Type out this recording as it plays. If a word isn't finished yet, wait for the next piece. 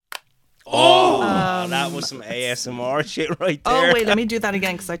That was some ASMR shit right there. Oh, wait, let me do that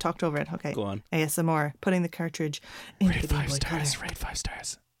again because I talked over it. Okay. Go on. ASMR, putting the cartridge into Rate the Game 5 Boy stars. Color. Rate 5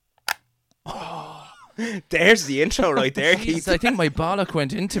 stars. There's the intro right there, Jeez, Keith. I think my bollock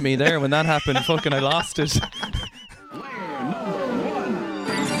went into me there when that happened. Fucking, I lost it.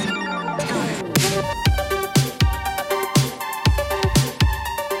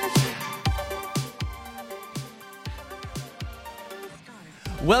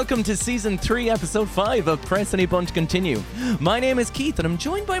 Welcome to Season 3, Episode 5 of Press Any Button to Continue. My name is Keith and I'm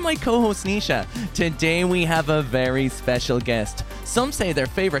joined by my co-host Nisha. Today we have a very special guest. Some say their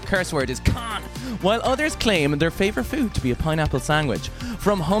favourite curse word is con, while others claim their favourite food to be a pineapple sandwich.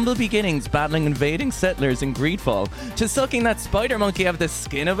 From humble beginnings battling invading settlers in Greedfall, to sucking that spider monkey out of the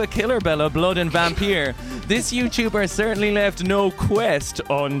skin of a killer bella blood and vampire, this YouTuber certainly left no quest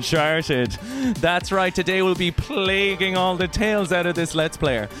uncharted. That's right, today we'll be plaguing all the tales out of this Let's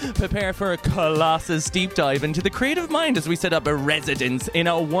Player. Prepare for a Colossus deep dive into the creative mind as we set up a residence in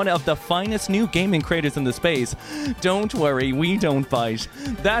one of the finest new gaming creators in the space. Don't worry, we don't bite.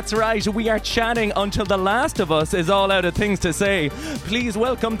 That's right, we are chatting until the last of us is all out of things to say. Please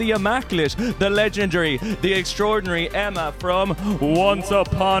welcome the immaculate, the legendary, the extraordinary Emma from Once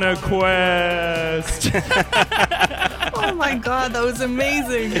Upon a Quest. Oh my God, that was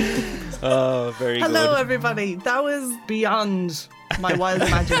amazing. Oh, very good. Hello, everybody. That was beyond my wild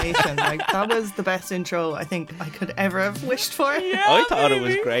imagination. Like, that was the best intro I think I could ever have wished for. Yeah, I thought it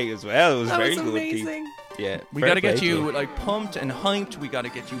baby. was great as well. It was That very was good, amazing. Keith. Yeah, We fair got to get play you to like pumped and hyped. We got to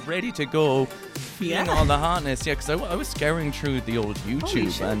get you ready to go, feeling Yeah. all the hotness. Yeah, because I was scouring through the old Holy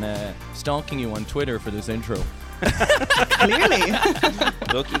YouTube shit. and stalking you on Twitter for this intro. Clearly.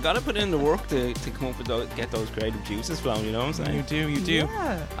 Look, you got to put in the work to come up with get those creative juices flowing. You know what I'm You saying? do, you do.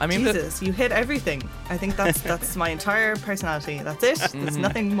 Yeah. I mean, Jesus, you hit everything. I think that's my entire personality. That's it. Mm-hmm. There's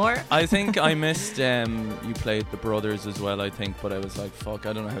nothing more. I think I missed. You played the Brothers as well, I think, but I was like, fuck,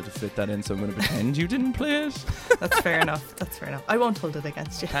 I don't know how to fit that in, so I'm going to pretend you didn't play it. That's fair enough. That's fair enough. I won't hold it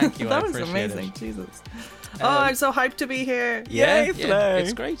against you. Thank you, I That was appreciate amazing. it. Jesus. Oh, I'm so hyped to be here. Yeah, Yay, yeah, Flay.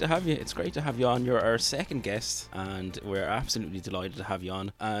 it's great to have you. It's great to have you on. You're our second guest, and we're absolutely delighted to have you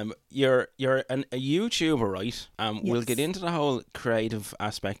on. You're a YouTuber, right? We'll Yes. get into the whole creative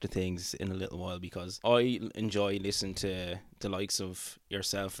aspect of things in a little while because I enjoy listening to the likes of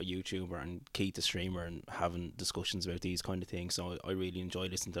yourself, a YouTuber, and Keith, the streamer, and having discussions about these kind of things. So I really enjoy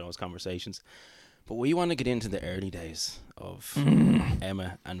listening to those conversations. But we want to get into the early days of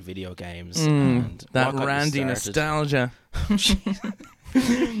Emma and video games and That what got you randy started. nostalgia.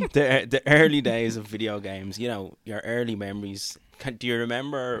 The early days of video games, you know, your early memories. Do you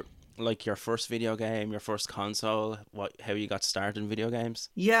remember like your first video game, your first console, how you got started in video games?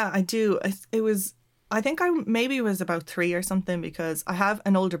 Yeah, I do. I think I maybe was about 3 or something because I have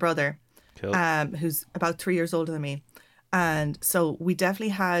an older brother Cool. who's about 3 years older than me. And so we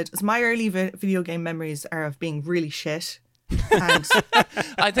definitely had, so my early video game memories are of being really shit. And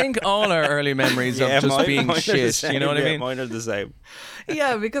I think all our early memories of just being mine are the shit, same, you know what I yeah, mean? Mine are the same.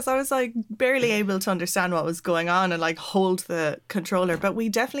 yeah, because I was like barely able to understand what was going on and like hold the controller. But we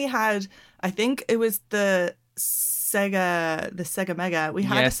definitely had, I think it was the Sega Mega. We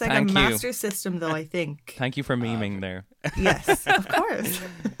had Yes, a Sega thank you. Master System though, I think. Thank you for memeing there. Yes, of course.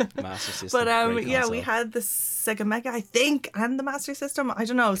 Master System. But great yeah, we console. had the Sega Mega, I think, and the Master System. I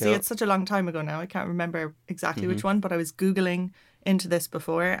don't know. See, Cool. it's such a long time ago now. I can't remember exactly Mm-hmm. which one, but I was Googling into this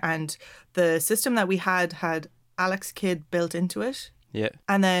before, and the system that we had Alex Kidd built into it. Yeah.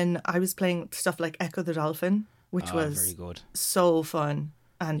 And then I was playing stuff like Echo the Dolphin, which Very was good. so fun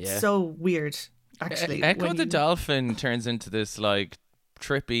and Yeah. so weird, actually. Echo when the you- Dolphin turns into this like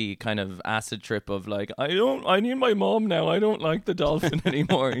trippy kind of acid trip of like, I need my mom now. I don't like the dolphin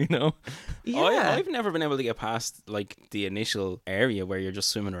anymore, you know? Yeah. I've never been able to get past like the initial area where you're just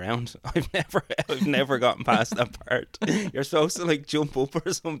swimming around. I've never gotten past that part. You're supposed to like jump up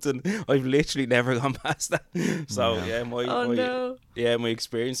or something. I've literally never gone past that. So yeah, my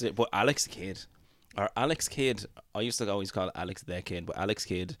experience. But Alex Kidd, I used to always call it Alex the Kid, but Alex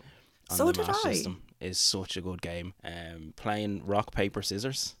Kidd on So the did Master I. System is such a good game. Playing rock paper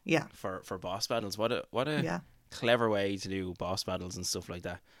scissors Yeah. for boss battles. What a Yeah. clever way to do boss battles and stuff like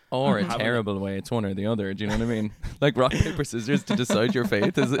that. Or a Mhm. terrible way. It's one or the other. Do you know what I mean? Like rock, paper, scissors to decide your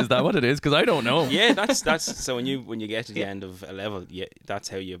fate. Is that what it is? Because I don't know. Yeah, that's so when you get to the end of a level, yeah, that's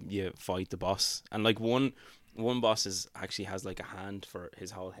how you fight the boss. And like one One boss actually has like a hand for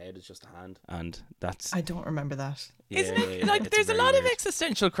his whole head is just a hand, and that's I don't remember that. Isn't it? Like, there's a lot of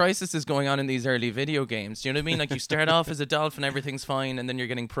existential crises going on in these early video games. Do you know what I mean? Like, you start off as a dolphin, everything's fine, and then you're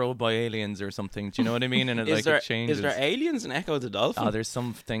getting probed by aliens or something. Do you know what I mean? And it changes. Is there aliens in Echo the Dolphin? Oh, there's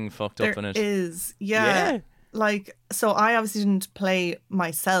something fucked up in it. There is, yeah. Like, so I obviously didn't play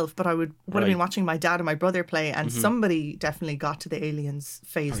myself, but I would have been watching my dad and my brother play, and somebody definitely got to the aliens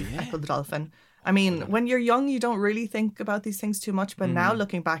phase of Echo the Dolphin. I mean, when you're young, you don't really think about these things too much, but now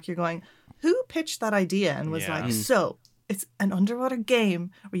looking back, you're going, who pitched that idea and was like, so it's an underwater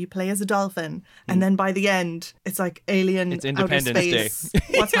game where you play as a dolphin, and then by the end, it's like alien It's outer Independence space.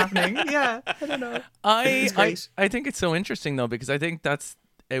 What's happening? Yeah, I don't know. I think it's so interesting though, because I think that's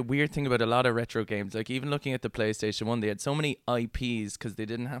a weird thing about a lot of retro games. Like, even looking at the PlayStation 1, they had so many IPs because they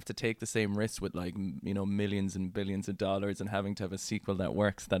didn't have to take the same risks with, like, you know, millions and billions of dollars and having to have a sequel that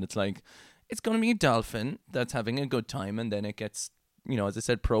works, that it's like, it's going to be a dolphin that's having a good time, and then it gets, you know, as I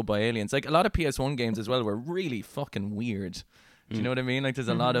said, probed by aliens. Like, a lot of PS1 games as well were really fucking weird. Do you know what I mean? Like, there's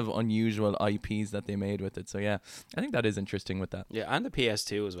a lot of unusual IPs that they made with it. So yeah, I think that is interesting with that. Yeah, and the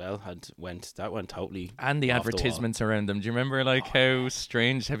PS2 as well went totally. And the off advertisements around them. Do you remember like how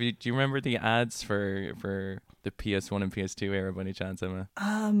strange? Do you remember the ads for the PS1 and PS2 era by any chance, Emma?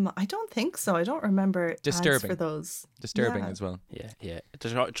 I don't think so. I don't remember Disturbing. ads for those. Disturbing Yeah. as well. Yeah.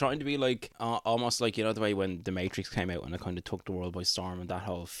 They're trying to be like almost like, you know, the way when The Matrix came out and it kind of took the world by storm, and that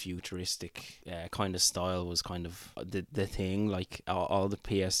whole futuristic kind of style was kind of the thing. Like all the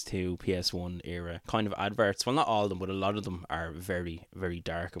PS2, PS1 era kind of adverts. Well, not all of them, but a lot of them are very, very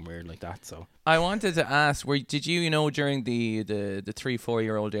dark and weird like that. So I wanted to ask, did you know, during the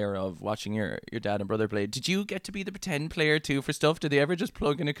 3-4-year-old era of watching your dad and brother play, did you get to be the pretend player too for stuff? Did they ever just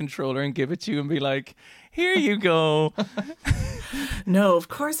plug in a controller and give it to you and be like, here you go? No, of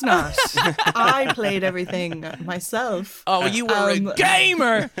course not. I played everything myself. Oh, you were a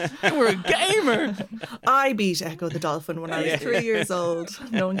gamer. You were a gamer. I beat Echo the Dolphin when I was 3 years old.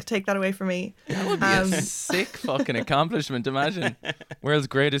 No one could take that away from me. That would be a sick fucking accomplishment. Imagine. World's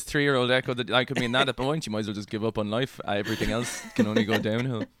greatest 3-year-old Echo. I could mean that at the point, you might as well just give up on life. Everything else can only go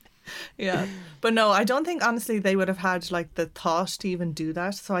downhill. Yeah, but no, I don't think honestly they would have had like the thought to even do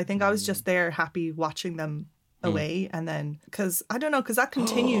that. So I think I was just there happy watching them away, and then because that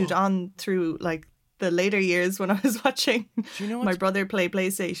continued on through like the later years when I was watching my brother play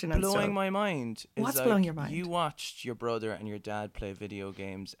PlayStation and Blowing stuff. my mind is, What's like, blowing your mind? you watched your brother and your dad play video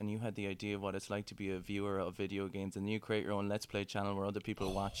games, and you had the idea of what it's like to be a viewer of video games, and you create your own Let's Play channel where other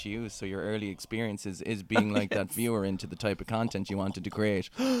people watch you. So your early experiences is being like that viewer into the type of content you wanted to create.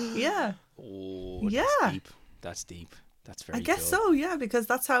 Yeah. oh, Yeah. that's deep. That's very I guess cool. so, yeah, because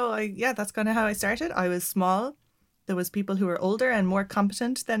that's kind of how I started. I was small. There was people who were older and more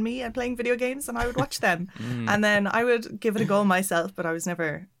competent than me at playing video games, and I would watch them. And then I would give it a go myself, but I was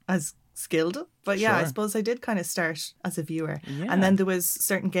never as skilled. But yeah, I Sure. suppose I did kind of start as a viewer. Yeah. And then there was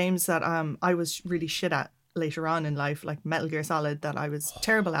certain games that I was really shit at later on in life, like Metal Gear Solid, that I was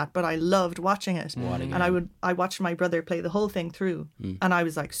terrible at, but I loved watching it. And I watched my brother play the whole thing through, and I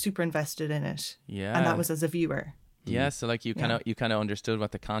was like super invested in it. Yeah. And that was as a viewer. Yeah, so like you kind of understood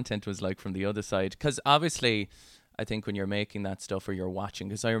what the content was like from the other side, because obviously I think when you're making that stuff or you're watching,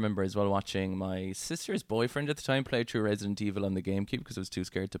 because I remember as well watching my sister's boyfriend at the time play through Resident Evil on the GameCube because I was too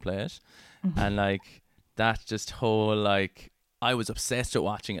scared to play it, and like that just whole like I was obsessed with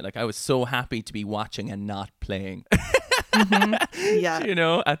watching it. Like I was so happy to be watching and not playing. Yeah. You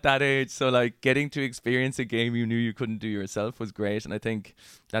know, at that age. So like getting to experience a game you knew you couldn't do yourself was great, and I think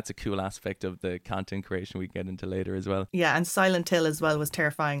that's a cool aspect of the content creation we get into later as well. Yeah, and Silent Hill as well was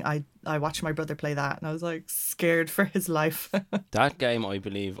terrifying. I watched my brother play that, and I was like scared for his life. That game, I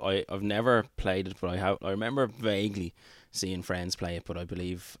believe, I've never played it, but I remember vaguely seeing friends play it, but I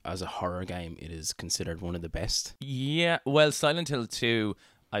believe as a horror game it is considered one of the best. Yeah, well, Silent Hill 2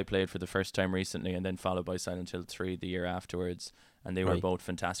 I played for the first time recently, and then followed by Silent Hill 3 the year afterwards, and they were Right. both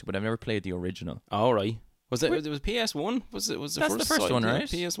fantastic, but I've never played the original. All right. Was it was PS1? Was the That's first the first Silent one, Hill? right?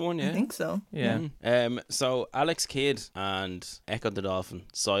 PS1, yeah. I think so. Yeah. So Alex Kidd and Echo the Dolphin,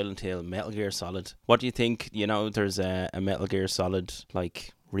 Silent Hill, Metal Gear Solid. What do you think? You know, there's a Metal Gear Solid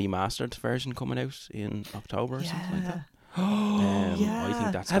like remastered version coming out in October or something like that. Yeah. I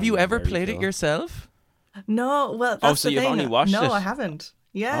think that's. Have gonna you be ever very played it cool. yourself? No, well, that's so the you've thing. only watched no, it? I haven't.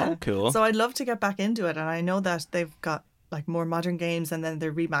 Yeah. Oh, cool. So I'd love to get back into it, and I know that they've got like more modern games, and then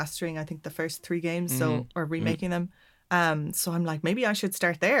they're remastering, I think, the first 3 games, so or remaking them. So I'm like, maybe I should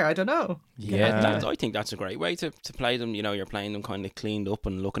start there. I don't know. Yeah. I think that's a great way to play them. You know, you're playing them kind of cleaned up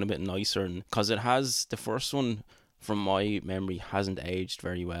and looking a bit nicer, and because it has the first one. from my memory, hasn't aged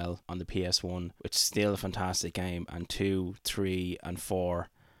very well on the PS1. It's still a fantastic game, and 2, 3, and 4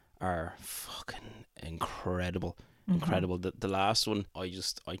 are fucking incredible. Incredible. The last one,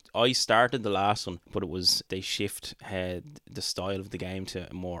 I started the last one, but they shift the style of the game to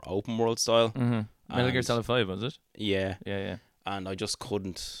a more open world style. Metal Gear Solid 5, was it? Yeah. Yeah. And I just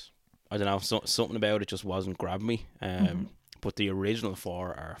couldn't. I don't know. Something about it just wasn't grabbing me. But the original 4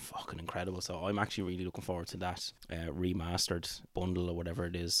 are fucking incredible. So I'm actually really looking forward to that remastered bundle or whatever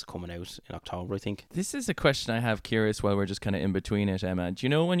it is coming out in October, I think. This is a question I have curious while we're just kind of in between it, Emma. Do you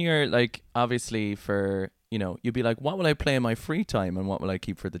know when you're like, obviously for, you know, you'd be like, what will I play in my free time and what will I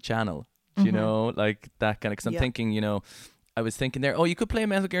keep for the channel? Do you know, like that kind of, because I'm thinking, you know, I was thinking there, you could play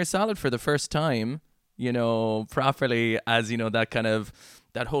Metal Gear Solid for the first time, you know, properly as, you know, that kind of,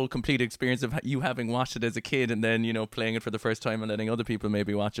 that whole complete experience of you having watched it as a kid and then, you know, playing it for the first time and letting other people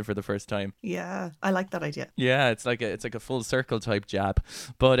maybe watch it for the first time. Yeah, I like that idea. Yeah, it's like a full circle type jab.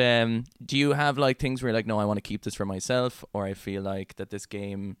 But do you have like things where you're like, no, I want to keep this for myself, or I feel like that this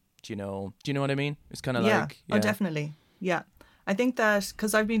game, do you know what I mean? It's kind of like... Yeah, definitely. Yeah. I think that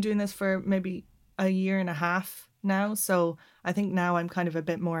because I've been doing this for maybe a year and a half now, so I think now I'm kind of a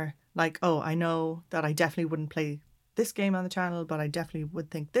bit more like, I know that I definitely wouldn't play this game on the channel, but I definitely would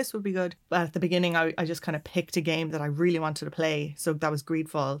think this would be good. But at the beginning, I just kind of picked a game that I really wanted to play. So that was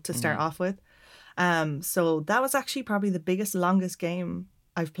Greedfall to start off with. So that was actually probably the biggest, longest game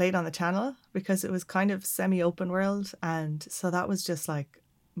I've played on the channel because it was kind of semi-open world. And so that was just like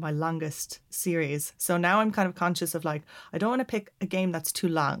my longest series. So now I'm kind of conscious of like, I don't want to pick a game that's too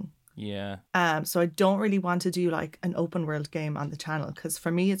long. Yeah. So I don't really want to do like an open world game on the channel because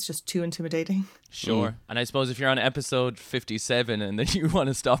for me it's just too intimidating. Sure. And I suppose if you're on episode 57 and then you want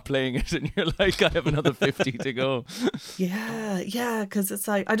to stop playing it and you're like, I have another 50 to go. Yeah, because it's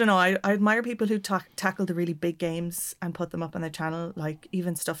like, I don't know, I admire people who tackle the really big games and put them up on their channel, like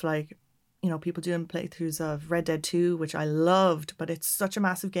even stuff like, you know, people doing playthroughs of Red Dead 2, which I loved, but it's such a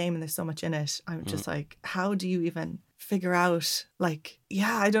massive game and there's so much in it. I'm just like, how do you even figure out, like,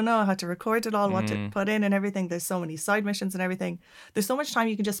 I don't know how to record it all, what to put in and everything. There's so many side missions and everything. There's so much time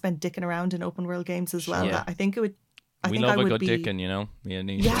you can just spend dicking around in open world games as well. Yeah. I think it would... We love a good dicking, you know. We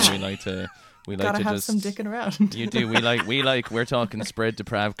like to gotta have just some dicking around. You do. We're talking spread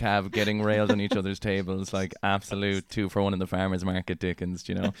depraved cav, getting railed on each other's tables, like absolute 2-for-1 in the farmers market dickens,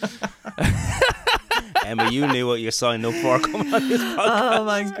 you know. Emma, you knew what you signed up for coming on this podcast. Oh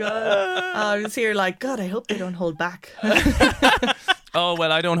my god. I was here like, God, I hope they don't hold back. Oh,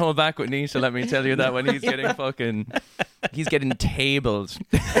 well, I don't hold back with Nisha, let me tell you that, when he's getting he's getting tabled.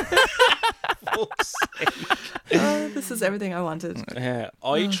 This is everything I wanted.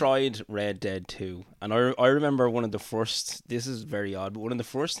 I tried Red Dead 2 and I remember this is very odd, but one of the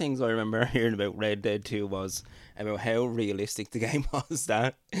first things I remember hearing about Red Dead 2 was about how realistic the game was,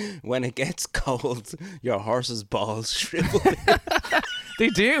 that when it gets cold your horse's balls shrivel. They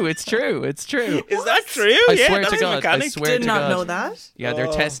do. It's true. Is that true? I swear to God. I swear Did to not God. know that. Yeah, their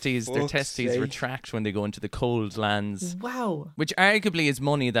testes sake. retract when they go into the cold lands. Wow. Which arguably is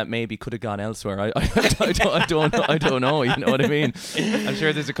money that maybe could have gone elsewhere. I don't know. You know what I mean? I'm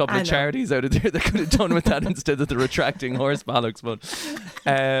sure there's a couple of charities out there that could have done with that instead of the retracting horse bollocks. But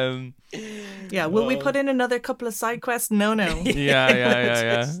yeah, will we put in another couple of side quests? No.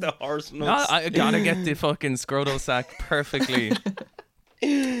 Yeah. Just the horse nuts. I gotta get the fucking scrotal sack perfectly.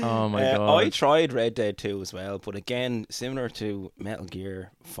 Oh my god. I tried Red Dead 2 as well, but again, similar to Metal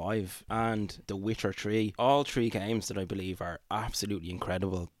Gear 5 and The Witcher 3, all three games that I believe are absolutely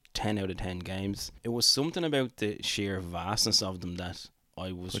incredible, 10 out of 10 games. It was something about the sheer vastness of them that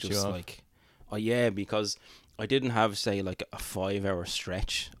I was just like, because I didn't have, say, like a 5-hour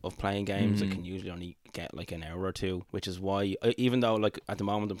stretch of playing games. I can usually only get like an hour or two, which is why, even though like at the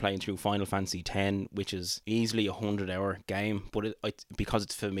moment I'm playing through Final Fantasy X, which is easily a 100-hour game, but because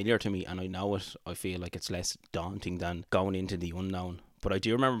it's familiar to me and I know it, I feel like it's less daunting than going into the unknown. But I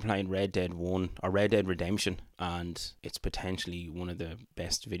do remember playing Red Dead 1 or Red Dead Redemption, and it's potentially one of the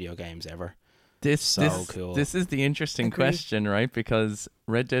best video games ever. Cool. This is the interesting question, right? Because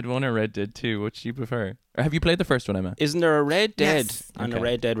Red Dead 1 or Red Dead 2, which do you prefer? Or have you played the first one, Emma? Isn't there a Red Dead and a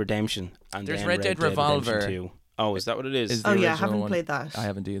Red Dead Redemption? And there's then Red Dead Revolver. Redemption 2. Oh, is that what it is? I haven't played that. I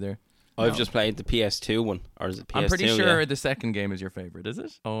haven't either. I've just played the PS2 one, or is it PS2? I'm pretty sure the second game is your favorite, is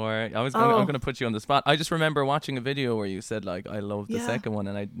it? Or I'm going to put you on the spot. I just remember watching a video where you said like, I love the second one,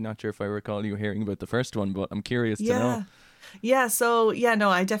 and I'm not sure if I recall you hearing about the first one, but I'm curious to know. Yeah, so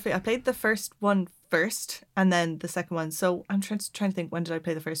I played the first one first and then the second one. So I'm trying to think, when did I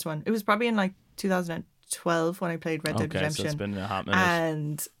play the first one? It was probably in like 2012 2012 when I played Red Dead Okay, Redemption. so it's been a hot minute.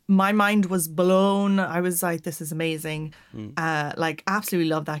 And my mind was blown. I was like, this is amazing. Like, absolutely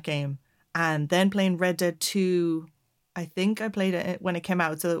love that game. And then playing Red Dead 2, I think I played it when it came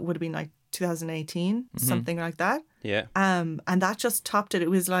out, so it would have been like 2018, something like that. Yeah. And that just topped it. It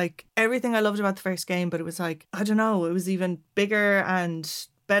was like everything I loved about the first game, but it was like, I don't know, it was even bigger and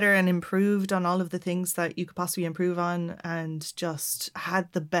better and improved on all of the things that you could possibly improve on, and just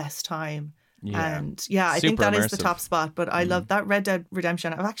had the best time. Yeah. And yeah, I think Super that is the immersive. top spot. But I love that Red Dead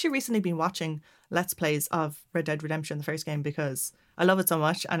Redemption. I've actually recently been watching Let's Plays of Red Dead Redemption, the first game, because I love it so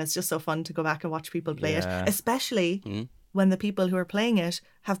much, and it's just so fun to go back and watch people play Yeah. it, especially when the people who are playing it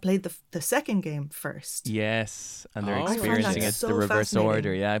have played the second game first. Yes, and they're Oh, I find experiencing that it so the reverse fascinating.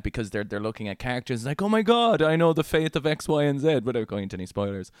 order, yeah, because they're looking at characters like, oh my god, I know the fate of X, Y, and Z, without going into any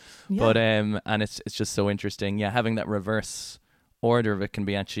spoilers. Yeah. But and it's just so interesting, yeah. Having that reverse order of it can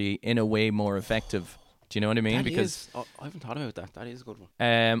be actually in a way more effective. Do you know what I mean? That Because is- oh, I haven't thought about that. That is a good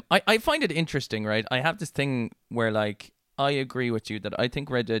one. I find it interesting, right? I have this thing where, like, I agree with you that I think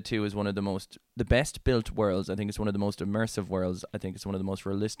Red Dead 2 is one of the best built worlds. I think it's one of the most immersive worlds. I think it's one of the most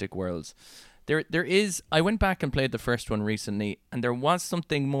realistic worlds. I went back and played the first one recently, and there was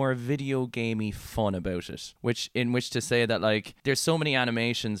something more video gamey fun about it, in which to say that, like, there's so many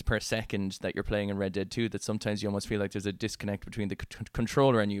animations per second that you're playing in Red Dead 2 that sometimes you almost feel like there's a disconnect between the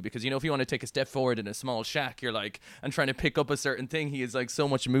controller and you, because, you know, if you want to take a step forward in a small shack, you're like, and trying to pick up a certain thing, he has like so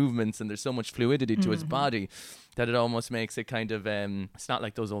much movements and there's so much fluidity to his body that it almost makes it kind of it's not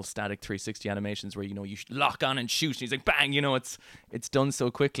like those old static 360 animations where, you know, you lock on and shoot and he's like bang, you know, it's done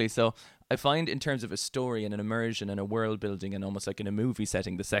so quickly. So I find in terms of a story and an immersion and a world building and almost like in a movie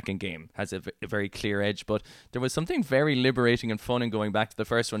setting, the second game has a very clear edge. But there was something very liberating and fun in going back to the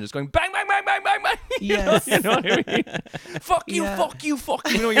first one, just going bang, bang, bang, bang, bang, bang. Yes. You know what I mean? Fuck you, Yeah. fuck you, fuck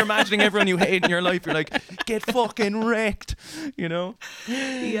you. You know, you're imagining everyone you hate in your life. You're like, get fucking wrecked, you know?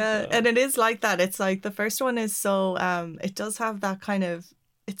 Yeah, and it is like that. It's like the first one is so it does have that kind of,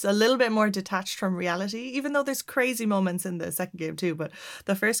 it's a little bit more detached from reality, even though there's crazy moments in the second game too. But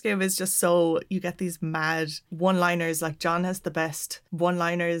the first game is just so, you get these mad one-liners. Like John has the best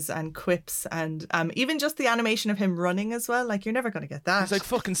one-liners and quips, and even just the animation of him running as well. Like, you're never going to get that. He's like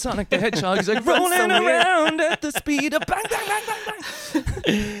fucking Sonic the Hedgehog. He's like That's rolling so weird. around at the speed of bang, bang, bang, bang,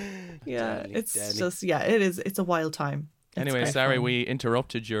 bang. yeah, Deadly, it's deadly. just, yeah, it is. It's a wild time. It's Anyway, quite sorry fun. we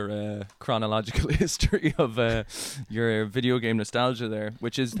interrupted your chronological history of your video game nostalgia there,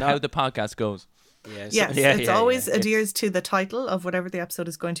 which is how the podcast goes. Yes, it's always adheres to the title of whatever the episode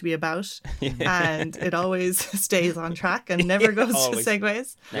is going to be about, and it always stays on track and never goes always. to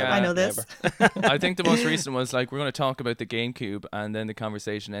segues. Never, I know this. I think the most recent was like, we're going to talk about the GameCube, and then the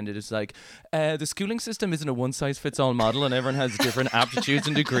conversation ended. It's like, the schooling system isn't a one-size-fits-all model, and everyone has different aptitudes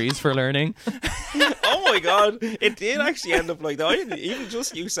and degrees for learning. Oh my god, it did actually end up like that. Even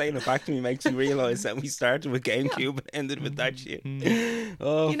just you saying it back to me makes me realise that we started with GameCube and ended with that shit.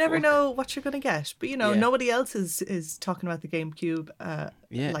 Oh, You never know what you're going to get, but you know, Yeah. nobody else is talking about the GameCube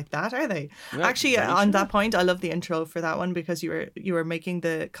Yeah. like that, are they? Well, Actually, very on true. that point, I love the intro for that one, because you were making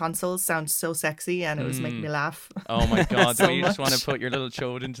the consoles sound so sexy, and it was making me laugh. Oh my god, So the way you just want to much. put your little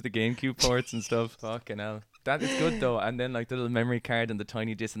chode into the GameCube ports and stuff. Fucking hell. That is good though. And then like the little memory card and the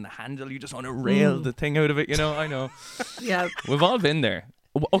tiny disc and the handle, you just want to rail the thing out of it, you know? I know. Yeah. We've all been there.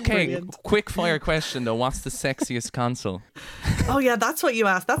 Okay, Brilliant. quick fire question though. What's the sexiest console? Oh yeah, that's what you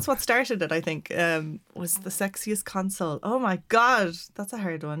asked. That's what started it, I think. Was the sexiest console. Oh my god, that's a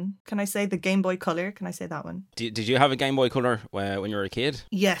hard one. Can I say the Game Boy Color? Can I say that one? Did you have a Game Boy Color when you were a kid?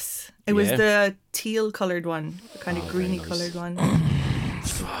 Yes, it was Yeah. the teal colored one, the kind of very greeny nice. colored one.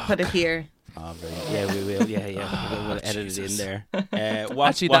 Put it here. Oh, yeah, we will. Yeah. We'll edit it in there. What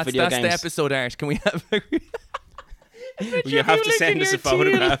Actually, what that's video the games? episode art. Can we have You have to licking send us your a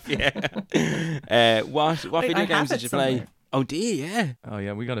photograph. Yeah. What Wait, video I games have did it you play? somewhere. Oh, do you? Yeah. Oh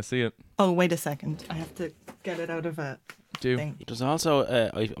yeah, we gotta see it. Oh, wait a second. I have to get it out of a Do. thing. There's also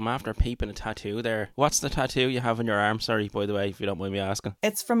I'm after peeping a tattoo there. What's the tattoo you have on your arm? Sorry, by the way, if you don't mind me asking.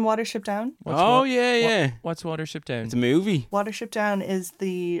 It's from Watership Down. Yeah. What's Watership Down? It's a movie. Watership Down is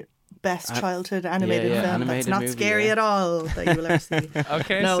the best childhood animated yeah, film. animated That's not movie, scary yeah. at all that you will ever see.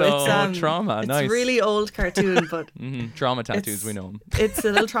 Okay, No, so it's trauma. It's Nice. really old cartoon, but Trauma tattoos. it's- We know 'em. it's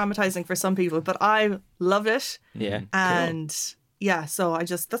a little traumatizing for some people. But I love it, Yeah. and yeah, so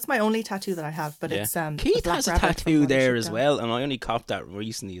that's my only tattoo that I have, but Yeah. it's a Keith black has a rabbit from tattoo Watership there as Down. well, and I only copped that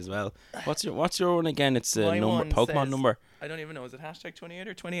recently as well. What's your one again? It's a My number, one Pokemon says- number. I don't even know. Is it hashtag 28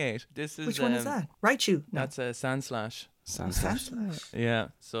 or 28? This is Which one is that? Raichu. No. That's a Sandslash. Sandslash. Yeah.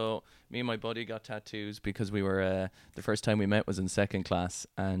 So me and my buddy got tattoos because we were the first time we met was in second class,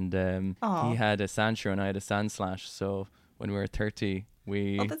 and Aw. he had a Sandshrew and I had a Sandslash. So when we were 30,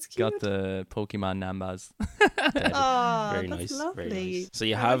 we Oh, that's got cute. the Pokemon Nambas. Oh, Very that's nice. lovely. Very nice. So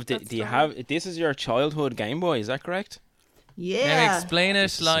you I have like that do you story. have this is your childhood Game Boy? Is that correct? Yeah. Now explain it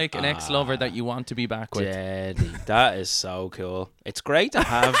is- like an ex-lover that you want to be back with. Deadly. That is so cool. It's great to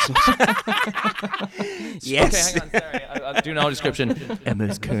have. Yes. Okay, hang on. Sorry, I'll do no description.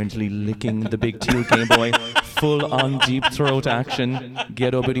 Emma's currently licking the big teal Game Boy. Full on deep throat action.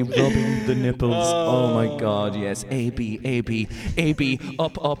 Get uppity rubbing the nipples. Oh my god, yes. A, B, A, B, A, B,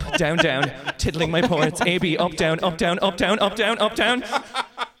 up, up, down, down. Tiddling my ports. A, B, up, down, up, down, up, down, up, down, up, down.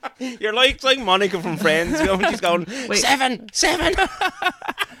 You're like Monica from Friends. You know, when she's going 7.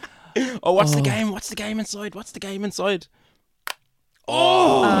 Oh, what's the game? What's the game inside? What's the game inside?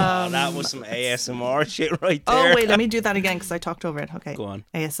 Oh, that was some ASMR shit right there. Oh, wait, let me do that again because I talked over it. Okay. Go on.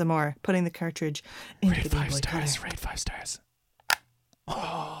 ASMR, putting the cartridge into the Game Boy Color. Rate 5 stars.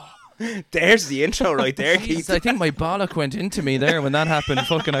 There's the intro right there, Jeez, Keith. I think my bollock went into me there when that happened.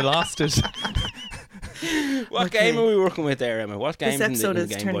 Fucking, I lost it. What Okay. game are we working with there, Emma? What game This episode in is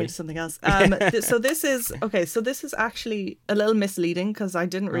the Game turning Boy? into something else. So this is okay. So this is actually a little misleading because I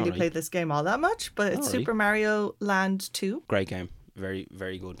didn't really Alright. play this game all that much. But it's Alright. Super Mario Land 2. Great game. Very,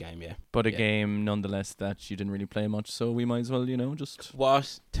 very good game, yeah. But a Yeah. game nonetheless that you didn't really play much, so we might as well, just...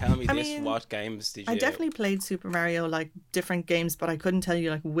 What? Tell me I this. mean, What games did you... I definitely played Super Mario, like different games, but I couldn't tell you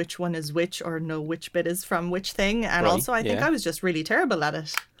like which one is which or know which bit is from which thing. And Right, also, I think yeah. I was just really terrible at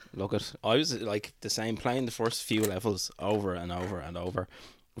it. Look at... I was like the same, playing the first few levels over and over and over.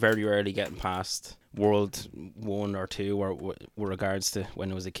 Very rarely getting past World 1 or 2 or with regards to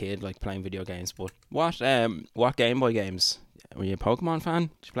when I was a kid, like playing video games. But what Game Boy games? Were you a Pokemon fan?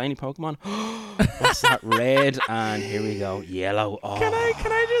 Did you play any Pokemon? What's that? Red, and here we go, yellow. Oh. Can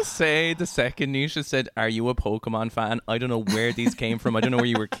I just say, the second Nisha said, "Are you a Pokemon fan?" I don't know where these came from. I don't know where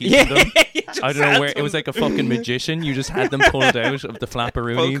you were keeping them. I don't know where. It was like a fucking magician. You just had them pulled out of the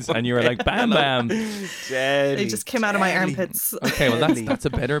flapperoonies, Pokemon and you were like, "Bam, bam." They just came out of my armpits. Okay, well that's a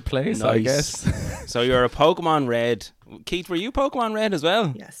better place, I Nice. guess. So you're a Pokemon Red. Keith, were you Pokemon Red as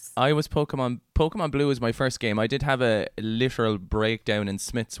well? Yes. I was Pokemon Blue was my first game. I did have a literal breakdown in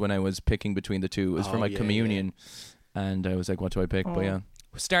Smiths when I was picking between the two. It was for Oh, my yeah, communion, and I was like, "What do I pick?" But yeah,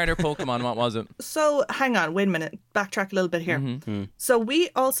 starter Pokemon. What was it? So hang on, wait a minute. Backtrack a little bit here. Mm-hmm. So me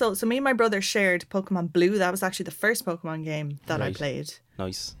and my brother shared Pokemon Blue. That was actually the first Pokemon game that I Right. played.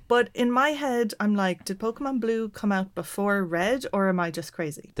 Nice. But in my head, I'm like, did Pokemon Blue come out before Red, or am I just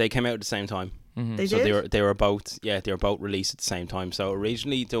crazy? They came out at the same time. They So did. they were both released at the same time. So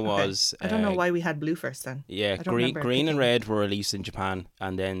originally there Okay. was I don't know why we had Blue first then. Yeah, I don't green remember and picking- red were released in Japan,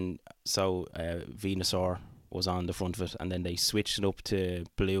 and then Venusaur was on the front of it, and then they switched it up to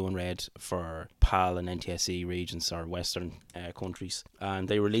blue and red for PAL and NTSC regions or Western countries, and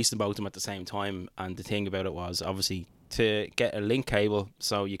they released both of them at the same time. And the thing about it was obviously to get a link cable,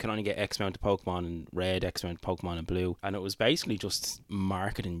 so you can only get X amount of Pokemon in red, X amount of Pokemon in blue, and it was basically just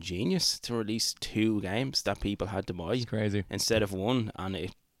marketing genius to release 2 games that people had to buy It's crazy. instead of one, and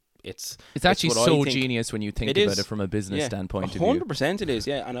it's It's actually what I so think- genius when you think It about is. it from a business standpoint of view. 100% it is,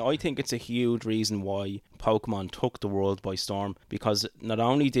 yeah. And I think it's a huge reason why Pokemon took the world by storm, because not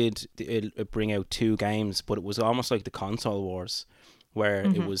only did it bring out 2 games, but it was almost like the console wars, where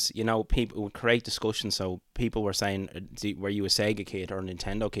it was, people would create discussion. So people were saying, were you a Sega kid or a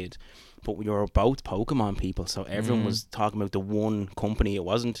Nintendo kid? But we were both Pokemon people, so everyone was talking about the one company. It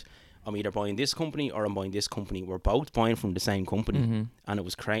wasn't, I'm either buying this company or I'm buying this company. We're both buying from the same company, and it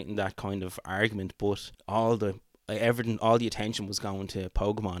was creating that kind of argument. But all the attention was going to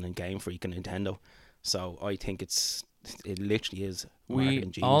Pokemon and Game Freak and Nintendo. So I think it literally is We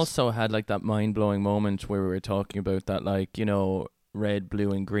marketing genius. also had like that mind-blowing moment where we were talking about that, like, red,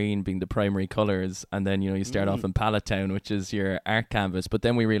 blue and green being the primary colours, and then you start off in Pallet Town, which is your art canvas, but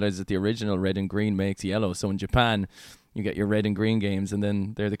then we realised that the original red and green makes yellow. So in Japan you get your red and green games, and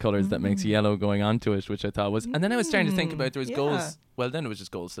then they're the colours that makes yellow going onto it, which I thought was, and then I was starting to think about, there was yeah. gold, well then it was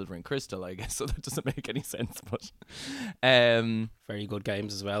just gold, silver and crystal, I guess, so that doesn't make any sense, but Very good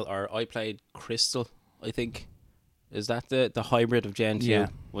games as well. Or I played Crystal, I think. Is that the hybrid of Gen 2? Yeah,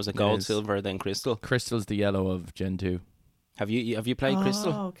 Was it it gold, is. silver, then Crystal? crystal's the yellow of Gen 2. Have you played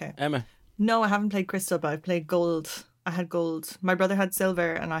Crystal, Oh, okay. Emma? No, I haven't played Crystal, but I've played Gold I had gold. My brother had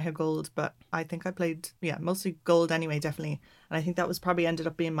silver and I had gold, but I think I played, mostly gold anyway, definitely. And I think that was probably ended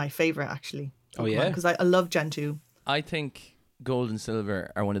up being my favorite, actually. Oh, yeah? Because I love Gen 2. I think Gold and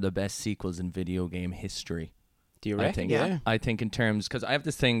Silver are one of the best sequels in video game history. Do you reckon? I think, Yeah. I think in terms, because I have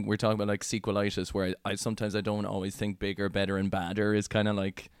this thing, we're talking about like sequelitis, where I sometimes I don't always think bigger, better, and badder is kind of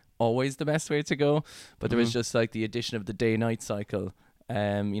like always the best way to go. But there was just like the addition of the day-night cycle,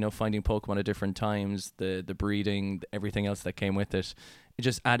 finding Pokemon at different times, the breeding, everything else that came with it. It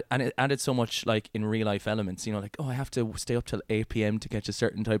just it added so much like in real life elements, like, oh, I have to stay up till 8 p.m. to catch a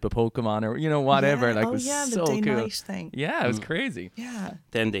certain type of Pokemon, or whatever. Yeah. Like, it was the so day cool. night thing. Yeah, it was crazy. Yeah.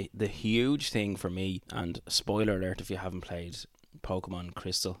 Then the huge thing for me, and spoiler alert if you haven't played Pokemon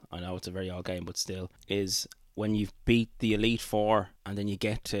Crystal, I know it's a very old game, but still, is when you beat the Elite Four and then you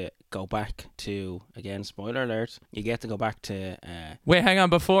get to go back to, again, spoiler alert, you get to go back to... Wait, hang on,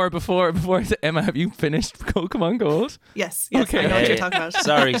 before Emma, have you finished Pokemon Gold? Yes, Okay. I know what you're talking about.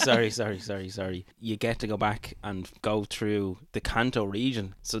 Sorry. You get to go back and go through the Kanto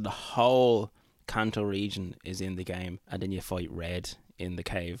region. So the whole Kanto region is in the game, and then you fight Red in the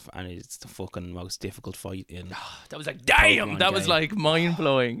cave, and it's the fucking most difficult fight in... That was like, damn, Pokemon that was game. like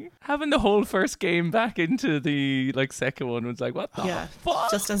mind-blowing. Having the whole first game back into the like second one was like, what the Yeah,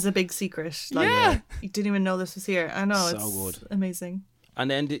 fuck? just as a big secret. Like, Yeah. You didn't even know this was here. I know, So it's good. amazing. And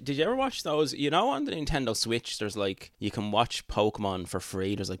then did you ever watch those, on the Nintendo Switch there's like, you can watch Pokemon for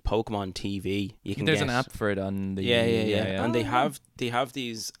free, there's like Pokemon TV you can There's get. an app for it on the... Yeah. And they Oh, have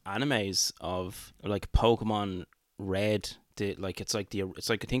these animes of like Pokemon Red. It's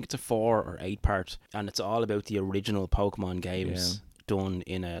like I think it's a 4 or 8 part, and it's all about the original Pokemon games done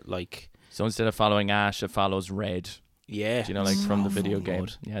in a like. So instead of following Ash, it follows Red. Yeah, Like from the So video fucking game.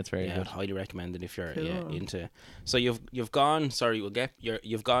 good. Yeah, it's very I'd good. highly recommend it if you're Cool. into. So you've gone. Sorry,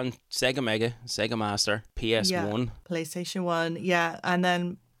 you've gone Sega Mega, Sega Master, PS1. PlayStation 1, and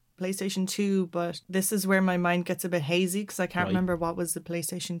then PlayStation 2, but this is where my mind gets a bit hazy because I can't Right. remember what was the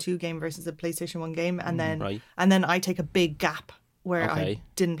PlayStation 2 game versus the PlayStation 1 game, and then Right. I take a big gap where I Okay.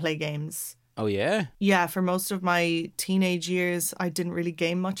 didn't play games. Oh yeah. Yeah, for most of my teenage years, I didn't really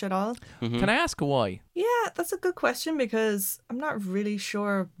game much at all. Can I ask why? Yeah, that's a good question because I'm not really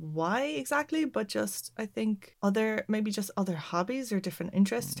sure why exactly, but just I think other hobbies or different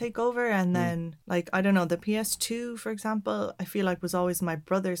interests take over. And then, like, I don't know, the PS2, for example, I feel like was always my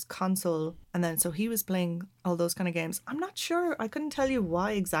brother's console. And then so he was playing all those kind of games. I'm not sure. I couldn't tell you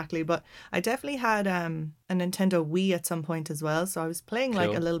why exactly, but I definitely had a Nintendo Wii at some point as well. So I was playing like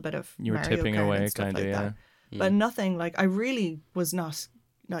Cool. a little bit of You were Mario tipping Kart away, and stuff kinda, like yeah. that. But nothing like I really was not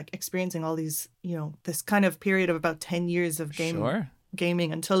like experiencing all these, this kind of period of about 10 years of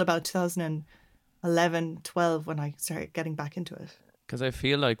gaming until about 2011, 12 when I started getting back into it. Because I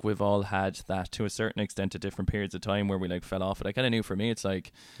feel like we've all had that to a certain extent at different periods of time where we like fell off it. I kind of knew for me, it's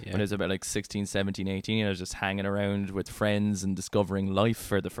like when I was about like 16, 17, 18, I was just hanging around with friends and discovering life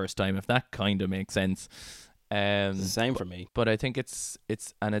for the first time, if that kind of makes sense. It's the same for me. But I think I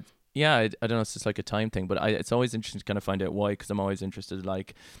don't know, it's just like a time thing, but it's always interesting to kind of find out why, because I'm always interested,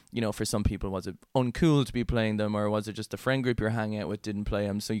 like, for some people, was it uncool to be playing them, or was it just the friend group you're hanging out with didn't play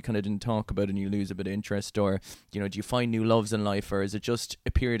them, so you kind of didn't talk about it and you lose a bit of interest, or, do you find new loves in life, or is it just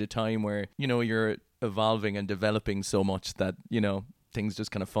a period of time where, you're evolving and developing so much that, things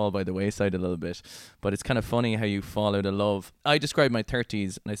just kind of fall by the wayside a little bit. But it's kind of funny how you fall out of love. I describe my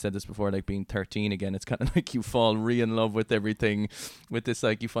 30s, and I said this before, like being 13 again. It's kind of like you fall in love with everything, with this,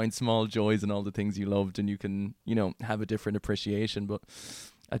 like, you find small joys in all the things you loved, and you can, have a different appreciation. But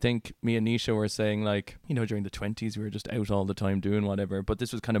I think me and Nisha were saying, like, during the 20s we were just out all the time doing whatever, but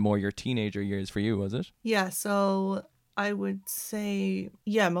this was kind of more your teenager years for you, was it? Yeah, so I would say,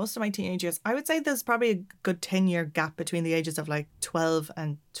 most of my teenage years, I would say there's probably a good 10-year gap between the ages of like 12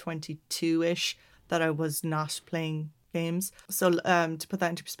 and 22-ish that I was not playing games. So to put that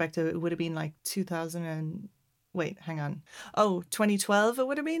into perspective, it would have been like 2012 it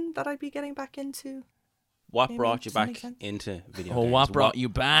would have been that I'd be getting back into. What Maybe, brought you does that back make sense? into video Oh, games? what brought you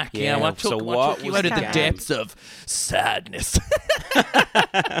back? Yeah, what took, so what what took you was out of the the game? depths of sadness?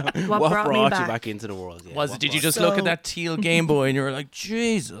 What brought me you back? back into the world? Yeah, Was what it, did you brought- just look at So- that teal Game Boy and you were like,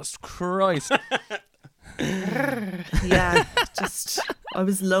 Jesus Christ? Yeah, just I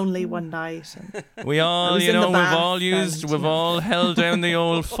was lonely one night. And We all, was in the we've bath all used, and, we've all held down the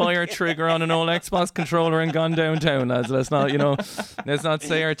old fire trigger on an old Xbox controller and gone downtown, lads. Let's not, let's not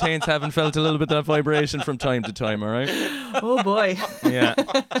say our taints haven't felt a little bit of that vibration from time to time, all right? oh boy. Yeah.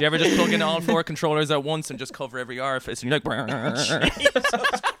 Do you ever just plug in all 4 controllers at once and just cover every orifice and you're like,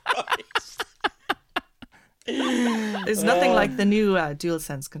 There's nothing like the new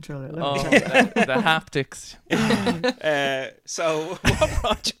DualSense controller. Let me tell you. The haptics. So, what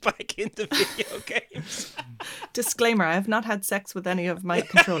brought you back into video games? Disclaimer: I have not had sex with any of my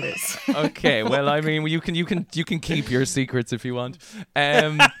controllers. Okay, well, I mean, you can keep your secrets if you want.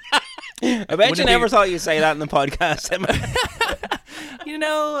 I bet you never thought you'd say that in the podcast, Emma. You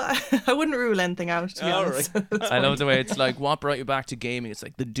know, I wouldn't rule anything out, to be honest. I love the way it's like, what brought you back to gaming? It's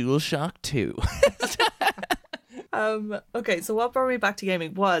like the DualShock 2. Okay, so what brought me back to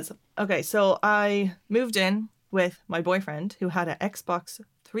gaming was, okay, so I moved in with my boyfriend who had an Xbox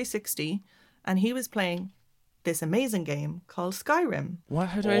 360 and he was playing this amazing game called Skyrim. What?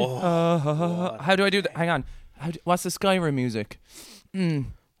 How do I do that? Hang on. What's the Skyrim music?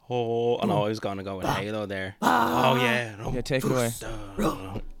 Oh, I know I was going to go with Halo there. Oh, yeah. Yeah, take it away.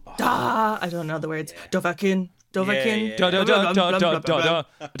 I don't know the words. Dovakin. Yeah. Da, da, da, da, da, da, da,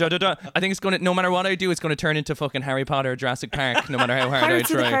 da, da, da. I think it's going to, no matter what I do, it's going to turn into fucking Harry Potter or Jurassic Park, no matter how hard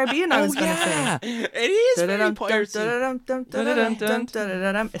Pirates I of the try. Caribbean, I was going to say. It is very piracy.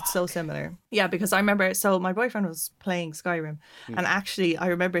 It's so similar. Yeah, because I remember, so my boyfriend was playing Skyrim, and actually I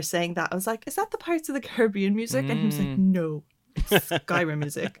remember saying that. I was like, is that the Pirates of the Caribbean music? And he was like, no, it's Skyrim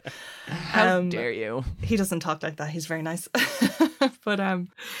music. How dare you? He doesn't talk like that. He's very nice.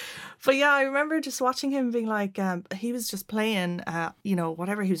 But yeah, I remember just watching him being like, he was just playing,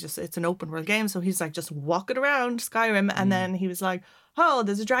 whatever. He was just, it's an open world game. So he's like just walking around Skyrim. And then he was like, oh,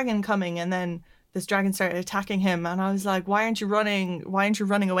 there's a dragon coming. And then this dragon started attacking him. And I was like, why aren't you running? Why aren't you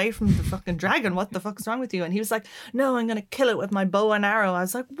running away from the fucking dragon? What the fuck's wrong with you? And he was like, no, I'm going to kill it with my bow and arrow. I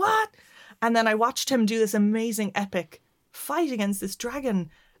was like, what? And then I watched him do this amazing epic fight against this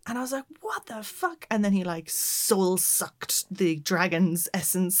dragon. And I was like, what the fuck? And then he like soul sucked the dragon's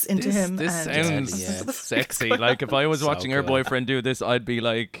essence into him. This and sounds sexy. Like if I was watching her boyfriend do this, I'd be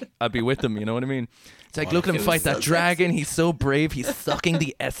with him. You know what I mean? It's like, look at him fight that dragon. He's so brave. He's sucking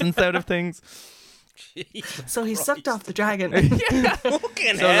the essence out of things. So he sucked off the dragon.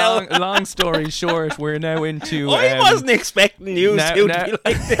 Fucking hell. Long story short, we're now into... I wasn't expecting you to be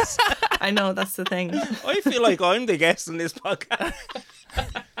like this. I know, that's the thing. I feel like I'm the guest in this podcast.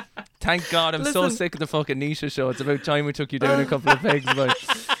 Thank God, I'm so sick of the fucking Nisha show. It's about time we took you down a couple of pegs. But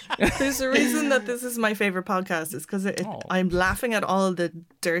there's a reason that this is my favourite podcast. It's because I'm laughing at all the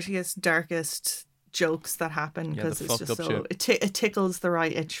dirtiest, darkest jokes that happen because it's just so it tickles the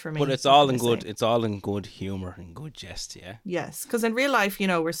right itch for me. But it's all in good. It's all in good humor and good jest. Yeah. Yes, because in real life,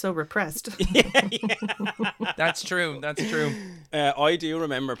 we're so repressed. That's true. That's true. I do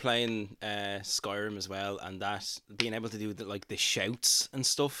remember playing Skyrim as well, and that being able to do the shouts and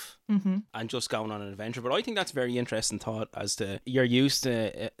stuff, and just going on an adventure. But I think that's a very interesting thought as to you're used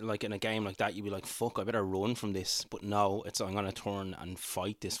to like in a game like that, you'd be like, fuck, I better run from this. But no, I'm gonna turn and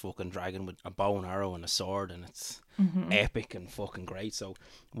fight this fucking dragon with a bow and arrow and a sword, and it's epic and fucking great. So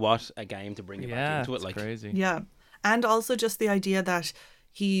what a game to bring it back into it. Like crazy. Yeah. And also just the idea that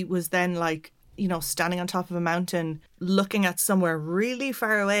he was then like, standing on top of a mountain, looking at somewhere really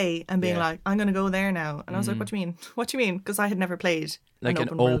far away and being like, I'm going to go there now. And I was like, what do you mean? What do you mean? Because I had never played an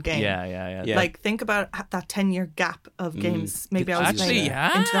open world game. Yeah. Like, think about that 10-year gap of games. Maybe I was playing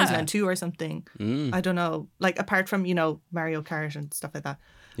in 2002 or something. I don't know. Like, apart from, Mario Kart and stuff like that.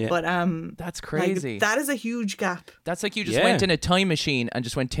 Yeah. But that's crazy. That is a huge gap. That's like you just went in a time machine and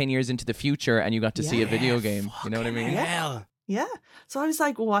just went 10 years into the future and you got to see a video game. You know what I mean? Yeah. So I was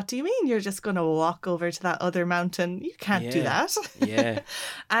like, what do you mean you're just going to walk over to that other mountain? You can't do that. Yeah.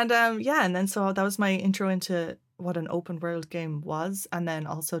 And and then so that was my intro into what an open world game was. And then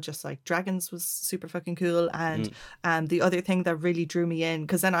also just like dragons was super fucking cool. And the other thing that really drew me in,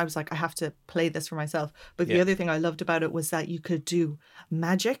 because then I was like, I have to play this for myself. But the other thing I loved about it was that you could do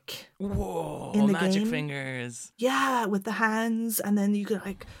magic. Whoa, in the magic game. Fingers. Yeah, with the hands. And then you could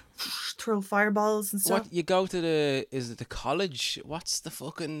like throw fireballs and stuff. What, you go to is it the college? What's the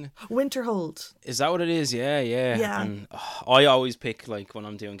fucking... Winterhold. Is that what it is? Yeah. And I always pick, like, when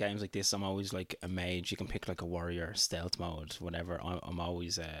I'm doing games like this, I'm always like a mage. You can pick like a warrior, stealth mode, whatever. I'm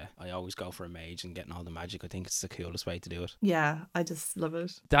always, I always go for a mage and getting all the magic. I think it's the coolest way to do it. Yeah, I just love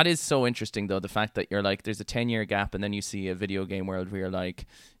it. That is so interesting though, the fact that you're like, there's a 10-year gap and then you see a video game world where you're like,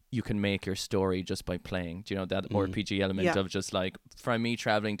 you can make your story just by playing. Do you know that RPG element of just like, from me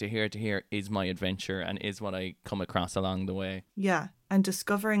traveling to here is my adventure and is what I come across along the way. Yeah. And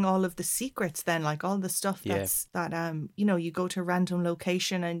discovering all of the secrets then, like all the stuff that's you go to a random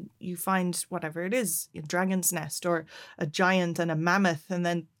location and you find whatever it is, a dragon's nest or a giant and a mammoth, and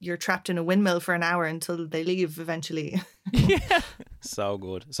then you're trapped in a windmill for an hour until they leave eventually. Yeah. So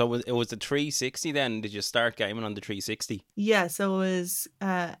good. So it was the 360 then? Did you start gaming on the 360? Yeah, so it was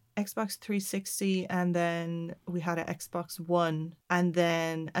Xbox 360, and then we had an Xbox One, and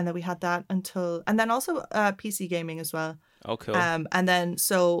then we had that until, and then also PC gaming as well. Oh, cool. And then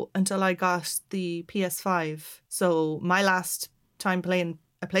so until I got the PS5. So my last time playing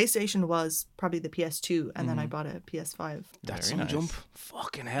a PlayStation was probably the PS2, and then I bought a PS5. That's Very some nice. jump.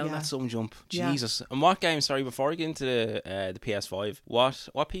 Fucking hell, Yeah. that's some jump. Yeah. Jesus. And what games? Sorry, before we get into the PS5,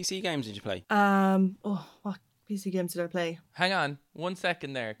 what PC games did you play? What PC games did I play? Hang on 1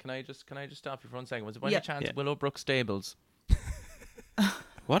 second there. Can I just stop you for 1 second? Was it by Yeah. any chance Yeah. Willowbrook Stables?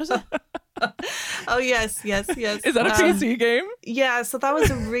 What is it? Oh yes. Is that a PC game? Yeah, so that was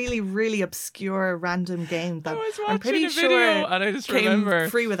a really, really obscure random game that I was I'm watching pretty a video sure and I just came remember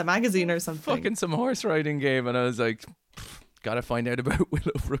free with a magazine or something. fucking some horse riding game, and I was like, gotta find out about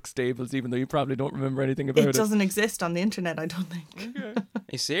Willowbrook Stables, even though you probably don't remember anything about It it. doesn't exist on the internet, I don't think. Are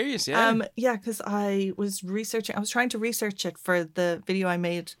you serious? Yeah. Yeah, because I was trying to research it for the video I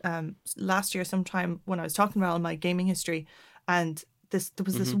made last year sometime when I was talking about all my gaming history, and there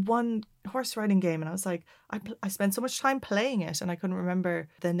was this one horse riding game, and I was like, I spent so much time playing it and I couldn't remember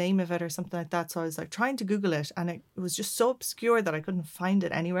the name of it or something like that, so I was like trying to Google it, and it was just so obscure that I couldn't find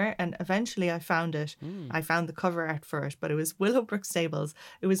it anywhere, and eventually I found it. I found the cover art for it, but it was Willowbrook Stables.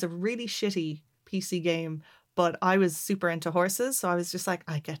 It was a really shitty PC game, but I was super into horses, so I was just like,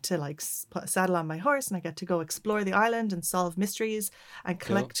 I get to like put a saddle on my horse and I get to go explore the island and solve mysteries and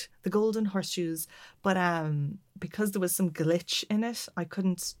collect the golden horseshoes. But because there was some glitch in it, I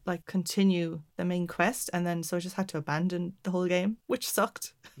couldn't like continue the main quest, and then so I just had to abandon the whole game, which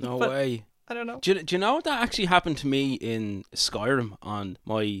sucked. No but- way. I don't know. Do you know that actually happened to me in Skyrim on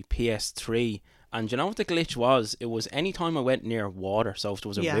my PS3? And do you know what the glitch was? It was any time I went near water, so if there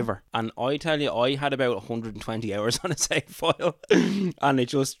was a Yeah. river. And I tell you, I had about 120 hours on a save file. And it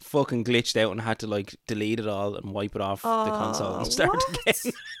just fucking glitched out, and I had to like delete it all and wipe it off the console and start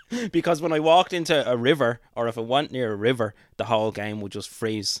again. Because when I walked into a river, or if I went near a river, the whole game would just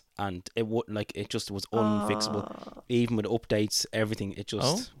freeze. And it would it just was unfixable. Even with updates, everything, it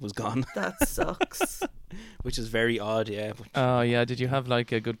just was gone. That sucks. Which is very odd, yeah. But Oh yeah, did you have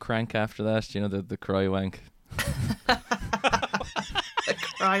like a good crank after that? You know, the cry wank, The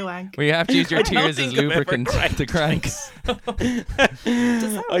cry wank. where you have to use your I don't tears as think I've ever lubricant cried to crank.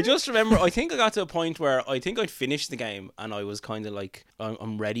 I just remember, I think I got to a point where I think I'd finished the game and I was kind of like,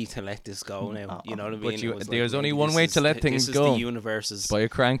 I'm ready to let this go now. You know what I mean? But It was there's like, only maybe one this way is to let the- things this go. Is the universe's By a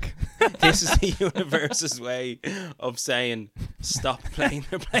crank. This is the universe's way of saying stop playing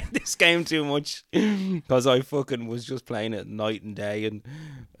this game too much, because I fucking was just playing it night and day, and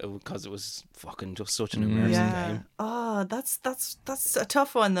because it was fucking just such an immersive Yeah. game. Oh, that's a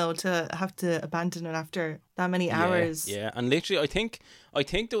tough one though, to have to abandon it after that many hours. Yeah, and literally, I think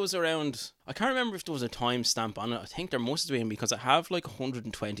there was around, I can't remember if there was a time stamp on it. I think there must have been, because I have like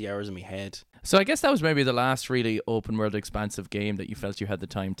 120 hours in my head. So I guess that was maybe the last really open world expansive game that you felt you had the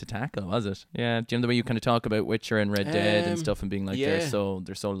time to tackle, was it? Yeah. Do you know the way you kind of talk about Witcher and Red Dead and stuff, and being like yeah.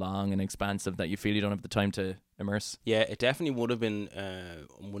 they're so long and expansive that you feel you don't have the time to immerse? Yeah, it definitely would have been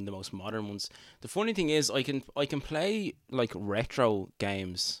one of the most modern ones. The funny thing is, I can play like retro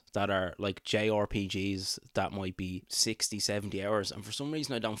games that are like JRPGs that might be 60, 70 hours, and for some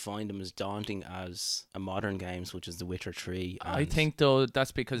reason I don't find them as daunting as a modern games, which is The Witcher 3. I think though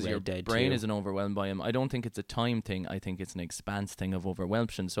that's because Red your Dead brain 2. isn't overwhelmed by them. I don't think it's a time thing. I think it's an expanse thing of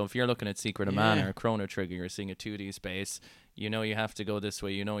overwhelmation. So if you're looking at Secret of Mana or Chrono Trigger, you're seeing a 2D space. You know you have to go this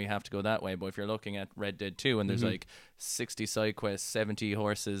way, you know you have to go that way. But if you're looking at Red Dead 2 and there's like 60 side quests, 70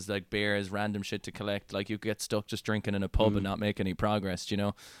 horses, like bears, random shit to collect, like you get stuck just drinking in a pub and not make any progress, you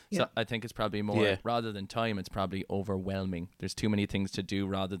know? So Yeah. I think it's probably more, rather than time, it's probably overwhelming. There's too many things to do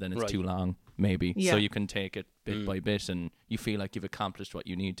rather than it's too long, maybe. Yeah. So you can take it bit by bit and you feel like you've accomplished what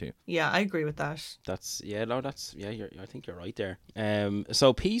you need to. Yeah, I agree with that. I think you're right there.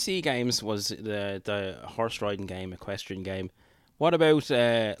 So PC games was the horse riding game, equestrian game. What about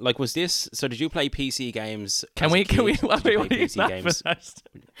like, was this? So did you play PC games? Can as a we? kid? Did you play What are you PC laughing games? at?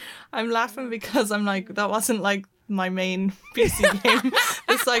 I'm laughing because I'm like, that wasn't like my main PC game.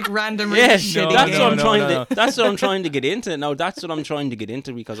 It's like random really shitty that's game. what I'm No, trying no. to. That's what I'm trying to get into. No, that's what I'm trying to get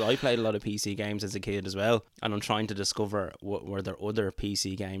into, because I played a lot of PC games as a kid as well, and I'm trying to discover what were there other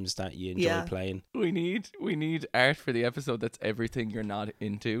PC games that you enjoy playing. We need art for the episode that's everything you're not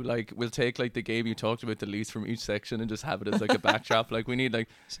into. Like, we'll take like the game you talked about the least from each section and just have it as like a backdrop. Like we need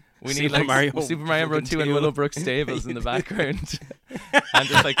Super Mario Super Mario Bros. 2 and 2. Willowbrook Stables in the background, and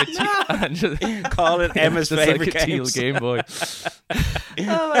just like and just Call it Emma's just favorite like a teal games. Game Boy.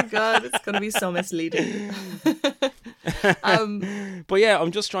 Oh my god, it's gonna be so misleading. But yeah,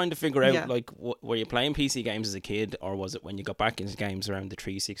 I'm just trying to figure out, Yeah. like, were you playing PC games as a kid, or was it when you got back into games around the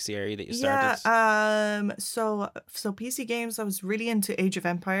 360 area that you started? Yeah. So PC games, I was really into Age of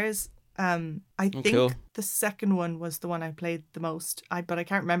Empires. I think cool. the second one was the one I played the most. But I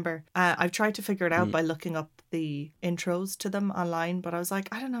can't remember. I've tried to figure it out by looking up the intros to them online, but I was like,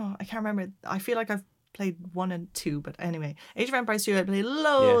 I don't know, I can't remember. I feel like I've played 1 and 2, but anyway, Age of Empires 2, I played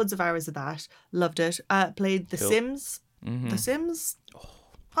loads of hours of that. Loved it. Played The Sims. The Sims.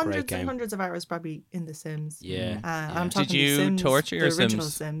 Hundreds game. and hundreds of hours probably in The Sims. Yeah. I'm talking Did you The Sims, torture your the original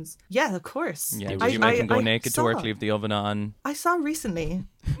Sims? Sims? Yeah, of course. Yeah, did you make them go naked to work, saw- leave the oven on? I saw recently.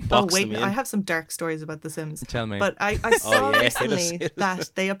 Box wait, them in. I have some dark stories about The Sims. Tell me. But I saw yeah, recently hit us.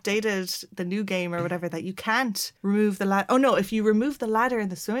 that they updated the new game or whatever that you can't remove the ladder. Oh no, if you remove the ladder in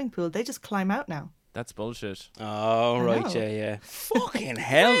the swimming pool, they just climb out now. That's bullshit. Oh, right, know. yeah. Fucking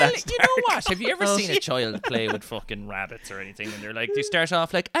hell, Well, that's you know what? Have you ever seen a child play with fucking rabbits or anything? And they're like, they start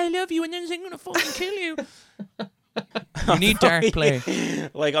off like, I love you, and then they're going to fucking kill you. You need dark play.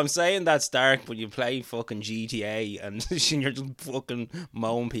 Like, I'm saying that's dark, but you play fucking GTA and you're just fucking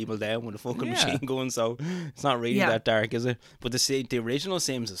mowing people down with a fucking Yeah. machine gun, so it's not really Yeah. that dark, is it? But the original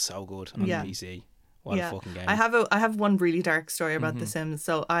Sims is so good on Yeah. PC. What a fucking game. I have one really dark story about The Sims.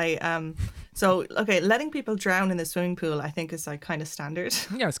 So letting people drown in the swimming pool I think is like kind of standard.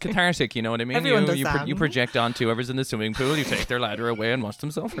 Yeah, it's cathartic, you know what I mean? Everyone does you that. you project onto whoever's in the swimming pool, you take their ladder away and watch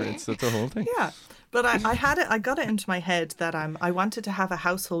them suffer. It's the whole thing. Yeah. But I got it into my head that I wanted to have a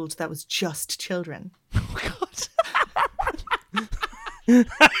household that was just children.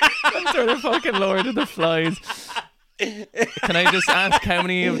 Sort of fucking Lord of the Flies. Can I just ask how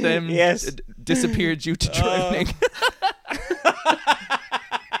many of them Yes. disappeared due to drowning?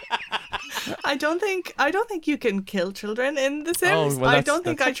 I don't think you can kill children in The Sims. Oh, well, I that's- don't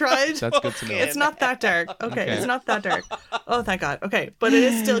think I tried. That's good to know. It's not that dark. Okay, Okay. it's not that dark. Oh, thank God. Okay, but it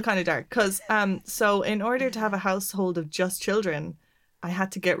is still kind of dark because so in order to have a household of just children, I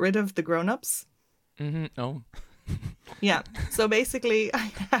had to get rid of the grown-ups. Oh. Yeah. So basically,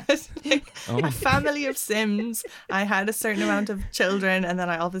 I had like, a family of Sims. I had a certain amount of children, and then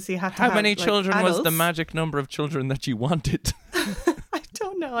I obviously had to How have, many like, children was the adults. magic number of children that you wanted? I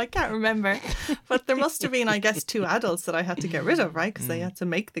don't know. I can't remember. But there must have been, I guess, 2 adults that I had to get rid of, right? Because they had to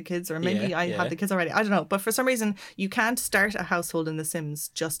make the kids, or maybe Yeah, I yeah. had the kids already. I don't know. But for some reason, you can't start a household in The Sims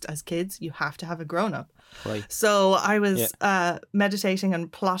just as kids. You have to have a grown up. Right. So I was meditating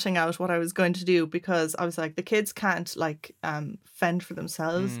and plotting out what I was going to do because I was like, the kids can't like fend for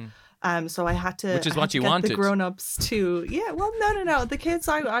themselves. So I had to, Which is I had what to you get wanted. the grown-ups to, well, no. The kids,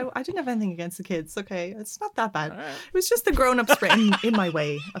 I didn't have anything against the kids. Okay, it's not that bad. It was just the grown-ups were in my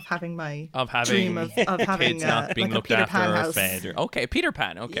way of having my dream of having kids not being like a looked Peter after Pan or house. fed. Okay, Peter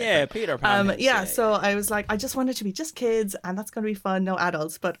Pan. Okay. Yeah, Peter Pan. So I was like, I just wanted to be just kids, and that's going to be fun, no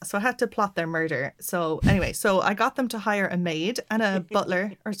adults. But so I had to plot their murder. So anyway, so I got them to hire a maid and a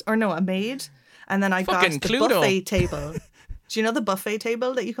butler, or no, a maid, and then I Fucking got the Cluedo. buffet table. Do you know the buffet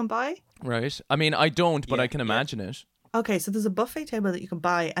table that you can buy? Right. I mean, I don't, but I can imagine it. Okay, so there's a buffet table that you can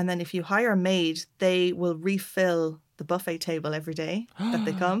buy, and then if you hire a maid, they will refill the buffet table every day that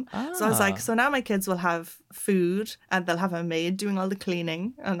they come. So I was like, so now my kids will have food, and they'll have a maid doing all the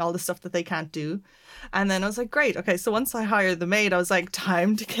cleaning and all the stuff that they can't do. And then I was like, great, okay, so once I hired the maid, I was like,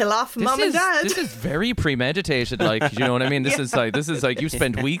 time to kill off mom and dad. This is very premeditated. Like, you know what I mean? This is like you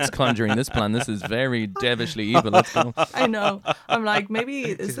spent weeks conjuring this plan. This is very devilishly evil. Let's go. I know. I'm like, maybe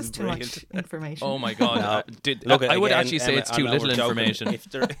is this too much information? Oh my god! Look, I would again, actually say Emma, it's I too know little we're joking. information.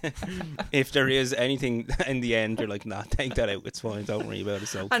 If there is anything in the end, you're like, nah, take that out. It's fine. Don't worry about it.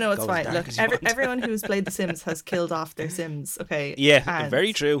 So I know, it's go as fine. dark Look, as you want. everyone who's played The Sims has killed off their Sims, okay? Yeah, And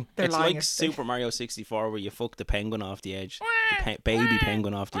very true. they're It's lying like if they- Super Mario 64 where you fuck the penguin off the edge, the baby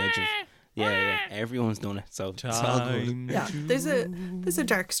penguin off the edge of. Yeah. Everyone's done it, so it's all good. Yeah, there's a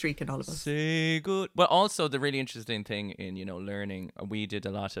dark streak in all of us. Say good. Well, also the really interesting thing in learning, we did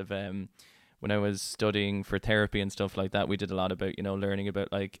a lot of when I was studying for therapy and stuff like that. We did a lot about learning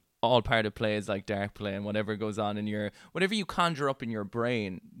about like all part of play is like dark play, and whatever goes on in whatever you conjure up in your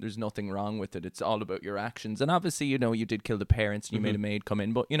brain, there's nothing wrong with it. It's all about your actions. And obviously, you did kill the parents and you made a maid come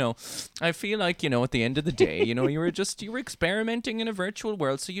in, but I feel like at the end of the day, you were experimenting in a virtual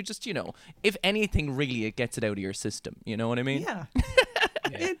world. So you just if anything, really, it gets it out of your system. You know what I mean? Yeah.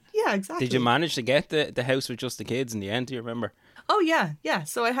 Yeah, exactly. Did you manage to get the house with just the kids in the end? Do you remember? Oh yeah.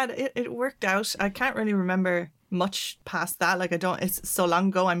 So I had it worked out. I can't really remember much past that. Like it's so long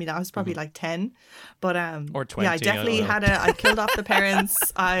ago. I mean, I was probably like 10, but Or 20, yeah, I definitely I don't know. I killed off the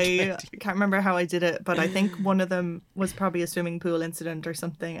parents. I can't remember how I did it, but I think one of them was probably a swimming pool incident or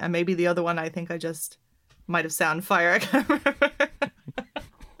something, and maybe the other one I think I just might have set on fire. I can't remember.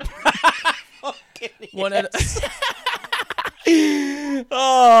 One of the-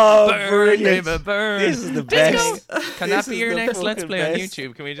 Oh, Burn, brilliant. baby, burn. This is the best. Can This that be is your the next Let's fucking Play on best.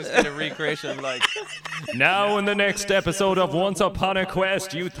 YouTube? Can we just get a recreation of like... Now in the next episode of Once Upon a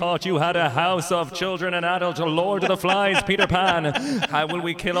Quest, you thought you had a house of children and adults, Lord of the Flies, Peter Pan. How will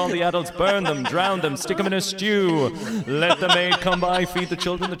we kill all the adults, burn them, drown them, stick them in a stew? Let the maid come by, feed the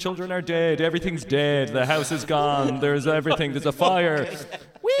children are dead, everything's dead, the house is gone, there's everything, there's a fire.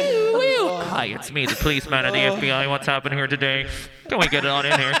 Woo, woo. Hi, it's me, the policeman of the FBI. What's happening here today? Can we get it on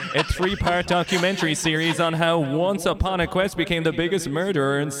in here? A 3-part documentary series on how Once Upon a Quest became the biggest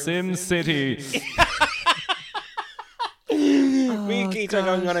murderer in Sim City. Me and Keith are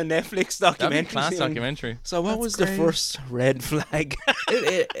going on a Netflix That'd be a documentary. class soon. documentary. So what That's was great. the first red flag?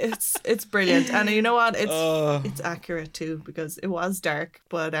 It's brilliant, and you know what? Oh. It's accurate too because it was dark,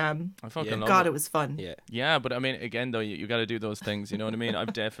 but I fucking love God, it. it was fun. Yeah. Yeah, but I mean, again, though, you got to do those things. You know what I mean?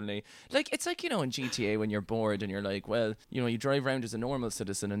 I've definitely like it's like, you know, in GTA when you're bored and you're like, well, you know, you drive around as a normal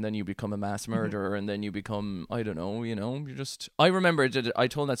citizen and then you become a mass murderer and then you become, I don't know, you know, you just. I remember I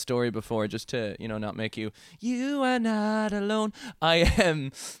told that story before just to, you know, not make you are not alone.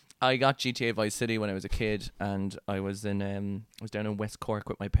 I got GTA Vice City when I was a kid, and I was down in West Cork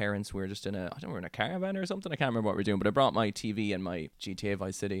with my parents. We were just in I don't know, we were in a caravan or something. I can't remember what we were doing, but I brought my TV and my GTA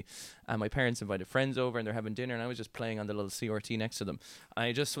Vice City, and my parents invited friends over, and they're having dinner, and I was just playing on the little CRT next to them.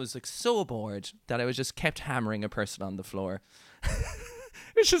 I just was like so bored that I was just kept hammering a person on the floor.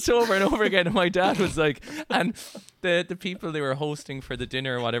 It's just over and over again. And my dad was like, and the people they were hosting for the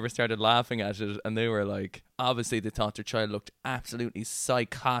dinner or whatever started laughing at it, and they were like, obviously they thought their child looked absolutely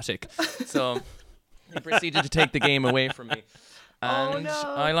psychotic. So they proceeded to take the game away from me. Oh, And no.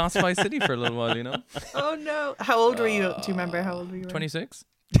 I lost Vice City for a little while, you know. Oh no! How old were you? Do you remember how old were you? 26.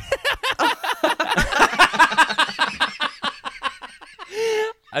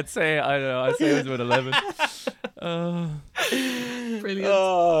 I'd say it was about 11. Brilliant.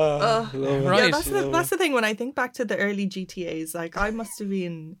 Oh, love it. Right. Yeah, that's the thing. When I think back to the early GTA's, like I must have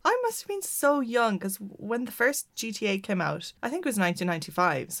been so young because when the first GTA came out, I think it was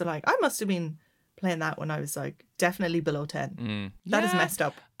 1995. So like I must have been playing that when I was like definitely below 10. That is Yeah. messed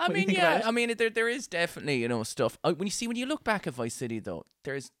up. I when you mean, think yeah. about it. I mean, there is definitely, you know, stuff. When you look back at Vice City, though,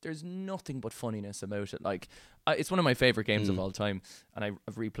 there's nothing but funniness about it. Like, it's one of my favorite games of all time, and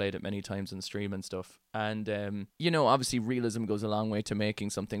I've replayed it many times on stream and stuff. And you know, obviously, realism goes a long way to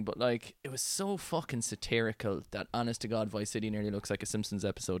making something, but like, it was so fucking satirical that, honest to God, Vice City nearly looks like a Simpsons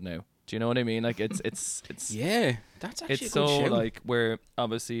episode now. Do you know what I mean? Like, it's Yeah, that's actually it's a good so shout. like where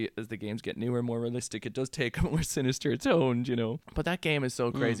obviously as the games get newer, more realistic, it does take a more sinister tone, you know. But that game is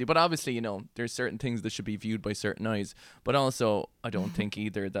so crazy. But obviously, you know, there's certain things that should be viewed by certain eyes. But also, I don't think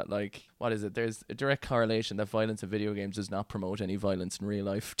either that like what is it? There's a direct correlation that violence in video games does not promote any violence in real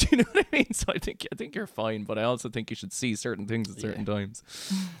life. Do you know what I mean? So I think you're fine, but I also think you should see certain things at certain times.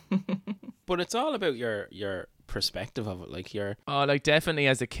 But it's all about your perspective of it. Like your Oh, like definitely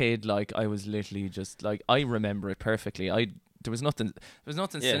as a kid, like I was literally just like I remember it perfectly. There was nothing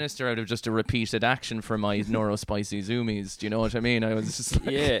Yeah. sinister out of just a repeated action for my neurospicy zoomies. Do you know what I mean? I was just like,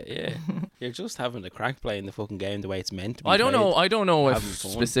 yeah. You're just having the crack playing the fucking game the way it's meant to be. I don't know if having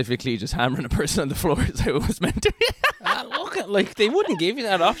fun. specifically just hammering a person on the floor is how it was meant to be. Look at like they wouldn't give you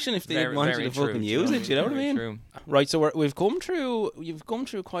that option if they Very, didn't want you very to true, fucking use it. You know what I very mean? true. Right. So you've come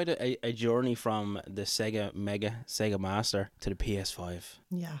through quite a journey from the Sega Master to the PS5.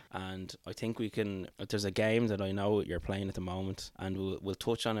 Yeah. And I think there's a game that I know you're playing at the moment, and we'll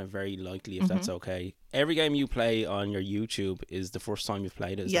touch on it very lightly if that's okay. Every game you play on your YouTube is the first time you've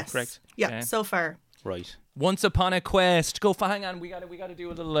played it, is Yes. that correct? Yeah. Okay. So far. Right. Once Upon a Quest. Hang on, we gotta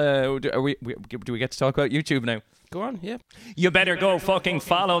do a little. Do we get to talk about YouTube now? Go on, yeah. You better go fucking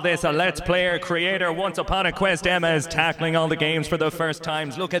follow this. A Let's Player creator Once Upon a Quest. Emma is tackling all the games for the first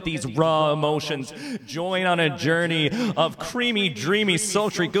times. Look at these raw emotions. Join on a journey of creamy, dreamy,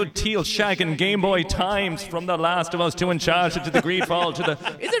 sultry, good teal shagging Game Boy times from The Last of Us to Uncharted to the Greedfall to the...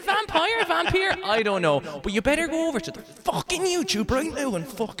 Is it Vampire? I don't know. But you better go over to the fucking YouTube right now and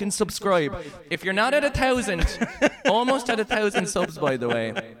fucking subscribe. If you're not at 1,000, almost at 1,000 subs, by the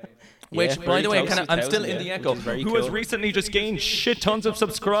way. Which, Yeah, by the way, very close to I'm still 1,000, in the yeah, echo. which is very Who has cool. recently just gained shit tons of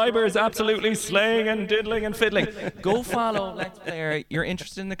subscribers, absolutely slaying and diddling and fiddling. Go follow Let's Player. You're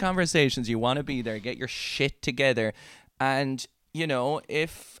interested in the conversations. You want to be there. Get your shit together. And, you know,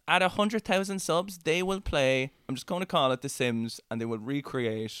 if at 100,000 subs, they will play, I'm just going to call it The Sims, and they will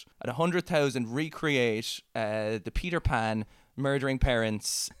recreate, at 100,000, the Peter Pan murdering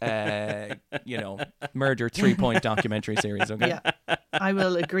parents, murder 3-point documentary series, okay? Yeah. I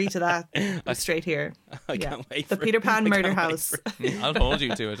will agree to that straight here. I can't wait the for Peter it. Pan I Murder can't wait House. for it. I'll hold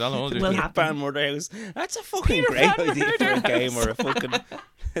you to it. I'll hold you Will to it. happen. Pan Murder House. That's a fucking great idea for a game or a fucking.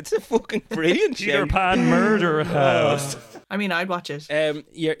 It's a fucking brilliant Peter show. Pan Murder House. I mean, I'd watch it.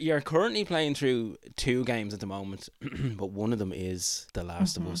 You're currently playing through 2 games at the moment, but one of them is The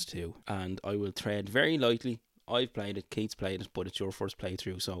Last of Us 2, and I will tread very lightly. I've played it, Keith's played it, but it's your first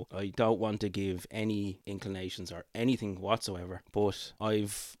playthrough, so I don't want to give any inclinations or anything whatsoever. But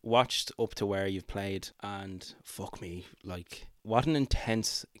I've watched up to where you've played, and fuck me, like, what an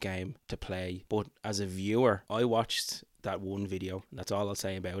intense game to play. But as a viewer, I watched that one video, that's all I'll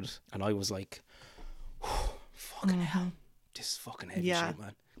say about it, and I was like, fucking hell, this is fucking heavy shit,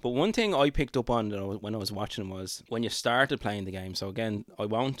 man. But one thing I picked up on when I was watching was when you started playing the game. So again, I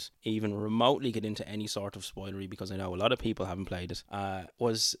won't even remotely get into any sort of spoilery because I know a lot of people haven't played it.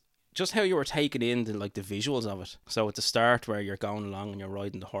 Was just how you were taking in the visuals of it. So at the start where you're going along and you're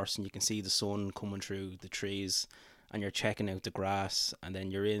riding the horse and you can see the sun coming through the trees and you're checking out the grass, and then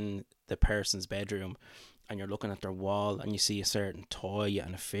you're in the person's bedroom and you're looking at their wall and you see a certain toy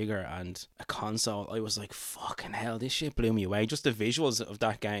and a figure and a console. I was like, fucking hell, this shit blew me away. Just the visuals of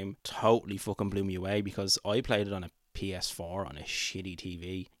that game totally fucking blew me away because I played it on a PS4 on a shitty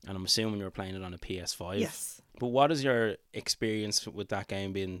TV, and I'm assuming you were playing it on a PS5. Yes. But what has your experience with that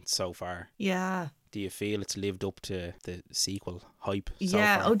game been so far? Yeah. Do you feel it's lived up to the sequel hype so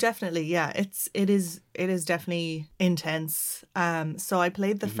Yeah, far? oh definitely. Yeah. It is definitely intense. So I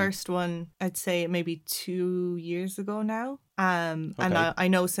played the first one, I'd say maybe 2 years ago now. And I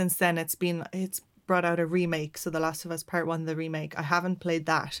know since then it's brought out a remake. So The Last of Us Part 1, the remake. I haven't played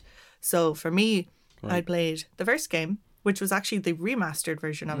that. So for me, I played the first game, which was actually the remastered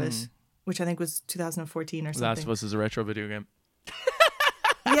version of it, which I think was 2014 or something. Last of Us is a retro video game.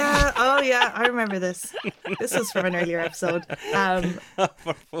 Yeah. Oh, yeah. I remember this. This was from an earlier episode.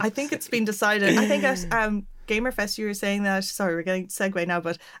 I think it's been decided. I think at Gamerfest you were saying that. Sorry, we're getting segue now,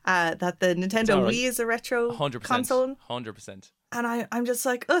 but that the Nintendo Wii is a retro 100%. console. 100%. And I'm just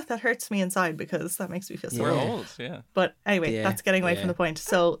like, oh, that hurts me inside because that makes me feel so We're old. old, yeah. But anyway, Yeah, that's getting away yeah. from the point.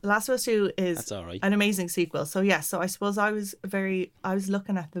 So Last of Us 2 is That's all right. an amazing sequel. So yeah, so I suppose I was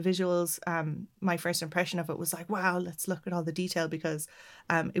looking at the visuals. My first impression of it was like, wow, let's look at all the detail because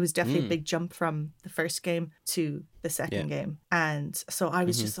it was definitely a big jump from the first game to the second game. And so I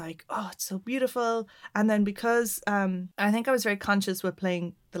was just like, oh, it's so beautiful. And then because I think I was very conscious with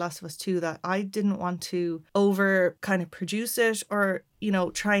playing The Last of Us 2 that I didn't want to over kind of produce it or, you know,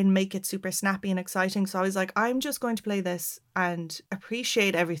 try and make it super snappy and exciting. So I was like, I'm just going to play this and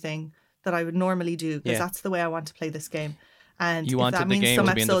appreciate everything that I would normally do because that's the way I want to play this game. And You if wanted that the means game some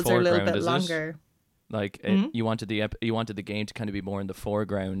to be in the episodes are a little foreground, bit is it? longer. Like you wanted the game to kind of be more in the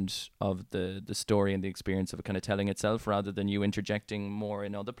foreground of the story and the experience of it kind of telling itself rather than you interjecting more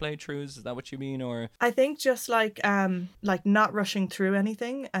in other playthroughs. Is that what you mean? Or I think just like not rushing through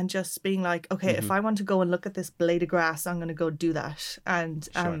anything and just being like, okay, if I want to go and look at this blade of grass, I'm going to go do that. And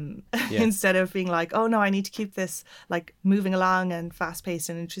instead of being like, oh no, I need to keep this like moving along and fast paced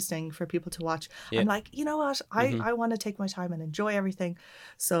and interesting for people to watch. I'm like, you know what? I want to take my time and enjoy everything.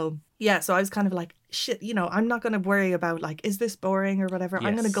 So yeah, so I was kind of like, shit, you know, I'm not going to worry about like, is this boring or whatever.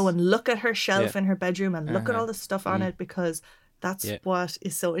 I'm going to go and look at her shelf in her bedroom and look at all the stuff on it because that's what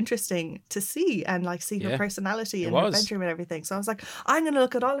is so interesting to see and like see her personality in her bedroom and everything. So I was like, I'm going to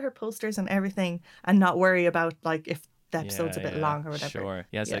look at all her posters and everything and not worry about like if the episode's a bit long or whatever. Sure.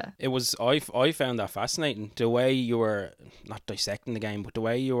 Yes. Yeah. Like, It was I found that fascinating, the way you were not dissecting the game, but the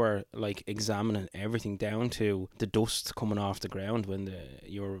way you were like examining everything down to the dust coming off the ground when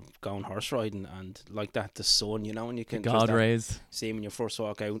you were going horse riding and like that, the sun, you know, and you can just God that- rays. see when you first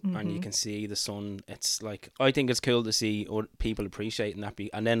walk out and you can see the sun. It's like, I think it's cool to see people appreciating that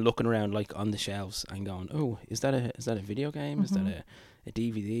and then looking around like on the shelves and going, oh, is that a video game? Is that a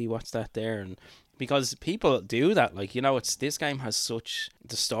DVD? What's that there? And because people do that, like, you know, this game has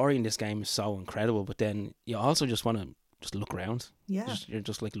the story in this game is so incredible, but then you also just want to just look around. Yeah. You're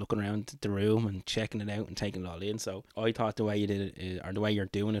just like looking around the room and checking it out and taking it all in. So I thought the way you did it, or the way you're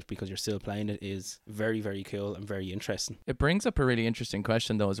doing it because you're still playing it, is very, very cool and very interesting. It brings up a really interesting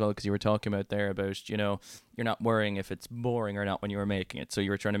question though as well, because you were talking about there about, you know, you're not worrying if it's boring or not when you were making it. So you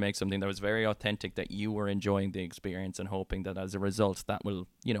were trying to make something that was very authentic, that you were enjoying the experience and hoping that as a result that will,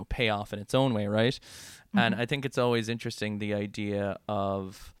 you know, pay off in its own way, right? And I think it's always interesting, the idea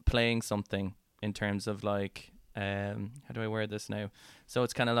of playing something in terms of like, how do I word this now? So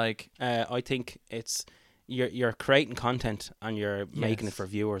it's kind of like I think it's you're creating content and you're making it for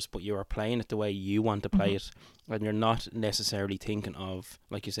viewers, but you are playing it the way you want to play it, and you're not necessarily thinking of,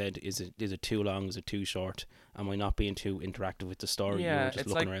 like you said, is it too long, is it too short, am I not being too interactive with the story? Yeah, You're just it's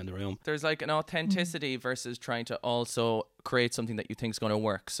looking like around the room. there's like an authenticity versus trying to also create something that you think is going to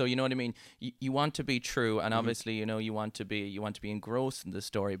work. So you know what I mean? You want to be true, and obviously you want to be engrossed in the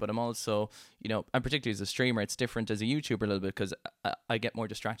story. But I'm also, and particularly as a streamer, it's different as a YouTuber a little bit, because I get more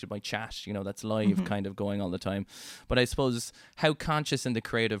distracted by chat. That's live kind of going all the time. But I suppose, how conscious in the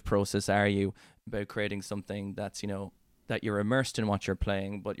creative process are you about creating something that's that you're immersed in what you're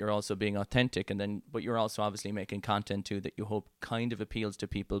playing, but you're also being authentic, but you're also obviously making content too that you hope kind of appeals to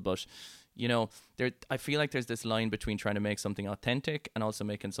people. But I feel like there's this line between trying to make something authentic and also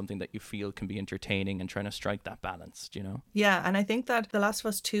making something that you feel can be entertaining, and trying to strike that balance. Yeah, and I think that The Last of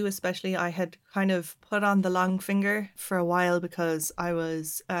Us 2 especially, I had kind of put on the long finger for a while, because I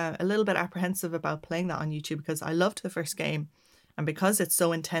was a little bit apprehensive about playing that on YouTube, because I loved the first game, and because it's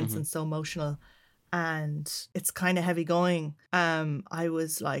so intense and so emotional and it's kind of heavy going, I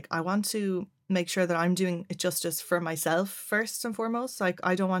was like, I want to make sure that I'm doing it justice for myself first and foremost. Like,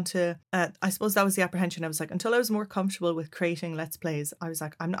 I don't want to I suppose that was the apprehension. I was like, until I was more comfortable with creating Let's Plays, I was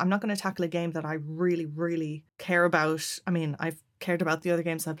like, I'm not going to tackle a game that I really, really care about. I mean, I've cared about the other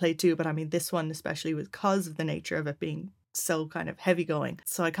games I played too, but I mean, this one especially, because of the nature of it being so kind of heavy going.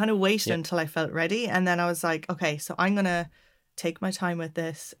 So I kind of waited until I felt ready, and then I was like, okay, so I'm going to take my time with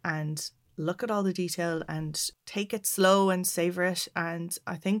this and look at all the detail and take it slow and savor it. And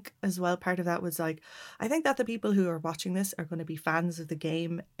I think as well, part of that was like, I think that the people who are watching this are going to be fans of the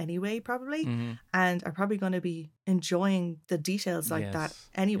game anyway, probably, and are probably going to be enjoying the details like that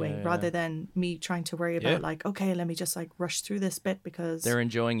anyway, rather than me trying to worry about like, okay, let me just like rush through this bit, because they're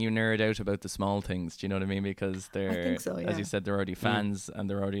enjoying you nerd out about the small things. Do you know what I mean? Because they're, I think so, as you said, they're already fans, and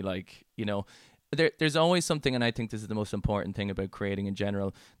they're already like, there's always something, and I think this is the most important thing about creating in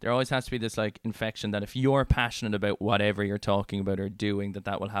general. There always has to be this like infection that if you're passionate about whatever you're talking about or doing,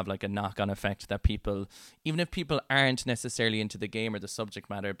 that will have like a knock-on effect, that people, even if people aren't necessarily into the game or the subject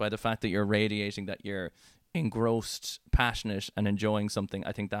matter, by the fact that you're radiating that you're engrossed, passionate, and enjoying something,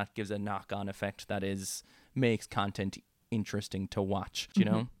 I think that gives a knock-on effect that makes content interesting to watch. Do you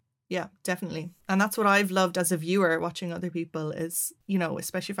know? Yeah, definitely. And that's what I've loved as a viewer, watching other people, is,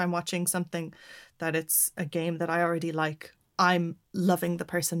 especially if I'm watching something that it's a game that I already like, I'm loving the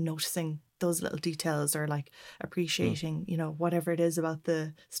person noticing those little details, or like appreciating, whatever it is about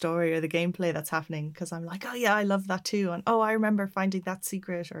the story or the gameplay that's happening, because I'm like, oh yeah, I love that too. And I remember finding that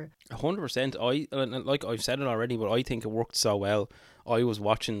secret, or 100%. Like I've said it already, but I think it worked so well. I was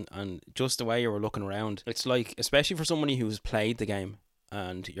watching, and just the way you were looking around, it's like, especially for somebody who's played the game,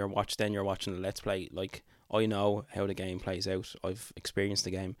 and you're watching the Let's Play, like, I know how the game plays out, I've experienced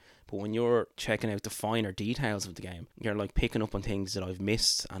the game, but when you're checking out the finer details of the game, you're like picking up on things that I've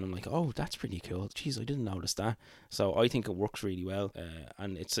missed, and I'm like, oh, that's pretty cool, jeez, I didn't notice that. So I think it works really well,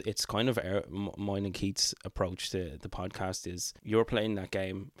 and it's kind of mine and Keith's approach to the podcast is, you're playing that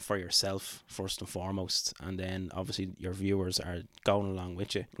game for yourself first and foremost, and then obviously your viewers are going along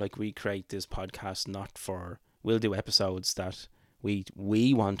with you. Like, we create this podcast we'll do episodes that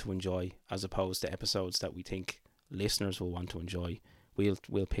we want to enjoy, as opposed to episodes that we think listeners will want to enjoy.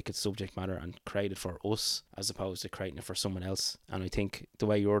 We'll pick its subject matter and create it for us, as opposed to creating it for someone else. And I think the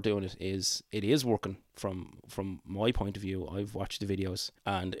way you're doing it is working from my point of view. I've watched the videos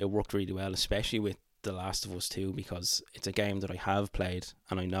and it worked really well, especially with The Last of Us 2, because it's a game that I have played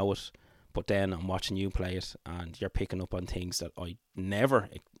and I know it. But then I'm watching you play it, and you're picking up on things that I never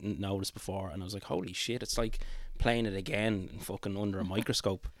noticed before, and I was like, holy shit, it's like playing it again fucking under a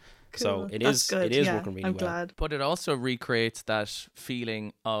microscope. Cool. So it is working really well. Glad. But it also recreates that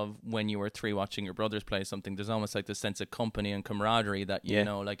feeling of when you were 3 watching your brothers play something. There's almost like this sense of company and camaraderie that, you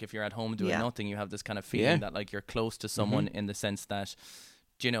know, like if you're at home doing nothing, you have this kind of feeling that like you're close to someone, in the sense that,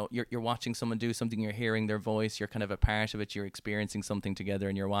 you know, you're watching someone do something, you're hearing their voice, you're kind of a part of it, you're experiencing something together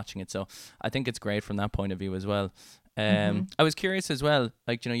and you're watching it. So I think it's great from that point of view as well. I was curious as well,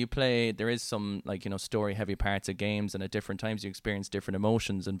 like, you know, you play, there is some, like, you know, story heavy parts of games, and at different times you experience different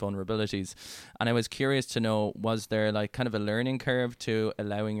emotions and vulnerabilities, and I was curious to know, was there like kind of a learning curve to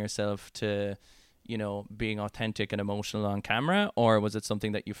allowing yourself to, you know, being authentic and emotional on camera, or was it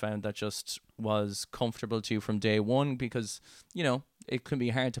something that you found that just was comfortable to you from day one? Because, you know, it can be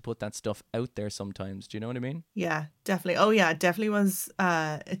hard to put that stuff out there sometimes. Do you know what I mean? Yeah, definitely. Oh yeah, it definitely was.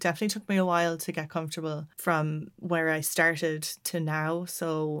 It definitely took me a while to get comfortable from where I started to now.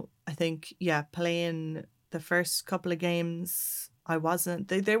 So I think, yeah, playing the first couple of games, I wasn't,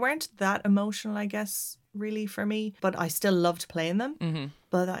 they weren't that emotional, I guess, really for me, but I still loved playing them.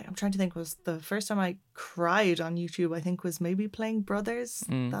 But I'm trying to think, was the first time I cried on YouTube, I think, was maybe playing Brothers,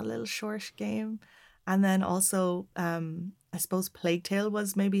 that little short game. And then also, I suppose Plague Tale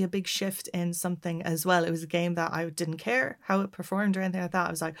was maybe a big shift in something as well. It was a game that I didn't care how it performed or anything like that.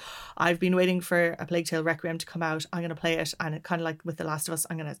 I was like, I've been waiting for a Plague Tale Requiem to come out. I'm going to play it. And it kind of like with The Last of Us,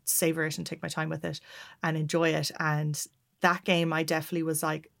 I'm going to savor it and take my time with it and enjoy it. And that game, I definitely was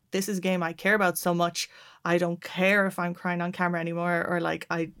like, this is a game I care about so much. I don't care if I'm crying on camera anymore, or like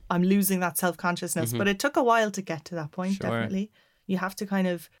I'm losing that self-consciousness. But it took a while to get to that point, definitely. You have to kind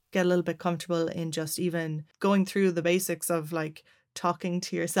of get a little bit comfortable in just even going through the basics of like talking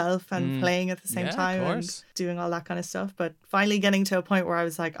to yourself and playing at the same time and doing all that kind of stuff. But finally getting to a point where I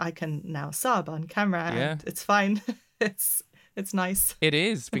was like, I can now sob on camera and it's fine. It's nice. It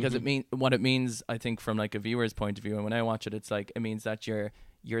is, because it mean what it means, I think, from like a viewer's point of view. And when I watch it, it's like, it means that you're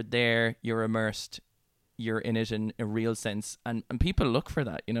there, you're immersed, you're in it in a real sense. And people look for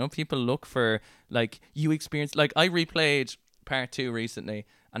that, you know? People look for, like, you experience, like, I replayed part 2 recently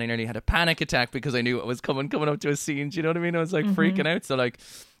and I nearly had a panic attack because I knew it was coming up to a scene. Do you know what I mean? I was like freaking out. So like,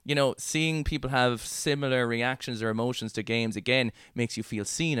 you know, seeing people have similar reactions or emotions to games, again, makes you feel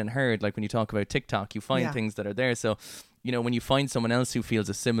seen and heard. Like when you talk about TikTok, you find things that are there. So, you know, when you find someone else who feels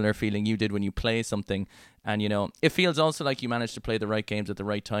a similar feeling you did when you play something, and, you know, it feels also like you managed to play the right games at the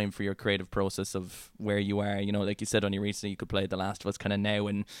right time for your creative process of where you are. You know, like you said only recently, you could play The Last of Us kind of now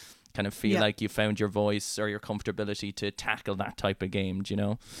and kind of feel like you found your voice or your comfortability to tackle that type of game, do you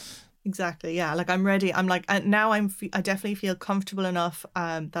know? Exactly. Yeah. Like I'm ready. I'm like, now I definitely feel comfortable enough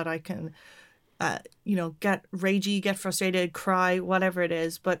that I can, you know, get ragey, get frustrated, cry, whatever it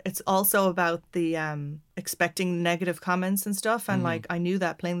is. But it's also about the expecting negative comments and stuff. And like, I knew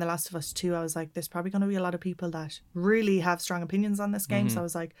that playing The Last of Us 2, I was like, there's probably going to be a lot of people that really have strong opinions on this game. So I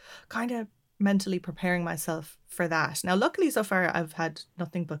was like, kind of mentally preparing myself for that. Now, luckily so far I've had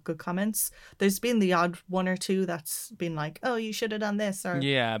nothing but good comments. There's been the odd one or two that's been like, oh, you should have done this, or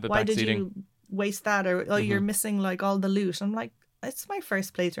but why did you waste that, or oh, you're missing like all the loot. I'm like, it's my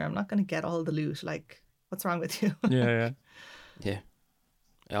first playthrough, I'm not going to get all the loot, like what's wrong with you? Yeah.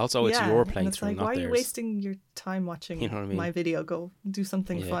 Also, it's your playthrough, it's like, not why are theirs. you wasting your time watching my video? Go do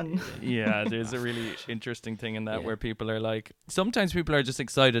something fun. Yeah, there's a really interesting thing in that where people are like, sometimes people are just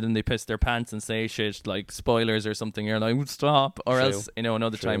excited and they piss their pants and say shit like spoilers or something. You're like, stop. Or else, you know,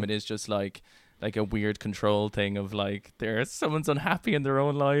 another time it is just like a weird control thing of like, someone's unhappy in their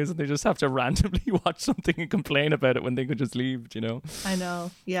own lives and they just have to randomly watch something and complain about it when they could just leave, you know? I know.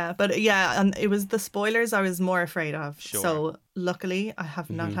 Yeah. But yeah, and it was the spoilers I was more afraid of. Sure. So luckily I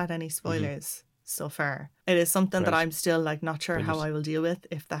have not had any spoilers so far. It is something that I'm still like not sure how I will deal with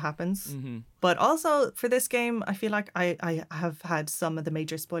if that happens. But also for this game, I feel like I have had some of the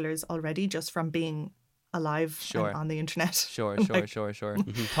major spoilers already just from being alive and on the internet. Sure.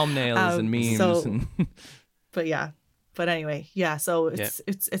 Thumbnails and memes. But anyway, so it's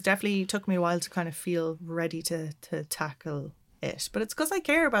definitely took me a while to kind of feel ready to tackle it. But it's because I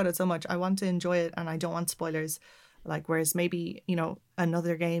care about it so much. I want to enjoy it and I don't want spoilers. Like, whereas maybe, you know,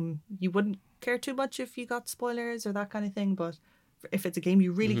 another game, you wouldn't care too much if you got spoilers or that kind of thing. But if it's a game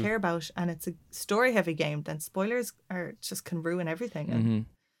you really care about and it's a story heavy game, then spoilers can ruin everything. And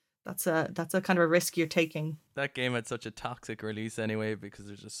that's a kind of a risk you're taking. That game had such a toxic release anyway, because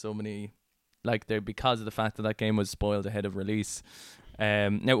there's just so many, like, because of the fact that game was spoiled ahead of release.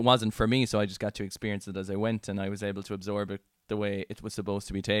 Now it wasn't for me, so I just got to experience it as I went, and I was able to absorb it the way it was supposed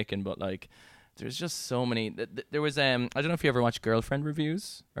to be taken. But like, there's just so many. There was I don't know if you ever watch girlfriend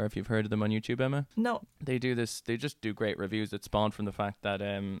reviews or if you've heard of them on YouTube, Emma. No. They do this. They just do great reviews that spawned from the fact that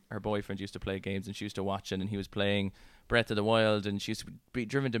her boyfriend used to play games and she used to watch it, and he was playing Breath of the Wild, and she used to be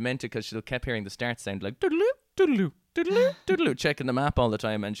driven demented because she kept hearing the start sound like doodaloo, doodaloo, doodaloo, doodaloo, checking the map all the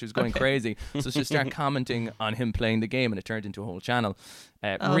time, and she was going crazy. So she started commenting on him playing the game, and it turned into a whole channel.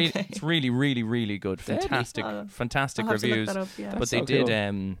 It's really, really, really good. Fantastic reviews. But they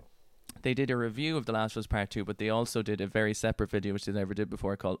did. They did a review of The Last of Us Part 2, but they also did a very separate video, which they never did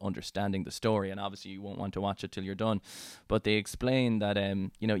before, called Understanding the Story. And obviously you won't want to watch it till you're done. But they explain that,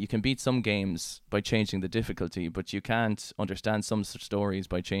 you know, you can beat some games by changing the difficulty, but you can't understand some stories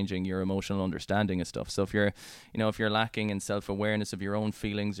by changing your emotional understanding of stuff. So if you're lacking in self-awareness of your own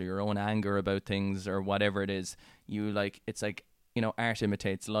feelings or your own anger about things or whatever it is, it's like, you know, art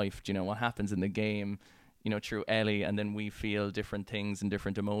imitates life. Do you know what happens in the game? You know, through Ellie, and then we feel different things and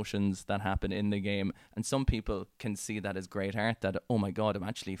different emotions that happen in the game. And some people can see that as great art, that, oh my God, I'm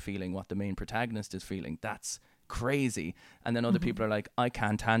actually feeling what the main protagonist is feeling. That's crazy. And then other people are like, I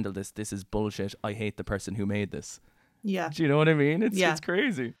can't handle this. This is bullshit. I hate the person who made this. Yeah. Do you know what I mean? It's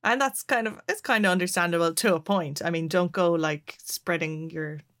crazy. And that's kind of understandable to a point. I mean, don't go like spreading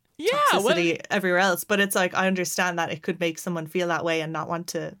your toxicity everywhere else. But it's like, I understand that it could make someone feel that way and not want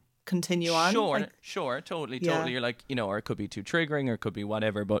to continue on. Sure, Like, sure, totally. Yeah. You're like, or it could be too triggering, or it could be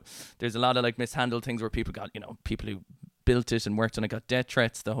whatever. But there's a lot of like mishandled things where people got, people who built it and worked on it got death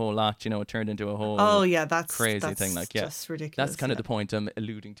threats, the whole lot. It turned into a whole oh yeah, that's crazy thing. Like, yeah, just ridiculous. that's kind of the point I'm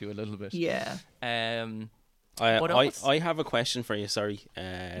alluding to a little bit. Yeah. What else? I have a question for you. Sorry,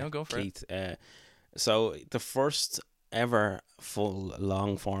 No, go for Keith. So the first ever full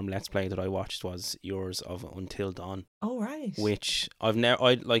long form Let's Play that I watched was yours of Until Dawn, Oh right. which I've never.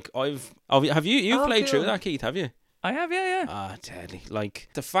 Have you Oh, played through cool. that, Keith? Have you? I have, yeah. Ah, deadly! Like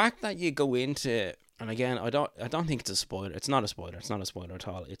the fact that you go into, and again, I don't think it's a spoiler. It's not a spoiler. It's not a spoiler at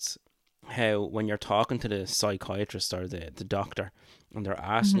all. It's how when you're talking to the psychiatrist or the doctor, and they're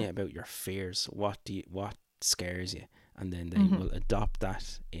asking you about your fears, what scares you, and then they will adopt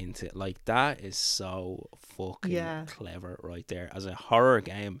that into, like, that is so fucking Yeah. clever right there as a horror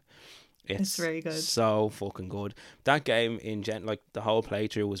game. It's very good. So fucking good. That game in like the whole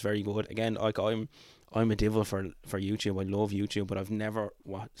playthrough was very good. Again, like I'm a devil for YouTube. I love YouTube, but I've never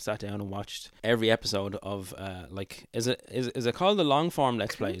sat down and watched every episode of like is it called the long form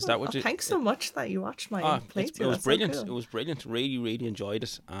Let's Play? Is that what you? Thanks so much that you watched my playthrough. It was That's so brilliant. cool. It was brilliant. Really, really enjoyed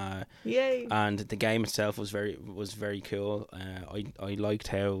it. Yay. And the game itself was very cool. I liked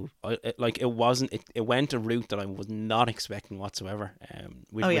how it went a route that I was not expecting whatsoever.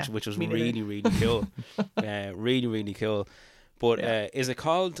 Which was Me neither. really, really cool. Really, really cool. But is it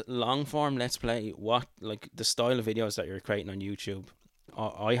called long form Let's Play? What, like, the style of videos that you're creating on YouTube?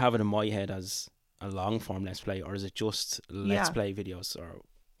 I have it in my head as a long form Let's Play, or is it just Let's Play videos, or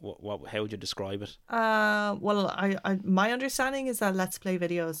what? How would you describe it? Well, I my understanding is that Let's Play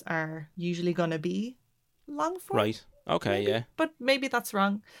videos are usually going to be long form. Right. Okay. Maybe. Yeah. But maybe that's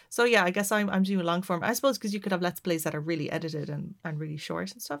wrong. So yeah, I guess I'm doing long form. I suppose because you could have Let's Plays that are really edited and really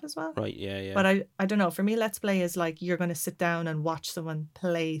short and stuff as well. Right. Yeah. Yeah. But I don't know. For me, Let's Play is like you're going to sit down and watch someone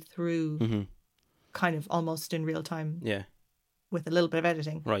play through kind of almost in real time Yeah. with a little bit of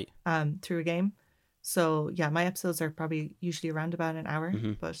editing Right. through a game. So yeah, my episodes are probably usually around about an hour,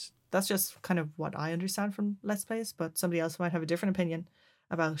 but that's just kind of what I understand from Let's Plays. But somebody else might have a different opinion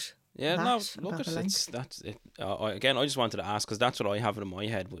about Yeah, that, no, about look, the length. that's it. Again, I just wanted to ask because that's what I have it in my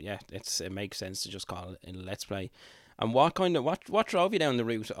head. But yeah, it makes sense to just call it in Let's Play. And what drove you down the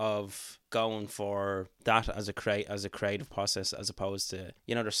route of going for that as a creative process, as opposed to,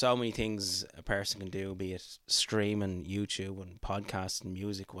 there's so many things a person can do, be it streaming, YouTube, and podcast and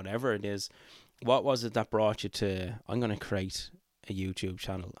music, whatever it is. What was it that brought you to, I'm going to create a YouTube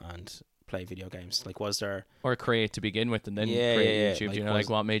channel and play video games? Like, was there, or create to begin with and then Yeah, create yeah, YouTube? like, Like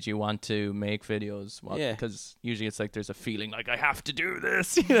what made you want to make videos? Yeah. Because usually it's like there's a feeling like I have to do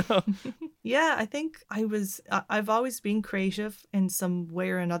this, Yeah, I think I've always been creative in some way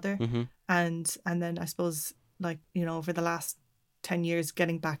or another. And then I suppose, like, over the last 10 years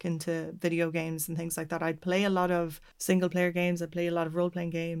getting back into video games and things like that, I'd play a lot of single player games, I'd play a lot of role-playing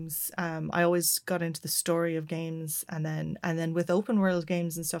games. I always got into the story of games, and then with open world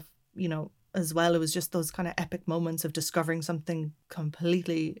games and stuff, as well, it was just those kind of epic moments of discovering something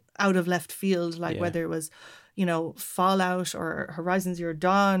completely out of left field, like whether it was Fallout or Horizon Zero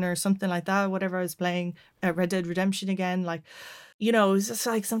Dawn or something like that, whatever I was playing, Red Dead Redemption again, like, it's just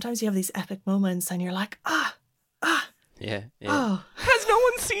like sometimes you have these epic moments and you're like, yeah. oh, Has no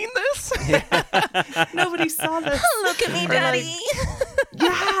one seen this? nobody saw this. Look at me, Or daddy.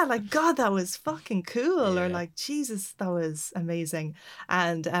 yeah, like, God, that was fucking cool. Or Yeah. like, Jesus, that was amazing.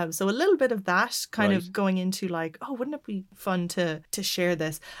 And so a little bit of that kind Right. of going into like, oh, wouldn't it be fun to share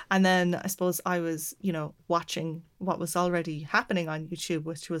this? And then I suppose I was, watching what was already happening on YouTube,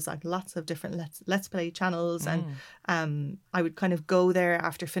 which was like lots of different let's play channels. And I would kind of go there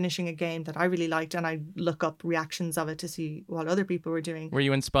after finishing a game that I really liked, and I'd look up reactions of it to see what other people were doing. Were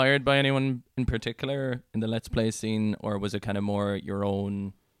you inspired by anyone in particular in the Let's Play scene, or was it kind of more your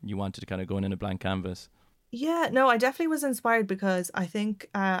own, you wanted to kind of go in a blank canvas? Yeah, no, I definitely was inspired because I think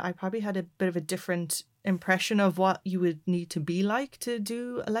I probably had a bit of a different impression of what you would need to be like to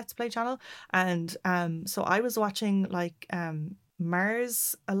do a Let's Play channel. And so I was watching like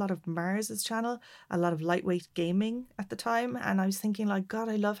Mars, a lot of Mars's channel, a lot of lightweight gaming at the time. And I was thinking like, God,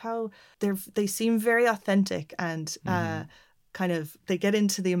 I love how they seem very authentic and kind of, they get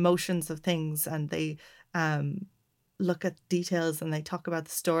into the emotions of things, and they look at details, and they talk about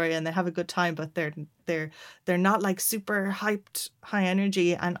the story, and they have a good time, but they're not like super hyped, high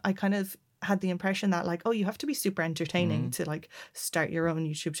energy. And I kind of had the impression that like, oh, you have to be super entertaining to like start your own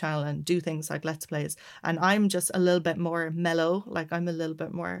YouTube channel and do things like Let's Plays. And I'm just a little bit more mellow, like I'm a little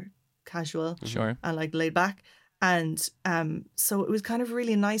bit more casual Sure. and like laid back. And so it was kind of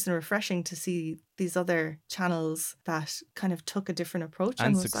really nice and refreshing to see these other channels that kind of took a different approach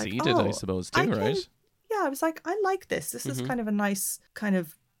And was succeeded, like, I suppose, too, right? Yeah, I was like, I like this. This is kind of a nice kind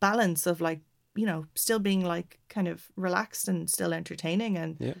of balance of like, you know, still being like kind of relaxed and still entertaining.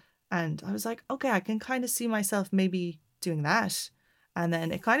 And I was like, okay, I can kind of see myself maybe doing that. And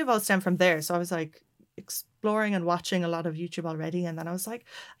then it kind of all stemmed from there. So I was like exploring and watching a lot of YouTube already. And then I was like,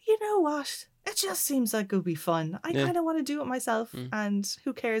 you know what? It just seems like it would be fun. I kind of want to do it myself. And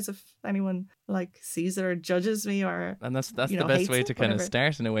who cares if anyone like sees it or judges me or And that's you know, the best hates way it, to kind of whatever.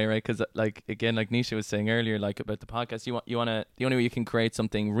 start in a way, right? Because like again, like Nisha was saying earlier, like about the podcast, you want to, the only way you can create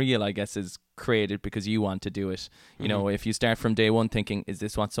something real, I guess, is create it because you want to do it. You know, if you start from day one thinking, is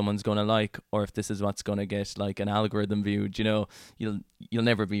this what someone's going to like, or if this is what's going to get like an algorithm viewed, you know, you'll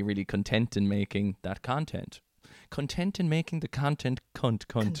never be really content in making that content. Content in making the content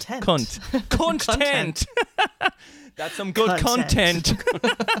content. That's some good content.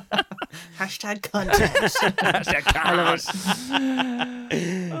 Hashtag content. I love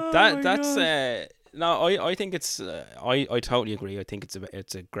it. That's no, I think it's I totally agree. I think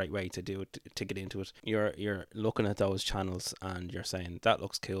it's a great way to do it, to get into it. You're looking at those channels and you're saying that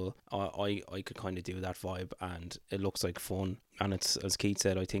looks cool. I could kind of do that vibe and it looks like fun. And it's, as Keith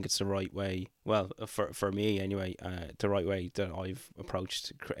said, I think it's the right way. Well, for me anyway, the right way that I've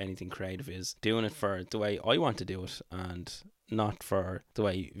approached anything creative is doing it for the way I want to do it and not for the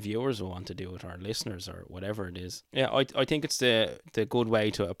way viewers will want to do it or listeners or whatever it is. Yeah, I think it's the good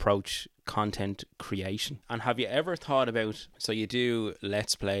way to approach content creation. And have you ever thought about, so you do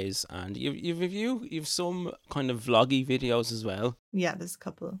Let's Plays and you've some kind of vloggy videos as well? Yeah, there's a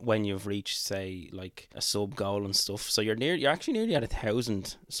couple. When you've reached, say, like a sub goal and stuff, so you're actually nearly at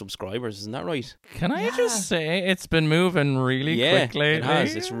 1,000 subscribers, isn't that right? Can I just say it's been moving really quick lately? It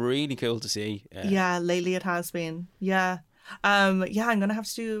has. It's really cool to see. Yeah, lately it has been. Yeah. I'm gonna have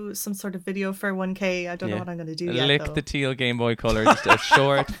to do some sort of video for 1K. I don't know what I'm gonna do yet. Lick though. the teal Game Boy Color, just a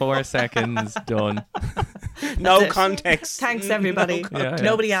short 4 seconds, done. No it. context. Thanks everybody. Yeah.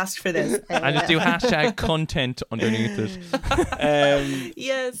 Nobody asked for this. And just do hashtag content underneath it.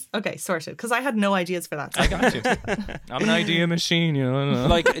 Yes. Okay, sorted. Because I had no ideas for that. So I got you. I'm an idea machine, you know.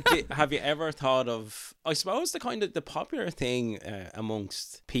 Like, have you ever thought of, I suppose the popular thing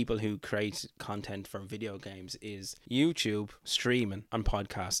amongst people who create content for video games is YouTube, streaming and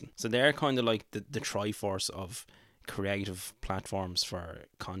podcasting. So they're kind of like the triforce of creative platforms for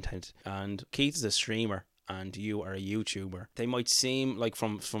content. And Keith is a streamer and you are a YouTuber. They might seem like,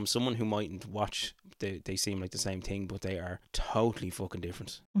 from someone who mightn't watch, they seem like the same thing, but they are totally fucking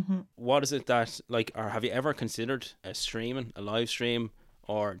different. What is it that, like, or have you ever considered a live stream?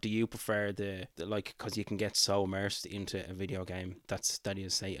 Or do you prefer the like, because you can get so immersed into a video game that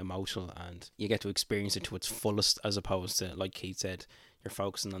is, say, emotional, and you get to experience it to its fullest, as opposed to, like Keith said, you're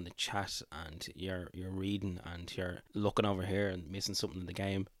focusing on the chat and you're reading and you're looking over here and missing something in the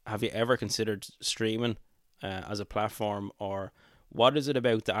game. Have you ever considered streaming as a platform, or what is it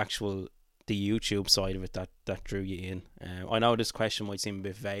about the YouTube side of it that drew you in? I know this question might seem a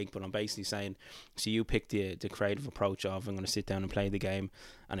bit vague, but I'm basically saying, so you picked the creative approach of, I'm going to sit down and play the game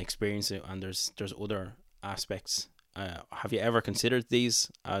and experience it, and there's other aspects. Have you ever considered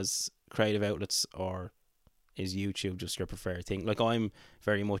these as creative outlets, or is YouTube just your preferred thing? Like, I'm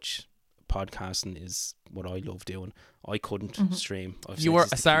very much, podcasting is what I love doing. I couldn't stream. You were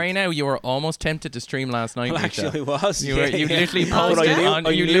you were almost tempted to stream last night. Well, actually, I was. You literally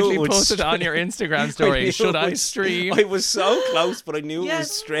posted on your Instagram story. Should I stream? I was so close, but I knew it would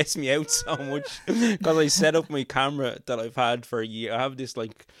stress me out so much because I set up my camera that I've had for a year. I have this,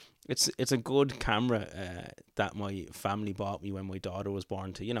 like, it's a good camera that my family bought me when my daughter was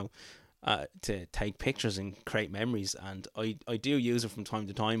born to take pictures and create memories, and I do use it from time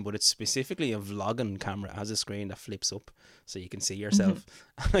to time, but it's specifically a vlogging camera. It has a screen that flips up so you can see yourself.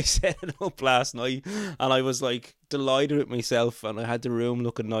 And I set it up last night and I was like delighted with myself, and I had the room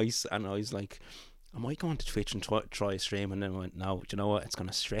looking nice, and I was like, am I going to Twitch and try a stream? And then I went, no, do you know what? It's going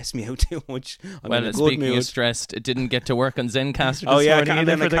to stress me out too much. I'm in a good speaking mood. of stressed, it didn't get to work on Zencaster this morning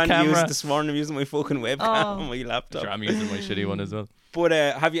either for the camera. Use this morning. I'm using my fucking webcam on my laptop. Sure, I'm using my shitty one as well. But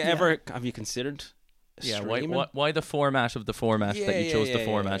have you consideed streaming? Why the format of the format that you chose, the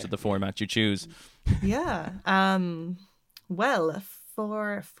format of the format you choose? Yeah. Well,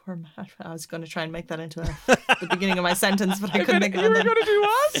 for format, I was going to try and make that into the beginning of my sentence, but I couldn't make it. You were going to do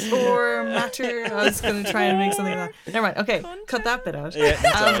what? For matter, I was going to try and make something like that. Never mind. Okay, cut that bit out.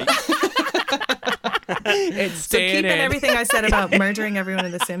 Yeah, It's so keep in everything I said about murdering everyone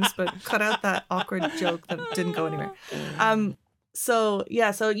in The Sims, but cut out that awkward joke that didn't go anywhere. So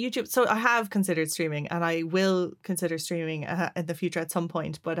YouTube. So I have considered streaming, and I will consider streaming in the future at some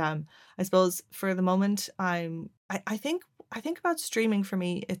point. But I suppose for the moment, I think about streaming for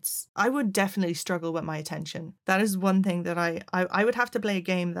me. I would definitely struggle with my attention. That is one thing that I would have to play a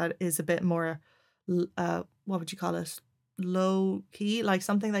game that is a bit more, what would you call it? Low key, like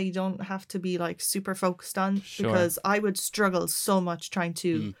something that you don't have to be like super focused on, because I would struggle so much trying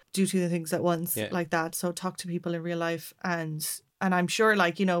to do two things at once like that. So talk to people in real life, and I'm sure,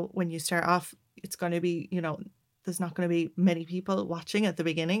 like, you know, when you start off, it's going to be, you know, there's not going to be many people watching at the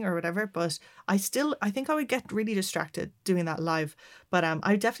beginning or whatever, but I think I would get really distracted doing that live. But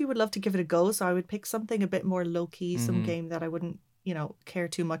I definitely would love to give it a go. So I would pick something a bit more low key, some game that I wouldn't, you know, care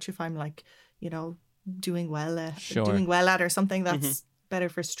too much if I'm like, you know, doing well at, or something that's better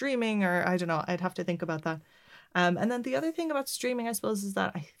for streaming, or I don't know. I'd have to think about that. And then the other thing about streaming, I suppose, is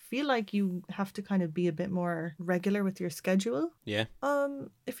that I feel like you have to kind of be a bit more regular with your schedule. Yeah.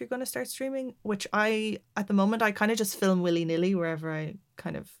 If you're going to start streaming, which at the moment, I kind of just film willy-nilly wherever I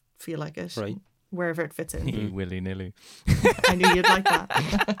kind of feel like it. Right. Wherever it fits in. Willy-nilly. I knew you'd like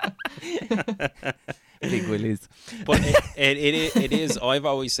that. Big willies. But it is, I've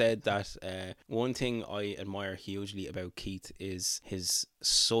always said that one thing I admire hugely about Keith is his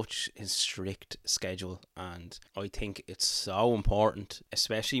strict schedule, and I think it's so important,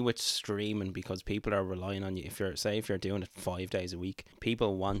 especially with streaming, because people are relying on you. If you're doing it 5 days a week,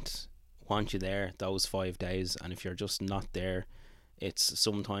 people want you there those 5 days, and if you're just not there,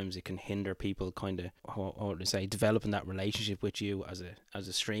 sometimes it can hinder people kind of, how would I say, developing that relationship with you as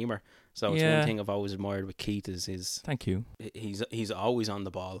a streamer. So it's one thing I've always admired with Keith is his. Thank you. He's always on the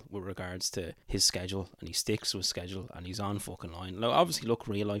ball with regards to his schedule, and he sticks to his schedule, and he's on fucking line. Now, obviously, look,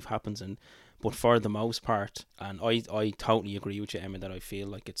 real life happens, but for the most part, and I totally agree with you, Emma, that I feel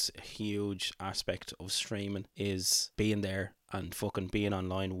like it's a huge aspect of streaming is being there and fucking being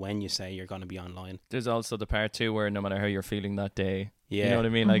online when you say you're going to be online. There's also the part too where no matter how you're feeling that day, you know what I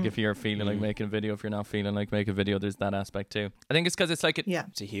mean? Like if you're feeling like making a video, if you're not feeling like making a video, there's that aspect too. I think it's because it's like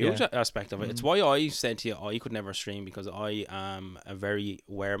it's a huge aspect of it. It's why I said to you I could never stream, because I am I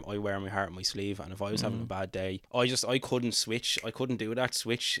wear my heart on my sleeve, and if I was having a bad day, I couldn't switch. I couldn't do that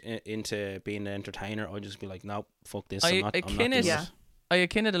switch into being an entertainer. I'd just be like, no, fuck this. I'm not doing it. I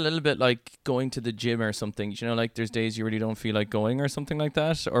akin it a little bit like going to the gym or something. You know, like there's days you really don't feel like going or something like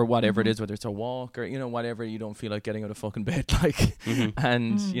that, or whatever it is, whether it's a walk or, you know, whatever, you don't feel like getting out of fucking bed, like.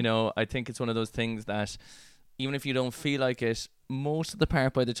 And, you know, I think it's one of those things that even if you don't feel like it, most of the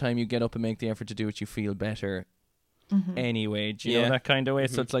part, by the time you get up and make the effort to do it, you feel better anyway. Do you know that kind of way?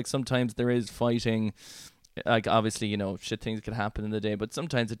 So it's like sometimes there is fighting. Like, obviously, you know, shit things could happen in the day, but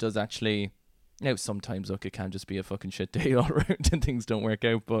sometimes it does actually... Now, sometimes, look, it can just be a fucking shit day all around and things don't work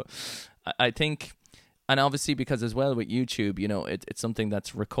out. But I think, and obviously because as well with YouTube, you know, it's something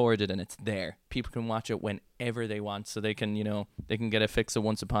that's recorded and it's there. People can watch it whenever they want. So they can, you know, they can get a fix of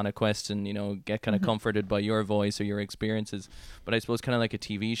Once Upon a Quest and, you know, get kind of comforted by your voice or your experiences. But I suppose kind of like a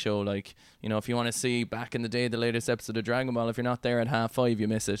TV show, like, you know, if you want to see back in the day the latest episode of Dragon Ball, if you're not there at 5:30, you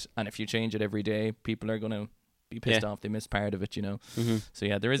miss it. And if you change it every day, people are going to be pissed off they missed part of it, you know.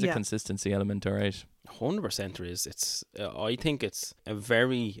 So there is a consistency element, all right. 100% there is. It's I think it's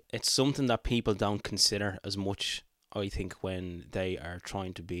something that people don't consider as much, I think, when they are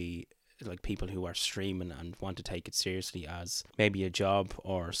trying to be like people who are streaming and want to take it seriously as maybe a job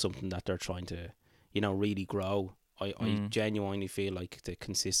or something that they're trying to, you know, really grow. I genuinely feel like the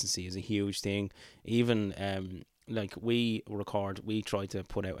consistency is a huge thing. Even like we try to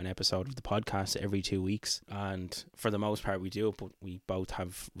put out an episode of the podcast every 2 weeks, and for the most part we do it, but we both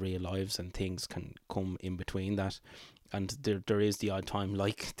have real lives and things can come in between that, and there is the odd time,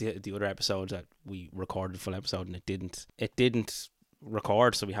 like the other episode that we recorded a full episode and it didn't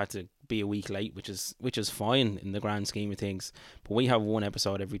record, so we had to be a week late, which is fine in the grand scheme of things, but we have one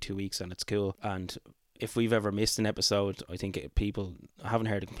episode every 2 weeks and it's cool. And if we've ever missed an episode, I think people haven't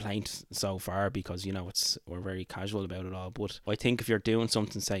heard a complaint so far, because, you know, we're very casual about it all. But I think if you're doing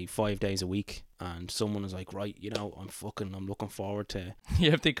something, say 5 days a week, and someone is like, right, you know, I'm looking forward to...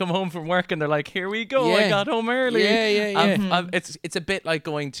 Yeah, if they come home from work and they're like, here we go, I got home early. Yeah. It's a bit like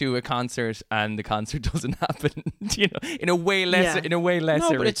going to a concert and the concert doesn't happen, you know, in a way lesser no,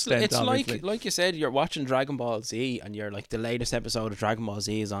 but extent. It's like you said, you're watching Dragon Ball Z and you're like, the latest episode of Dragon Ball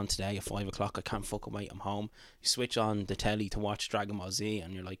Z is on today at 5 o'clock. I can't fucking wait, I'm home. You switch on the telly to watch Dragon Ball Z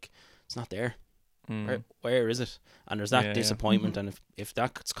and you're like, it's not there. Where is it? And there's that disappointment, and if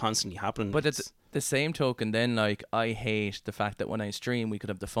that's constantly happening, but the same token, then, like, I hate the fact that when I stream, we could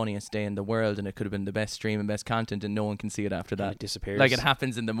have the funniest day in the world and it could have been the best stream and best content and no one can see it after that. It disappears. Like, it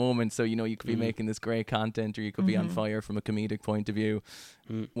happens in the moment. So, you know, you could be making this great content or you could be on fire from a comedic point of view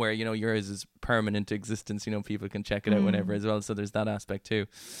where, you know, yours is permanent existence. You know, people can check it out whenever as well. So there's that aspect too.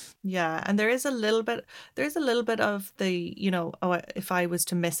 Yeah, and there is a little bit of the, you know, if I was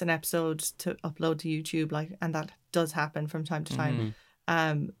to miss an episode to upload to YouTube, like, and that does happen from time to time,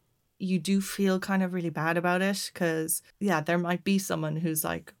 you do feel kind of really bad about it because, yeah, there might be someone who's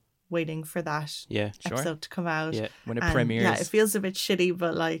like waiting for that episode to come out. Yeah. When it premieres. Yeah, it feels a bit shitty,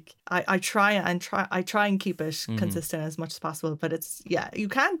 but like I try and keep it consistent as much as possible. But it's, yeah, you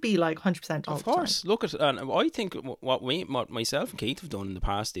can't be like 100% all Of course. Look at, I think what myself and Keith have done in the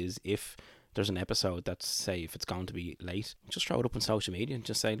past is if there's an episode that's, say, if it's going to be late, just throw it up on social media and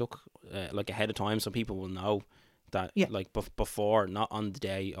just say, look, like ahead of time so people will know that, like, before, not on the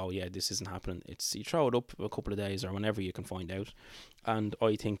day, oh yeah, this isn't happening. It's, you throw it up a couple of days or whenever you can find out. And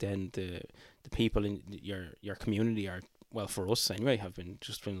I think then the people in your community are, well, for us anyway, have been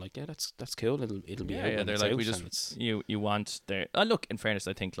like, yeah, that's cool. It'll be out. Yeah, they're like, we just, you want their, look, in fairness,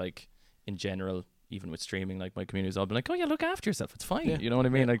 I think, like, in general, even with streaming, like, my community's all been like, oh yeah, look after yourself, it's fine. You know what I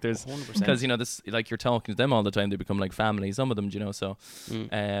mean? Like, there's, 100%. because, you know, this, like, you're talking to them all the time, they become like family, some of them, you know, so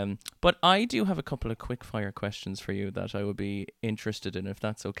but I do have a couple of quick fire questions for you that I would be interested in, if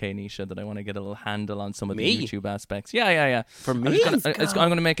that's okay, Nisha, that I want to get a little handle on some of the YouTube aspects. Yeah. For me? I'm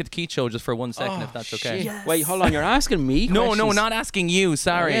going to make it the Keith Show just for 1 second, if that's okay. Yes. Wait, hold on, you're asking me questions? No, not asking you,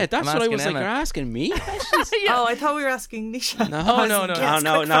 sorry. Yeah, that's I'm what I asking was Emma. like, you're asking me questions? Oh, I thought we were asking Nisha.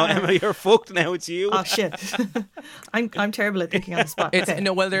 No, Emma, you're fucked now, it's you. Oh shit. I'm terrible at thinking on the spot. It's, Okay.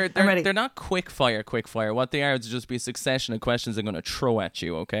 no, well, they're ready. they're not quick fire. What they are is just be a succession of questions I'm going to throw at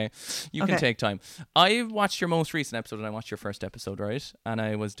you. Okay, you can Okay. take time. I watched your most recent episode and I watched your first episode, right? And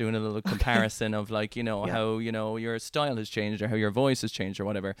I was doing a little comparison of, like, you know, how, you know, your style has changed or how your voice has changed or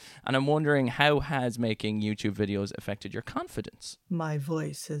whatever. And I'm wondering, how has making YouTube videos affected your confidence? My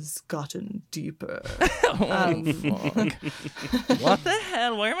voice has gotten deeper. Oh, fuck. What the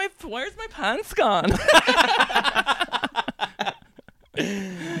hell? Where's my pants gone?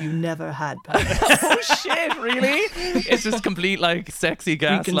 You never had pants. Oh shit, really? It's just complete, like, sexy You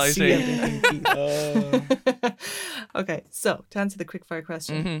can see gaslighting. everything. Okay, so to answer the quickfire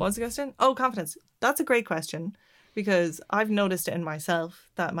question, what was the question? Oh, confidence. That's a great question because I've noticed it in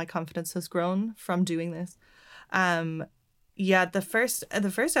myself that my confidence has grown from doing this. Yeah, the first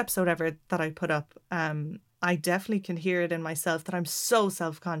episode ever that I put up, I definitely can hear it in myself that I'm so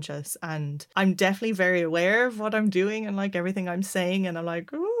self-conscious and I'm definitely very aware of what I'm doing and, like, everything I'm saying, and I'm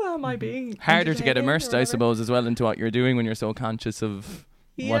like, oh, am I being Harder to get entertaining or immersed, I whatever? suppose, as well into what you're doing when you're so conscious of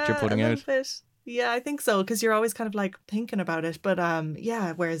what you're putting a out. little bit. Yeah, I think so, because you're always kind of like thinking about it. But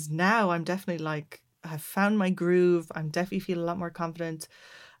yeah, whereas now I'm definitely like, I've found my groove. I'm definitely feel a lot more confident.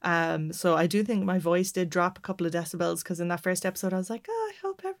 So I do think my voice did drop a couple of decibels because in that first episode I was like, oh, I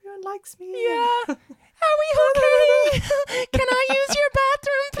hope everyone likes me. Yeah. Are we okay? Can I use your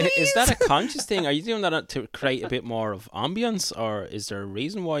bathroom, please? Is that a conscious thing? Are you doing that to create a bit more of ambience, or is there a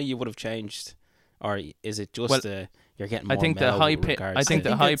reason why you would have changed, or is it just you're getting more I think the mellow high with pitch. regards I think to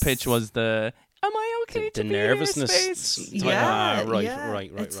the high it's- pitch was the. Am I okay the to be nervousness? in your space? Yeah,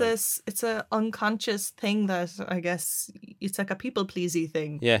 right. It's a unconscious thing that I guess it's like a people pleasy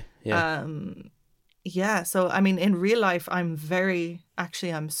thing. Yeah. Yeah, so I mean, in real life, I'm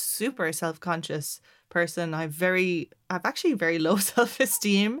super self-conscious person. I've actually very low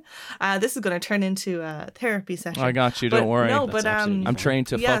self-esteem. This is going to turn into a therapy session. I got you. But Don't worry. No, but absolutely I'm trained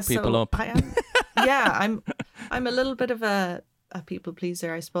to fuck people up. I am. Yeah, I'm a little bit of a people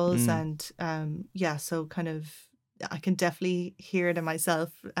pleaser, I suppose, and yeah, so kind of. I can definitely hear it in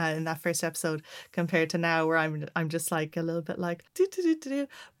myself in that first episode compared to now where I'm just like a little bit like do.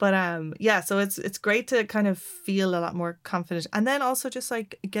 But yeah, so it's great to kind of feel a lot more confident, and then also just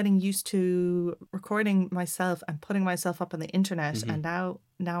like getting used to recording myself and putting myself up on the internet. And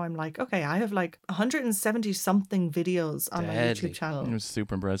now I'm like, okay, I have like 170 something videos on my Deadly. YouTube channel. It was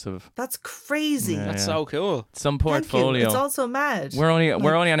super impressive. That's crazy. Yeah. That's so cool. Some Thank you. portfolio. It's also mad. We're only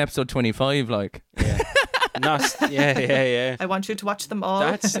on episode 25. Like. Yeah. I want you to watch them all.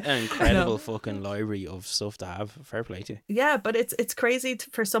 That's an incredible fucking library of stuff to have. Fair play to you. Yeah, but it's crazy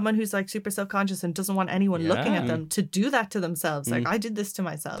for someone who's like super self-conscious and doesn't want anyone looking at them to do that to themselves. Like, I did this to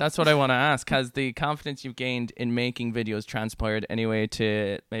myself. That's what I want to ask. Has the confidence you've gained in making videos transpired anyway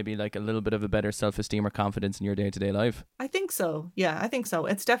to maybe like a little bit of a better self-esteem or confidence in your day-to-day life? I think so. Yeah, I think so.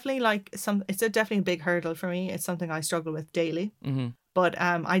 It's definitely like it's definitely a big hurdle for me. It's something I struggle with daily. Mm-hmm. But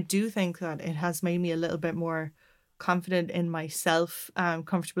I do think that it has made me a little bit more confident in myself,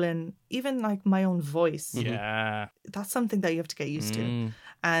 comfortable in even like my own voice. Yeah. That's something that you have to get used to.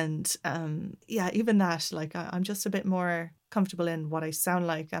 And even that, like I'm just a bit more comfortable in what I sound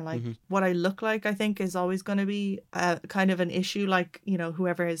like, and like what I look like, I think is always going to be kind of an issue. Like, you know,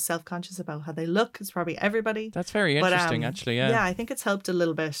 whoever is self-conscious about how they look is probably everybody. That's very interesting, actually. Yeah, I think it's helped a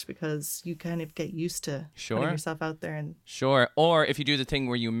little bit because you kind of get used to putting yourself out there. And or if you do the thing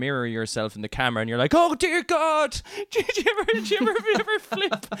where you mirror yourself in the camera and you're like, oh dear God, did you ever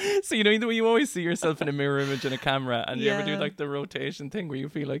flip? So you know the way you always see yourself in a mirror image in a camera, and you ever do like the rotation thing where you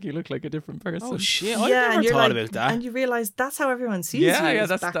feel like you look like a different person. Oh shit, I never thought about that. And you realise that's how everyone sees you.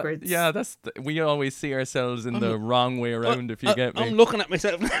 That's backwards. We always see ourselves in the wrong way around. If you get me, I'm looking at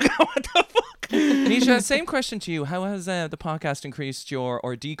myself now. What the fuck? Nisha, same question to you. How has the podcast increased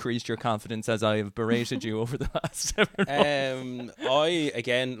or decreased your confidence as I have berated you over the last 7 months? I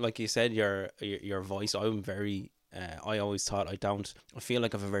again, like you said, your voice. I'm very. I always thought I feel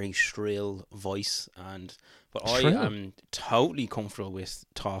like I have a very shrill voice, but I am totally comfortable with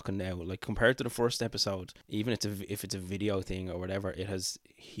talking now. Like compared to the first episode, even if it's a video thing or whatever, it has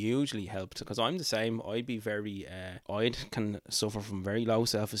hugely helped because I'm the same. I'd be very, I can suffer from very low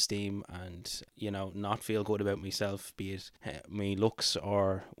self-esteem and, you know, not feel good about myself, be it my looks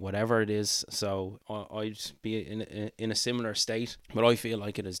or whatever it is. So I'd be in a similar state, but I feel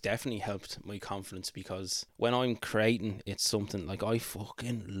like it has definitely helped my confidence because when I'm creating, it's something like I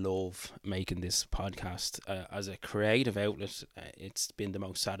fucking love making this podcast. As a creative outlet, it's been the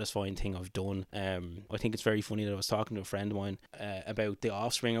most satisfying thing I've done. I think it's very funny that I was talking to a friend of mine about The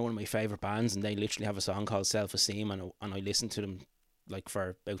Offspring, are one of my favourite bands, and they literally have a song called Self-Esteem, and I listened to them like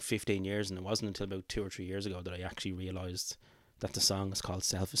for about 15 years, and it wasn't until about 2 or 3 years ago that I actually realised that the song is called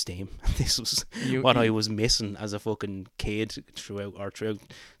Self-Esteem. This was what I was missing as a fucking kid throughout the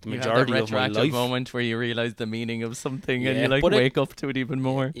majority of my life. Moment where you realise the meaning of something and you like wake up to it even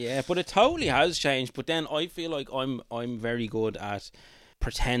more. Yeah, but it totally has changed. But then I feel like I'm very good at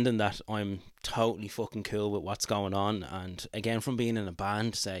pretending that I'm totally fucking cool with what's going on. And again, from being in a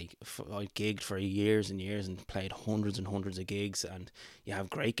band, say I gigged for years and years and played hundreds and hundreds of gigs, and you have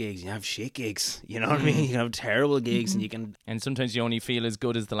great gigs, you have shit gigs, you know what I mean, you can have terrible gigs, and sometimes you only feel as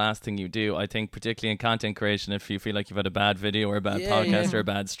good as the last thing you do. I think particularly in content creation, if you feel like you've had a bad video or a bad podcast or a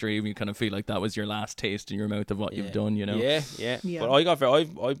bad stream, you kind of feel like that was your last taste in your mouth of what you've done, you know.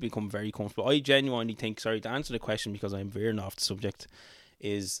 But I've become very comfortable. I genuinely think, sorry to answer the question because I'm veering off the subject,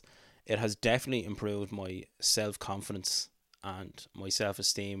 is it has definitely improved my self-confidence and my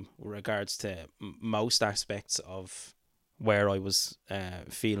self-esteem with regards to most aspects of where I was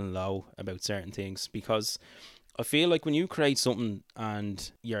feeling low about certain things, because I feel like when you create something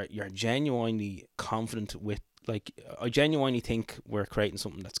and you're genuinely confident with, like, I genuinely think we're creating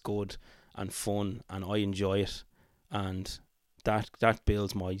something that's good and fun and I enjoy it, and that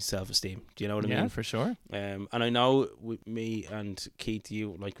builds my self-esteem. Do you know what I mean? Yeah, for sure. And I know with me and Keith,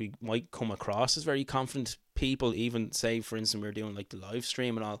 you, like, we might come across as very confident people, even say, for instance, we were doing like the live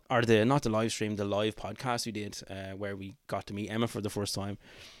stream and all, or the live podcast we did, where we got to meet Emma for the first time.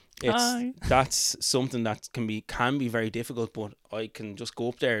 That's something that can be very difficult, but I can just go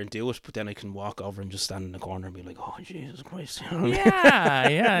up there and do it, but then I can walk over and just stand in the corner and be like, oh Jesus Christ, you know what I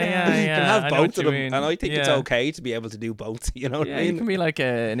mean? Yeah. You can have both of them, and I think it's okay to be able to do both, you know what I mean? You can be like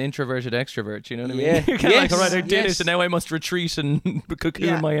an introverted extrovert, you know what I mean? You're kind of like, alright, I did it, and now I must retreat and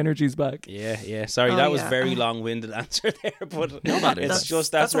cocoon my energies back. Sorry, that was very long-winded answer there, but it's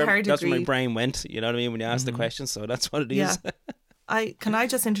just that's where my brain went, you know what I mean, when you asked the question, so that's what it is. Can I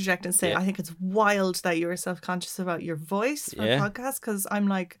just interject and say I think it's wild that you're self-conscious about your voice for a podcast, because I'm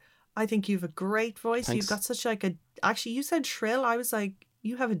like, I think you have a great voice. Thanks. You've got such like actually you said shrill, I was like,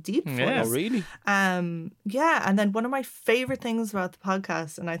 you have a deep voice. Oh, really? And then one of my favorite things about the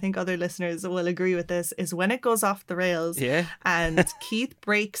podcast, and I think other listeners will agree with this, is when it goes off the rails and Keith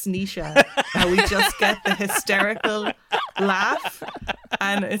breaks Nisha and we just get the hysterical laugh,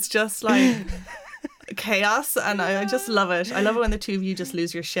 and it's just like chaos, and I just love it. I love it when the two of you just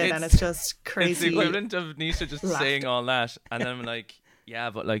lose your shit and it's just crazy. It's the equivalent of Nisha just saying all that, and then I'm like, yeah,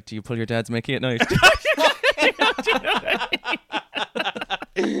 but like, do you pull your dad's Mickey at night?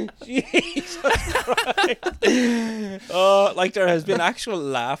 Jesus Christ. Like, there has been actual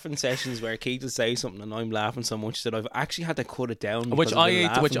laughing sessions where Keith will say something and I'm laughing so much that I've actually had to cut it down, which I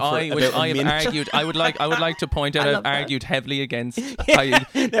have argued. I would like to point out, I've argued heavily against. There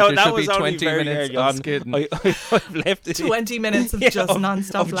should be 20 minutes of skidding. I've left it 20 minutes of just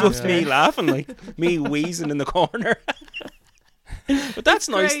non-stop laughter. Just me laughing, like me wheezing in the corner. But that's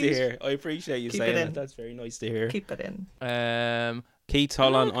nice to hear. I appreciate you saying that. That's very nice to hear. Keep it in. Keith,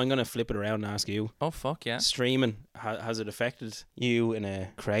 hold on. I'm going to flip it around and ask you. Oh, fuck yeah. Streaming, has it affected you in a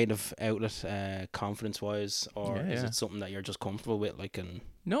creative outlet, confidence-wise, or is it something that you're just comfortable with?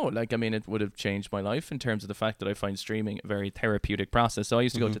 No, like, I mean, it would have changed my life in terms of the fact that I find streaming a very therapeutic process. So I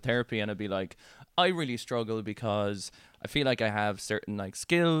used to go to therapy and I'd be like, I really struggle because I feel like I have certain like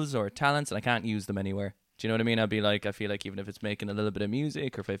skills or talents and I can't use them anywhere. Do you know what I mean? I'd be like, I feel like even if it's making a little bit of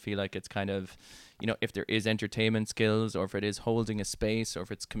music, or if I feel like it's kind of, you know, if there is entertainment skills, or if it is holding a space, or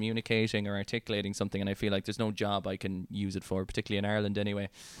if it's communicating or articulating something, and I feel like there's no job I can use it for, particularly in Ireland anyway.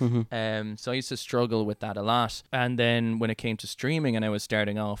 So I used to struggle with that a lot. And then when it came to streaming and I was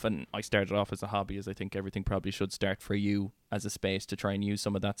starting off, and I started off as a hobby, as I think everything probably should start for you, as a space to try and use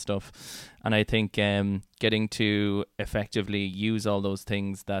some of that stuff. And I think getting to effectively use all those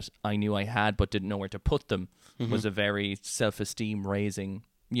things that I knew I had but didn't know where to put them was a very self-esteem raising,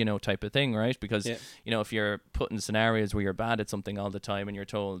 you know, type of thing, right? Because, you know, if you're put in scenarios where you're bad at something all the time and you're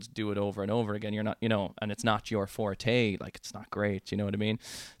told do it over and over again, you're not, you know, and it's not your forte, like, it's not great, you know what I mean?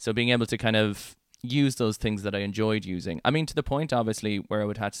 So being able to kind of use those things that I enjoyed using, I mean, to the point, obviously, where I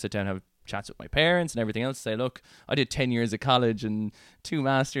would have to sit down and have chats with my parents and everything else, say, look, I did 10 years of college and 2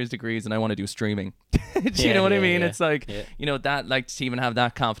 master's degrees and I want to do streaming. Do you know what I mean? It's like, you know, that, like, to even have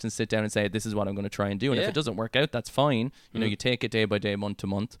that confidence, sit down and say, this is what I'm going to try and do. And if it doesn't work out, that's fine. You know, you take it day by day, month to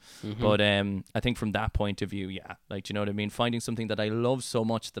month. But I think from that point of view, like, do you know what I mean? Finding something that I love so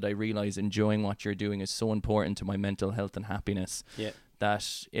much that I realize enjoying what you're doing is so important to my mental health and happiness.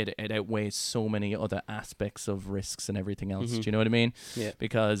 That it outweighs so many other aspects of risks and everything else. Do you know what I mean?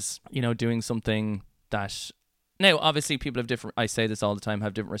 Because, you know, doing something that... Now, obviously, people have different... I say this all the time,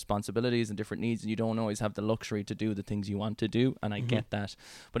 have different responsibilities and different needs, and you don't always have the luxury to do the things you want to do, and I get that.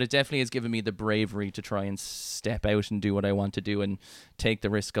 But it definitely has given me the bravery to try and step out and do what I want to do and take the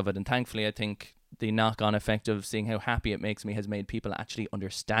risk of it. And thankfully, I think the knock-on effect of seeing how happy it makes me has made people actually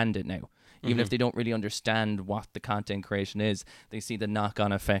understand it now. Even if they don't really understand what the content creation is, they see the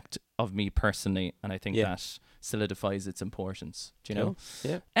knock-on effect of me personally, and I think that solidifies its importance. Do you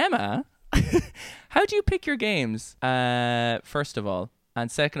know? Emma, how do you pick your games, first of all?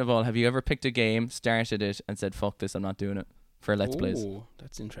 And second of all, have you ever picked a game, started it, and said, fuck this, I'm not doing it for Let's Plays? Oh,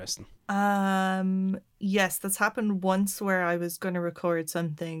 that's interesting. Yes, that's happened once where I was going to record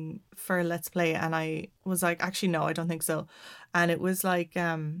something for Let's Play and I was like, actually, no, I don't think so. And it was like,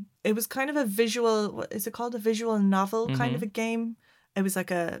 it was kind of a visual, what is it called? A visual novel kind of a game. It was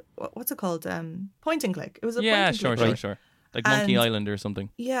like a, what's it called? Point and click. It was a point and click. Sure. Like Monkey Island or something.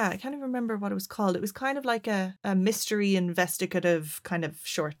 Yeah, I can't even remember what it was called. It was kind of like a mystery investigative kind of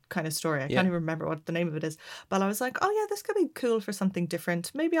short kind of story. I can't even remember what the name of it is. But I was like, oh yeah, this could be cool for something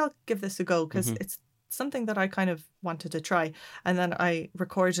different. Maybe I'll give this a go because it's something that I kind of wanted to try. And then I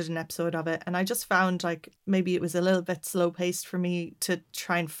recorded an episode of it and I just found like maybe it was a little bit slow paced for me to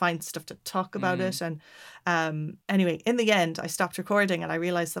try and find stuff to talk about it. And anyway, in the end, I stopped recording and I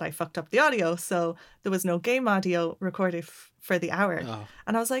realized that I fucked up the audio. So there was no game audio recorded for the hour.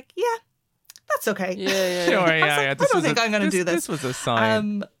 And I was like, yeah, that's okay. Sure, I don't think I'm going to do this. This was a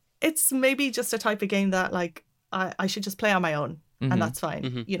sign. It's maybe just a type of game that like I should just play on my own and that's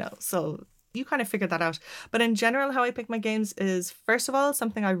fine, you know, so you kind of figure that out. But in general, how I pick my games is, first of all,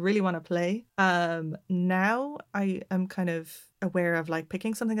 something I really want to play. Now I am kind of aware of like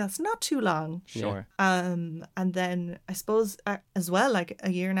picking something that's not too long. Sure. And then I suppose as well, like a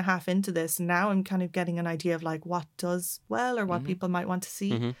year and a half into this, now I'm kind of getting an idea of like what does well or what people might want to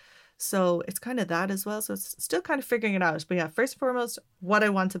see. So it's kind of that as well. So it's still kind of figuring it out. But yeah, first and foremost, what I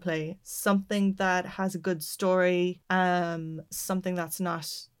want to play. Something that has a good story. Something that's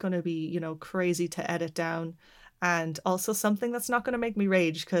not going to be, you know, crazy to edit down. And also something that's not going to make me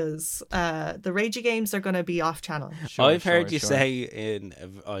rage because the ragey games are going to be off channel. I've heard you say in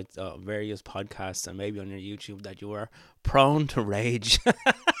various podcasts and maybe on your YouTube that you are prone to rage.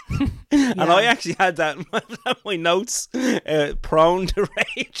 And I actually had that in my notes, prone to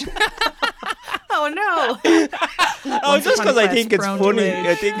rage. Oh no. Oh, just because I think it's funny.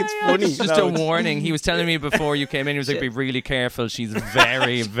 I think it's funny. It's just a warning. He was telling me before you came in, he was like, be really careful. She's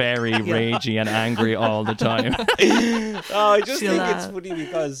very, very ragey and angry all the time. Oh, I just think it's funny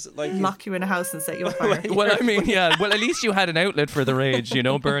because like lock you in a house and set you on fire. Well, I mean, yeah. Well, at least you had an outlet for the rage, you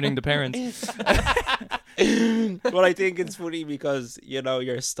know, burning the parents. But I think it's funny because, you know,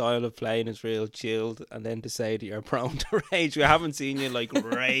 your style of playing is real chilled, and then to say that you're prone to rage, we haven't seen you like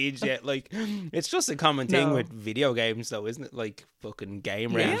rage yet. Like, it's just a common thing with video games, though, isn't it? Like fucking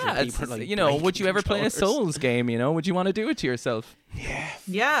game rage. Yeah, people, like, you know, would you ever play a Souls game? You know, would you want to do it to yourself?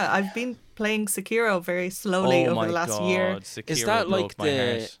 Yeah, I've been playing Sekiro very slowly over the last year. Sekiro is that like my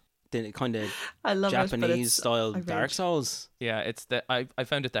heart. the kind of I love Japanese it, style I Dark rage. Souls. Yeah, it's I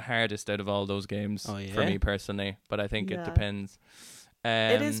found it the hardest out of all those games Oh, for yeah? me personally, but I think it Yeah. depends.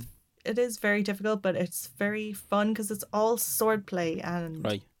 It is very difficult, but it's very fun because it's all swordplay and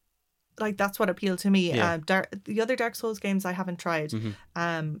Right. like that's what appealed to me. Yeah. The other Dark Souls games I haven't tried.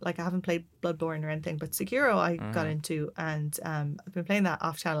 Like I haven't played Bloodborne or anything, but Sekiro I got into, and I've been playing that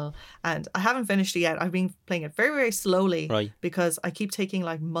off channel, and I haven't finished it yet. I've been playing it very, very slowly, Right. because I keep taking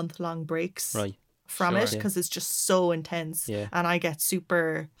like month-long breaks Right. from Sure. it because it's just so intense, Yeah. and I get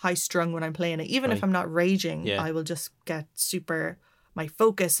super high strung when I'm playing it. Even if Right. I'm not raging, Yeah. I will just get super. My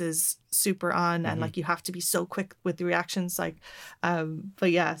focus is super on, and like you have to be so quick with the reactions, like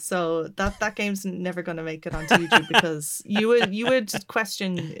but yeah, so that game's never gonna make it onto YouTube because you would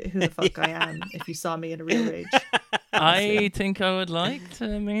question who the fuck I am if you saw me in a real rage. I think I would like to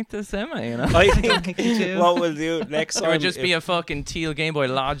meet this Emma, you know. I don't think think you do. what we'll do next It time would just be if- a fucking teal Game Boy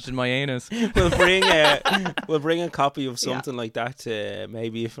lodged in my anus. we'll bring a copy of something like that to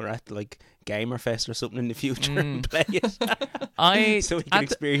maybe if we're at like Gamerfest or something in the future and play it so we can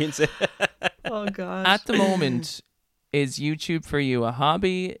experience it. Oh god. At the moment, is YouTube for you a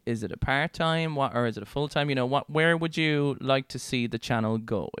hobby? Is it a part-time? Or is it a full-time? You know, where would you like to see the channel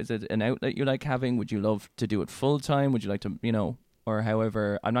go? Is it an outlet you like having? Would you love to do it full-time? Would you like to, you know, or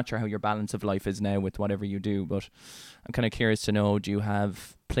however, I'm not sure how your balance of life is now with whatever you do, but I'm kind of curious to know, do you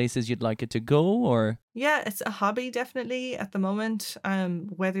have places you'd like it to go, or? Yeah, it's a hobby definitely at the moment.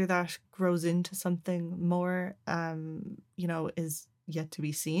 Whether that grows into something more, you know, is yet to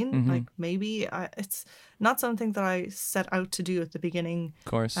be seen. Like maybe it's not something that I set out to do at the beginning. Of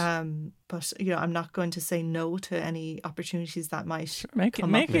course. But you know, I'm not going to say no to any opportunities that might Make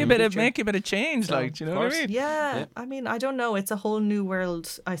come up in a the bit of future. change, So, like, do you know what I mean? Yeah, I mean, I don't know. It's a whole new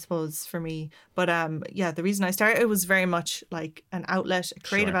world, I suppose, for me. But yeah, the reason I started, it was very much like an outlet, a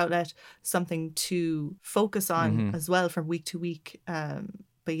creative outlet, something to focus on as well from week to week.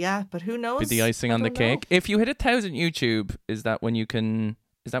 But yeah, but who knows? Be the icing I on the don't know. cake. If you hit 1,000 YouTube, is that when you can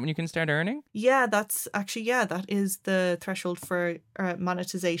start earning? Yeah, that's actually, yeah, that is the threshold for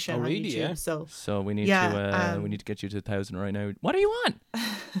monetization Oh, on really? YouTube. Yeah. So We need Yeah, to get you to 1,000 right now. What are you on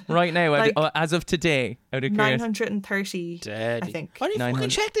right now? Like, as of today, out of curiosity. 930, Deadly. I think. I fucking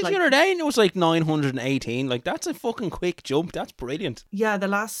 900. checked it Like- the other day and it was like 918. Like that's a fucking quick jump. That's brilliant. Yeah, the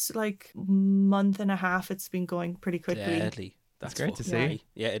last like month and a half, it's been going pretty quickly. Deadly. That's great to fucking see. great.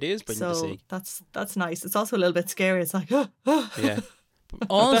 Yeah, it is brilliant So to see. that's nice. It's also a little bit scary. It's like, Yeah.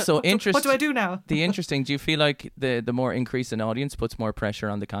 Also, what do I do now? Do you feel like the more increase in audience puts more pressure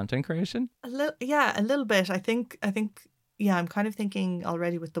on the content creation? A little bit. I think. Yeah, I'm kind of thinking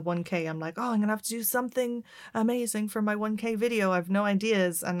already with the 1K. I'm like, oh, I'm gonna have to do something amazing for my 1K video. I've no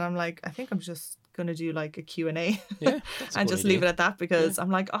ideas, and I'm like, I think I'm just gonna do like a Q&A Yeah. That's a and good just leave it idea. at that, because I'm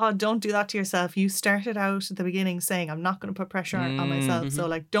like, oh, don't do that to yourself. You started out at the beginning saying I'm not going to put pressure on myself, so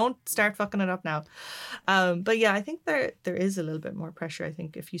like don't start fucking it up now. But yeah, I think there is a little bit more pressure. I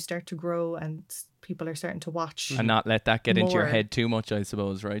think if you start to grow and people are starting to watch, And not let that get into your More. head too much, I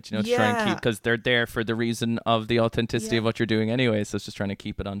suppose, right? You know, to try and keep, Yeah. because they're there for the reason of the authenticity Yeah. of what you're doing anyway. So it's just trying to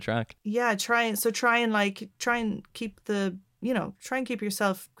keep it on track. yeah, try and keep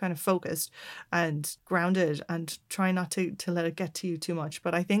yourself kind of focused and grounded, and try not to let it get to you too much.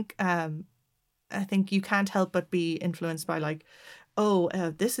 But I think you can't help but be influenced by like,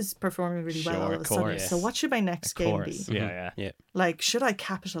 this is performing really well all Sure, of a of sudden. course. So what should my next game be? Yeah. Like, should I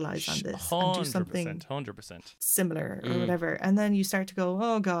capitalize on this and do something 100%. similar or whatever? And then you start to go,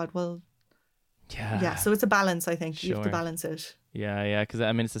 oh God, well, yeah. So it's a balance, I think. You have to Sure. balance it. Yeah, because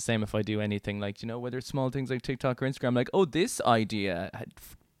I mean, it's the same if I do anything like, you know, whether it's small things like TikTok or Instagram, like, oh, this idea had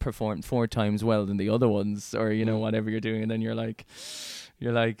performed 4 times well than the other ones, or, you know, whatever you're doing. And then you're like,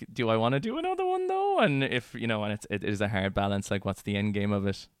 do I want to do another one though? And if, you know, and it is a hard balance, like what's the end game of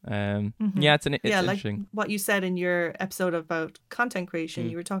it? Yeah, it's Like interesting. what you said in your episode about content creation,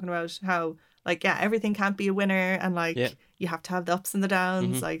 you were talking about how, like, yeah, everything can't be a winner, and like you have to have the ups and the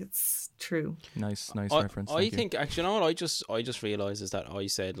downs. Like, it's true. Nice reference. I Thank you. think actually, you know what I just realized is that I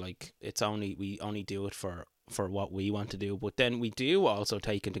said like we only do it for what we want to do, but then we do also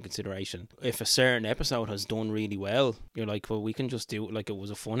take into consideration if a certain episode has done really well, you're like, well, we can just do, like, it was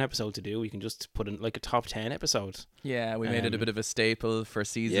a fun episode to do, we can just put in like a top 10 episode. Yeah, we made it a bit of a staple for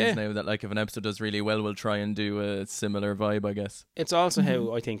seasons Yeah. now, that like if an episode does really well, we'll try and do a similar vibe, I guess. It's also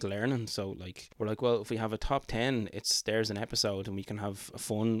how I think learning, so like we're like, well, if we have a top 10, there's an episode and we can have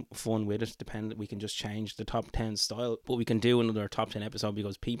fun with it, we can just change the top 10 style, but we can do another top 10 episode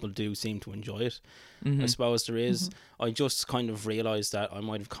because people do seem to enjoy it. I suppose there is. I just kind of realised that I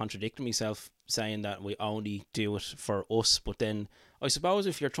might have contradicted myself saying that we only do it for us, but then I suppose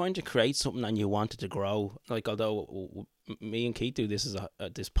if you're trying to create something and you want it to grow, like although me and Keith do this as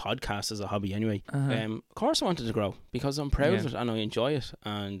this podcast as a hobby anyway, of course I want it to grow because I'm proud of it and I enjoy it,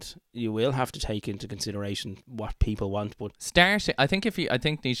 and you will have to take into consideration what people want. But start it. I think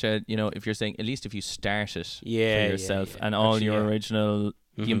Nisha, you know, if you're saying at least if you start it for yourself and all actually, your original.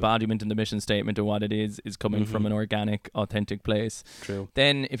 The embodiment and the mission statement of what it is coming from an organic, authentic place. True.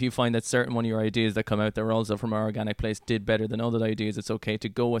 Then if you find that certain one of your ideas that come out that are also from our organic place did better than other ideas, it's okay to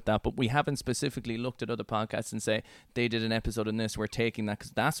go with that. But we haven't specifically looked at other podcasts and say they did an episode on this, we're taking that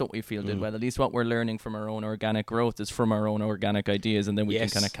because that's what we feel did well. At least what we're learning from our own organic growth is from our own organic ideas, and then we can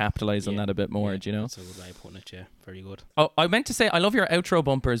kind of capitalize on that a bit more. Do you know? That's a good way of putting it. Yeah, very good. Oh, I meant to say I love your outro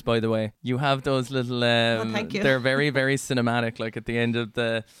bumpers, by the way. You have those little thank you. They're very, very cinematic, like at the end of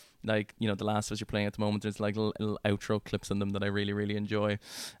the, like, you know, The Last of Us you're playing at the moment, there's like little outro clips on them that I really, really enjoy.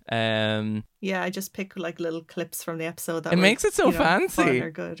 Yeah, I just pick like little clips from the episode that it makes it so fancy. Fun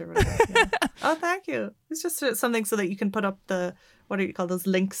or good or whatever. Yeah. Oh, thank you. It's just something so that you can put up the, what do you call those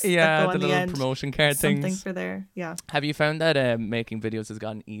links? Yeah, that go on the little end. promotion card Something things. for there. Yeah. Have you found that making videos has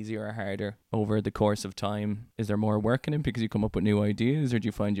gotten easier or harder over the course of time? Is there more work in it because you come up with new ideas, or do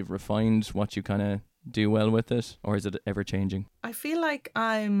you find you've refined what you kind of do well with it, or is it ever changing? I feel like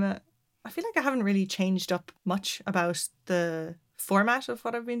I haven't really changed up much about the format of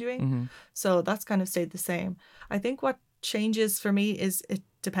what I've been doing. So that's kind of stayed the same. I think what changes for me is it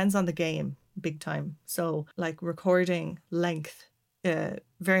depends on the game big time. So like recording length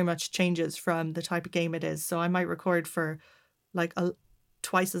very much changes from the type of game it is. So I might record for like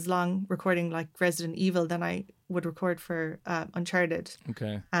twice as long recording like Resident Evil than I would record for Uncharted.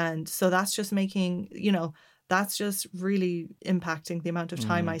 Okay. And so that's just making, you know, that's just really impacting the amount of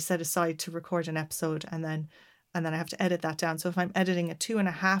time I set aside to record an episode, and then I have to edit that down. So if I'm editing a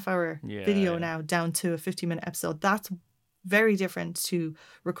 2.5 hour video now down to a 50-minute episode, that's very different to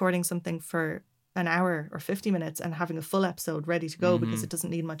recording something for an hour or 50 minutes and having a full episode ready to go because it doesn't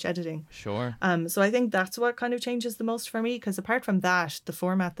need much editing. Sure. So I think that's what kind of changes the most for me, because apart from that, the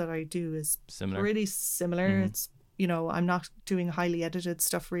format that I do is really similar. It's, you know, I'm not doing highly edited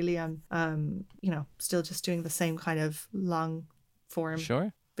stuff really. I'm, you know, still just doing the same kind of long form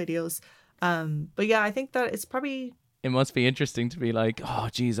videos. But yeah, I think that it's probably... It must be interesting to be like, oh,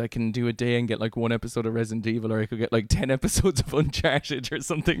 geez, I can do a day and get like one episode of Resident Evil, or I could get like 10 episodes of Uncharted or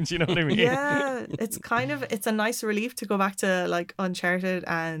something. Do you know what I mean? Yeah, it's a nice relief to go back to like Uncharted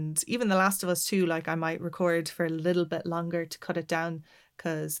and even The Last of Us 2. Like I might record for a little bit longer to cut it down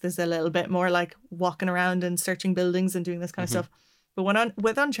because there's a little bit more like walking around and searching buildings and doing this kind of stuff. But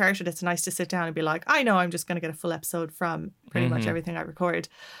with Uncharted, it's nice to sit down and be like, I know I'm just going to get a full episode from pretty much everything I record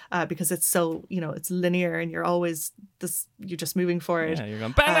because it's so, you know, it's linear and you're just moving forward. Yeah, you're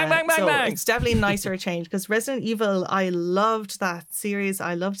going bang, bang, bang, bang, so bang. It's definitely nicer change because Resident Evil, I loved that series.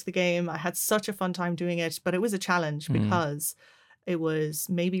 I loved the game. I had such a fun time doing it, but it was a challenge because it was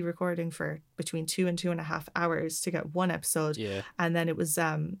maybe recording for between 2 and 2.5 hours to get one episode. Yeah. And then it was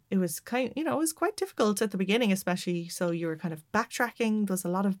kind, you know, it was quite difficult at the beginning, especially. So you were kind of backtracking. There was a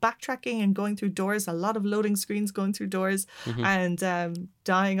lot of backtracking and going through doors, a lot of loading screens going through doors and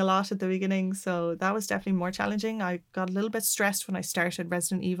dying a lot at the beginning. So that was definitely more challenging. I got a little bit stressed when I started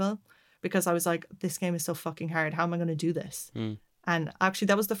Resident Evil because I was like, this game is so fucking hard. How am I going to do this? And actually,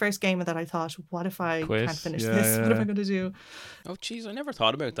 that was the first game that I thought, what if I can't finish this? What am I going to do? Oh, jeez, I never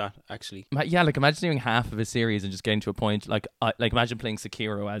thought about that, actually. Yeah, like imagine doing half of a series and just getting to a point, like imagine playing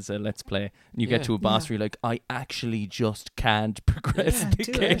Sekiro as a Let's Play, and you get to a boss where you're like, I actually just can't progress the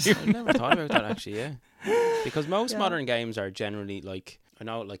game. I never thought about that, actually, because most modern games are generally like, I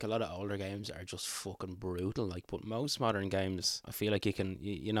know like a lot of older games are just fucking brutal, like, but most modern games, I feel like you can,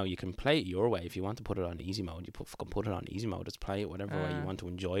 you know, you can play it your way. If you want to put it on easy mode, you put it on easy mode. Just play it whatever way you want to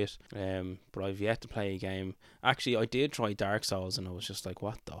enjoy it. But I've yet to play a game. Actually, I did try Dark Souls, and I was just like,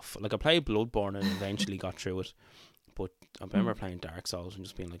 what the like I played Bloodborne and eventually got through it. But I remember playing Dark Souls and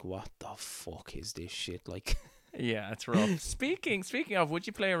just being like, what the fuck is this shit? Like, yeah, it's rough. Speaking of, would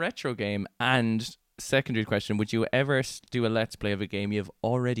you play a retro game? And secondary question, would you ever do a Let's Play of a game you've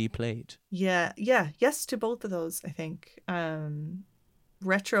already played? Yes to both of those, I think.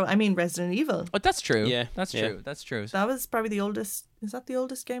 Retro, I mean Resident Evil. Oh, that's true. Yeah, that's true. That was probably the oldest. Is that the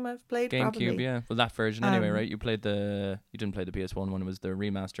oldest game I've played? GameCube, probably. yeah. Well, that version anyway, right? You didn't play the PS1 one. It was the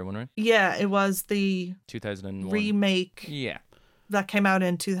remaster one, right? Yeah, it was the 2001 remake. Yeah, that came out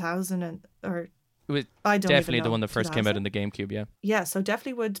in 2000 or It was I don't definitely even the know. one that first came out in the GameCube. Yeah. Yeah, so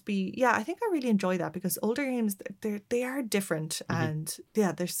definitely would be. Yeah, I think I really enjoy that because older games they are different, and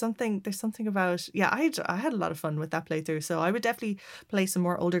yeah, there's something about. Yeah, I had a lot of fun with that playthrough, so I would definitely play some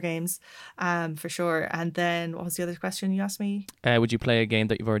more older games, for sure. And then what was the other question you asked me? Would you play a game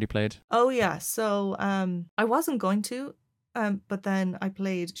that you've already played? Oh yeah, so I wasn't going to. But then I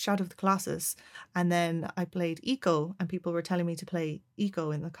played Shadow of the Colossus, and then I played Eco, and people were telling me to play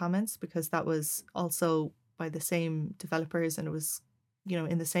Eco in the comments because that was also by the same developers, and it was,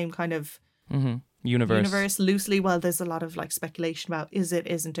 in the same kind of Universe. loosely. Well, there's a lot of like speculation about is it,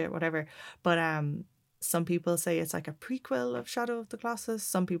 isn't it, whatever. But some people say it's like a prequel of Shadow of the Colossus.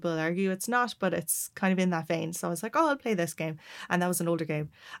 Some people argue it's not, but it's kind of in that vein. So I was like, oh, I'll play this game. And that was an older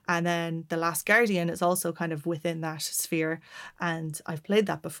game. And then The Last Guardian is also kind of within that sphere. And I've played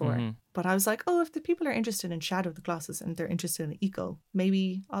that before. But I was like, oh, if the people are interested in Shadow of the Colossus and they're interested in Eco,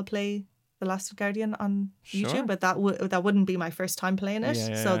 maybe I'll play The Last Guardian on YouTube, but that wouldn't be my first time playing it.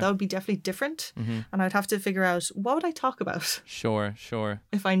 So that would be definitely different. And I'd have to figure out what would I talk about Sure.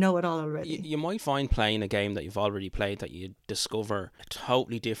 if I know it all already. You might find playing a game that you've already played that you discover a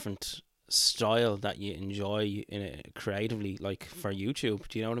totally different style that you enjoy in it creatively, like for YouTube.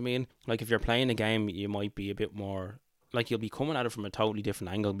 Do you know what I mean? Like if you're playing a game, you might be a bit more like you'll be coming at it from a totally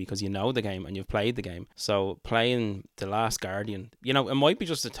different angle because you know the game and you've played the game. So playing The Last Guardian, it might be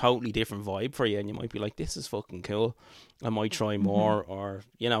just a totally different vibe for you, and you might be like, this is fucking cool, I might try more, or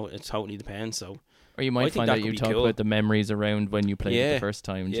it totally depends. So Or you might find that you talk about the memories around when you played it the first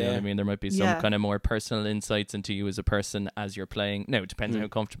time. Do you know what I mean? There might be some kind of more personal insights into you as a person as you're playing. Now, it depends on how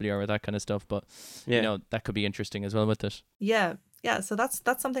comfortable you are with that kind of stuff, but that could be interesting as well with it. Yeah, so that's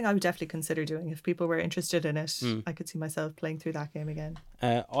something I would definitely consider doing. If people were interested in it, I could see myself playing through that game again.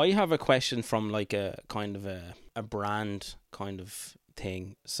 I have a question from like a kind of a brand kind of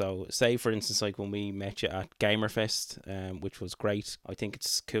thing. So say for instance, like when we met you at Gamerfest, which was great. I think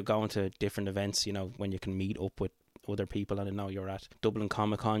it's cool going to different events, when you can meet up with other people. And I know you're at Dublin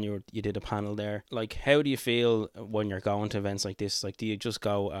Comic Con, you did a panel there. Like, how do you feel when you're going to events like this? Like, do you just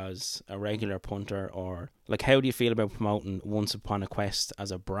go as a regular punter, or like how do you feel about promoting Once Upon a Quest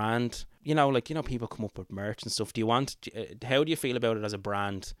as a brand? People come up with merch and stuff. How do you feel about it as a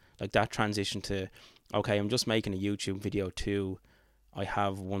brand? Like that transition to, okay, I'm just making a YouTube video to, I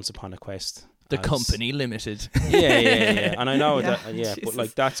have Once Upon a Quest. The company limited. Yeah. And I know Jesus. but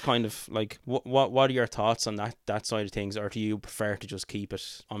like that's kind of like what are your thoughts on that side of things? Or do you prefer to just keep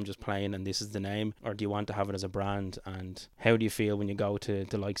it, I'm just playing and this is the name? Or do you want to have it as a brand? And how do you feel when you go to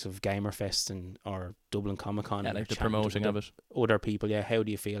the likes of Gamerfest or Dublin Comic Con? Yeah, like the promoting of it. Other people, how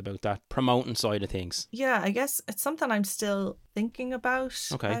do you feel about that promoting side of things? Yeah, I guess it's something I'm still thinking about.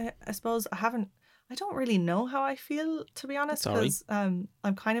 Okay. I suppose I don't really know how I feel, to be honest, because I'm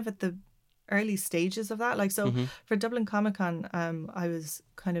kind of at the early stages of that. Like, so for Dublin Comic Con, I was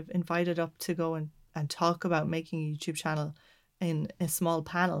kind of invited up to go and talk about making a YouTube channel in a small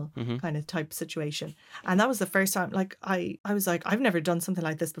panel kind of type situation. And that was the first time, like, I was like, I've never done something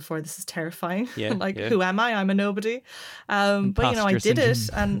like this before. This is terrifying. Who am I? I'm a nobody. But, I did it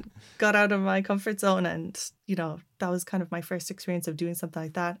and got out of my comfort zone. And, that was kind of my first experience of doing something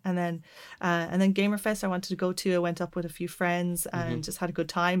like that. And then Gamerfest I wanted to go to. I went up with a few friends and just had a good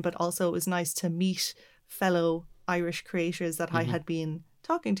time. But also it was nice to meet fellow Irish creators that I had been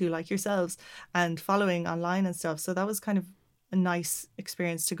talking to, like yourselves, and following online and stuff. So that was kind of a nice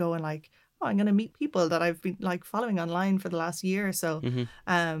experience to go and like, oh, I'm going to meet people that I've been like following online for the last year or so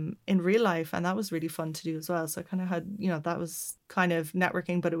in real life. And that was really fun to do as well. So I kind of had, that was kind of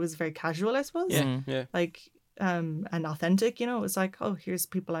networking, but it was very casual, I suppose. Yeah. Like, and authentic, it was like, oh, here's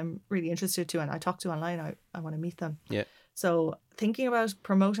people I'm really interested to and I talk to online. I want to meet them. Yeah. So thinking about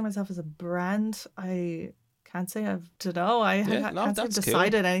promoting myself as a brand, I can't say I haven't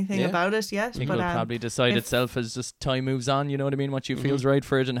decided anything about it yet. I think it'll probably decide itself as just time moves on, you know what I mean? What you feels right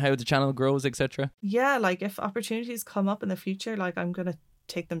for it and how the channel grows, etc. Yeah, like if opportunities come up in the future, like I'm going to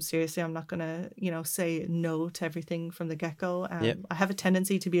take them seriously. I'm not going to, say no to everything from the get-go. I have a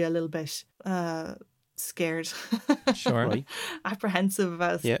tendency to be a little bit scared. Sure. Right. Apprehensive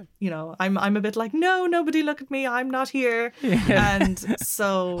about, I'm a bit like, no, nobody look at me, I'm not here. And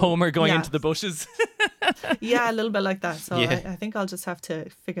so Homer going into the bushes. Yeah, a little bit like that. So I think I'll just have to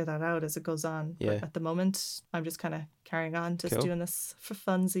figigure that out as it goes on. Yeah. But at the moment, I'm just kind of carrying on, just doing this for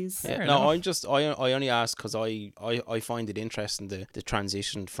funsies. Yeah. No, I only ask because I find it interesting the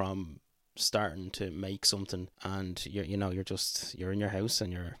transition from starting to make something, and you're in your house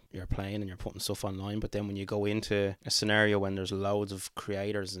and you're playing and you're putting stuff online. But then when you go into a scenario when there's loads of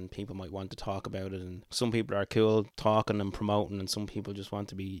creators and people might want to talk about it, and some people are cool talking and promoting, and some people just want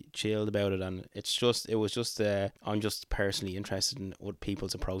to be chilled about it, and I'm just personally interested in what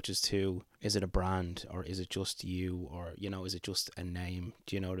people's approaches to, is it a brand or is it just you, or is it just a name?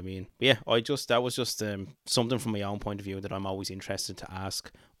 Do you know what I mean? But yeah, that was just something from my own point of view that I'm always interested to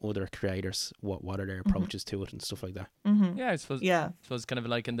ask other creators what are their approaches to it and stuff like that. Yeah, I suppose kind of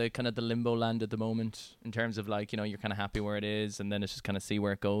like in the kind of the limbo land at the moment, in terms of like, you're kind of happy where it is, and then it's just kind of see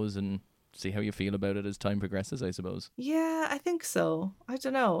where it goes and see how you feel about it as time progresses, I suppose. Yeah, I think so. I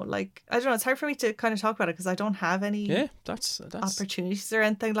don't know. It's hard for me to kind of talk about it because I don't have any that's opportunities or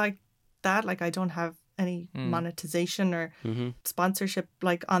anything like that. Like, I don't have any monetization or sponsorship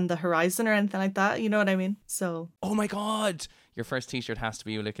like on the horizon or anything like that. You know what I mean? So. Oh my God! Your first T-shirt has to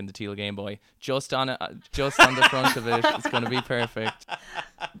be you licking the teal Game Boy. Just on the front of it. It's going to be perfect.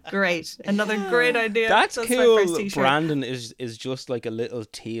 Great. Another great idea. That's my cool. first t-shirt. Brandon is just like a little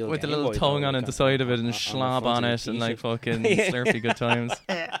teal with a Game little Boy, tongue though, on it, the side of it, and schlob on it, and like fucking Slurpee good times.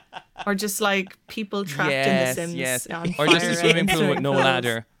 Yeah. Or just like people trapped in the Sims. Yes. On Or just a fire swimming in pool with no pools.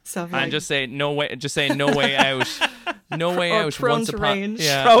 ladder. Stuff And like- just say no way out. No way Or out. prone Once to upon, rage.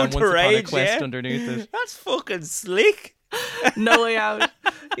 yeah, Prone and to once upon a rage, quest yeah. underneath it. That's fucking slick. No way out.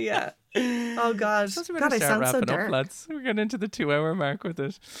 Yeah. Oh God. Suppose we God, better I start sound so wrapping dark. up, lads. We're getting into the 2-hour mark with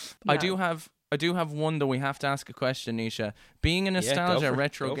it. I Yeah. do have one though. We have to ask a question, Nisha. Being a go nostalgia for it.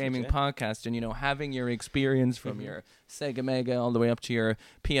 retro Go for it, gaming yeah. podcast, and having your experience from your Sega Mega all the way up to your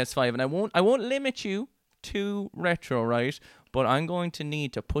PS5, and I won't limit you to retro, right? But I'm going to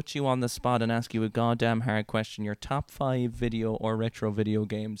need to put you on the spot and ask you a goddamn hard question. Your top 5 video or retro video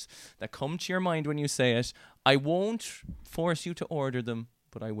games that come to your mind when you say it. I won't force you to order them,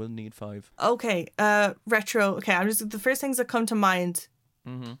 but I will need 5. Okay. Retro. Okay. The first things that come to mind.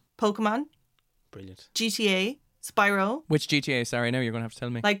 Pokemon, Brilliant. GTA, Spyro. Which GTA? Sorry, now you're going to have to tell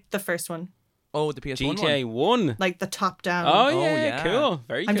me. Like the first one. Oh, the PS1 GTA 1. Like the top down. Oh, Oh, yeah, yeah. cool.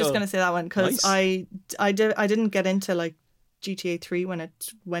 Very cool. I'm just gonna say that one because Nice. I didn't get into like GTA 3 when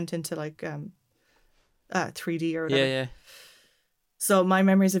it went into like 3D or whatever. Yeah. So my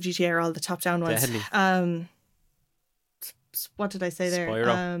memories of GTA are all the top down ones. Deadly. What did I say there?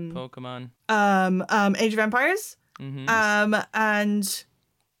 Spyro. Pokemon. Age of Empires. Mm-hmm. And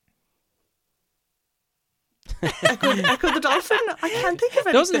Echo the Dolphin. I can't think of anything.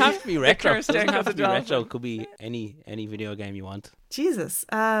 It doesn't have to be retro. It cursed doesn't Echo have the to be retro. Dolphin. It could be any video game you want. Jesus.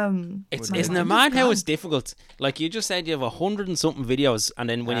 Isn't it mad how it's difficult? Like, you just said you have 100 and something videos, and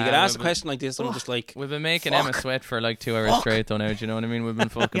then when you get asked a question like this, I'm just like, We've been making Emma sweat for like 2 hours straight though now, do you know what I mean? We've been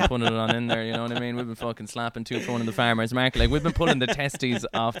fucking putting it on in there, you know what I mean? We've been fucking slapping 2 for 1 of the farmers market. Like, we've been pulling the testes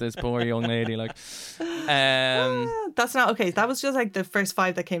off this poor young lady. Like, That's not okay. That was just like the first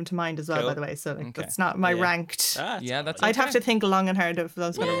 5 that came to mind as well, Cool. by the way. So like, Okay. that's not my Yeah. ranked. yeah, that's I'd have okay. to think long and hard if I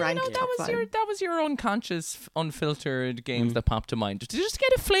was going to rank. No, top that 5. was your unconscious, unfiltered games that popped to mind. Just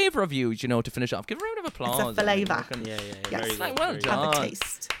get a flavour of you, to finish off. Give a round of applause. flavour. yeah. Yes. Very Like, good, well very good. done. Have a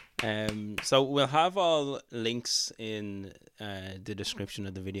taste. So we'll have all links in the description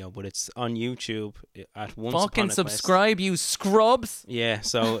of the video, but it's on YouTube at Once Upon Fucking a Quest. subscribe, you scrubs. Yeah,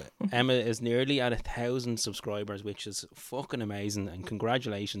 so Emma is nearly at 1,000 subscribers, which is fucking amazing, and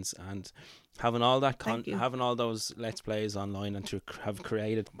congratulations. And having all that Thank you. having all those Let's Plays online, and to have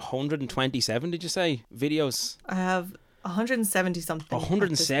created 127, did you say, videos? I have 170 something. at this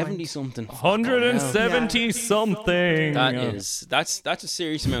 170 point. something. 170 something. That's a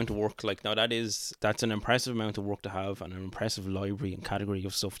serious amount of work. Like, no, that's an impressive amount of work to have, and an impressive library and category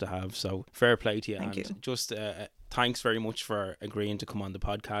of stuff to have. So fair play to you. Thank you. Just thanks very much for agreeing to come on the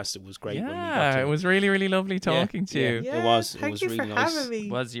podcast. It was great. when we got Yeah, to, it was really, really lovely talking to you. It was. It Thank was you really for nice. having me.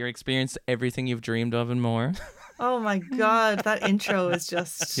 Was your experience everything you've dreamed of and more? Oh my god, that intro is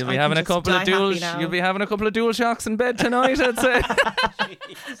just. You'll I be can having a just couple of die dual. happy now. You'll be having a couple of dual shocks in bed tonight, I'd say.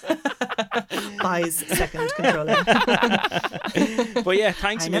 Buys second controller. But yeah,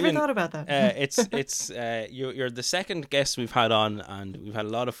 thanks I a never million. thought about that. You're the second guest we've had on, and we've had a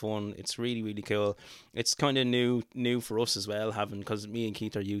lot of fun. It's really, really cool. It's kind of new for us as well, because me and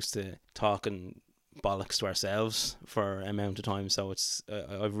Keith are used to talking bollocks to ourselves for an amount of time, so it's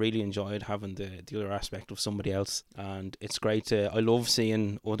I've really enjoyed having the other aspect of somebody else, and it's great I love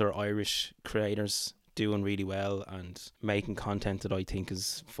seeing other Irish creators doing really well and making content that I think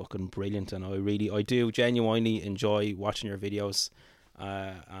is fucking brilliant, and I do genuinely enjoy watching your videos,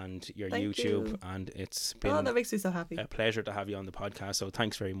 and your Thank YouTube, you. and it's Oh, been that makes me so happy. a pleasure to have you on the podcast. So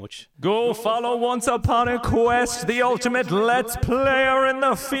thanks very much. Go follow Once Upon a Quest, the ultimate Let's Player in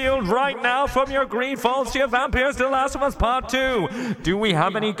the field right now from your Green Falls to your Vampires to Last of Us Part 2. Do we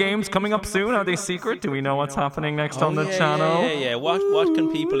have any games coming up soon? Are they secret? Do we know what's happening next on the channel? Yeah. What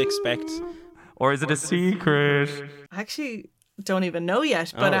can people expect? Or is it a secret? I actually don't even know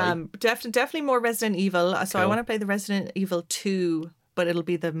yet, but Alright. definitely more Resident Evil. So I Cool. want to play the Resident Evil 2, but it'll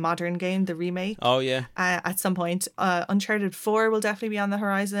be the modern game, the remake. Oh yeah, At some point. Uncharted 4 will definitely be on the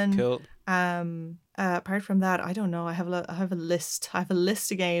horizon. cool. Apart from that, I don't know. I have a list. I have a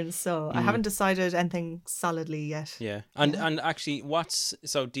list of games, so I haven't decided anything solidly yet. Yeah, and actually,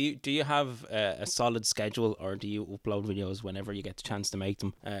 do you have a solid schedule, or do you upload videos whenever you get the chance to make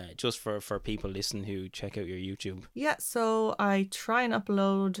them? Just for people listening who check out your YouTube. Yeah, so I try and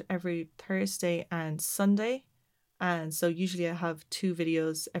upload every Thursday and Sunday. And so usually I have 2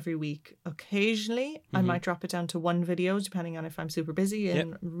 videos every week. Occasionally, I might drop it down to 1 video, depending on if I'm super busy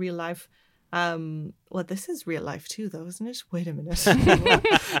in real life. Well, this is real life too, though, isn't it? Wait a minute.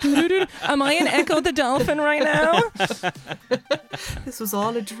 Am I an Echo the Dolphin right now? This was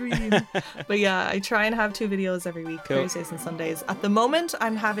all a dream. But yeah, I try and have 2 videos every week, Cool. Thursdays and Sundays. At the moment,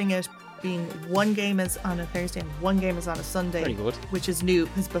 I'm having it being 1 game is on a Thursday and 1 game is on a Sunday. Very good. Which is new,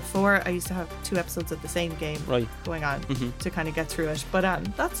 because before I used to have 2 episodes of the same game Right. going on to kind of get through it. But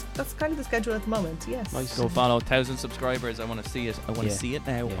that's kind of the schedule at the moment, yes. Nice. Go follow 1,000 subscribers. I want to see it. I want to Yeah. see it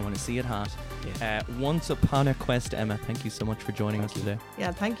now. Yeah. I want to see it hot. Yeah. Once Upon a Quest, Emma, thank you so much for joining us today.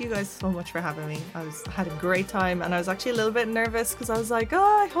 Yeah, thank you guys so much for having me. I had a great time, and I was actually a little bit nervous because I was like, oh,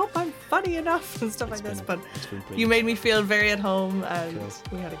 I hope I'm funny enough and stuff like this. But It's been you brilliant. made me feel very at home, and Cool.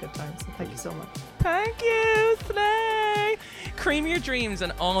 we had a good time. So thank you so much. Thank you, Slay. Cream your dreams,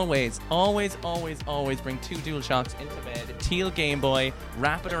 and always bring 2 DualShocks into bed. Teal Game Boy,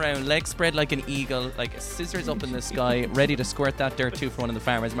 wrap it around, legs spread like an eagle, like scissors up in the sky, ready to squirt that dirt 2 for 1 in the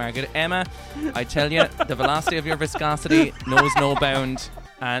farmer's market. Emma, I tell you, the velocity of your viscosity knows no bound.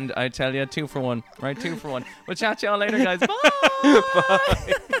 And I tell you, 2 for 1. Right, 2 for 1. We'll chat to y'all later, guys. Bye.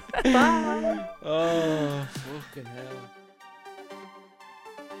 Bye. Oh, fucking hell.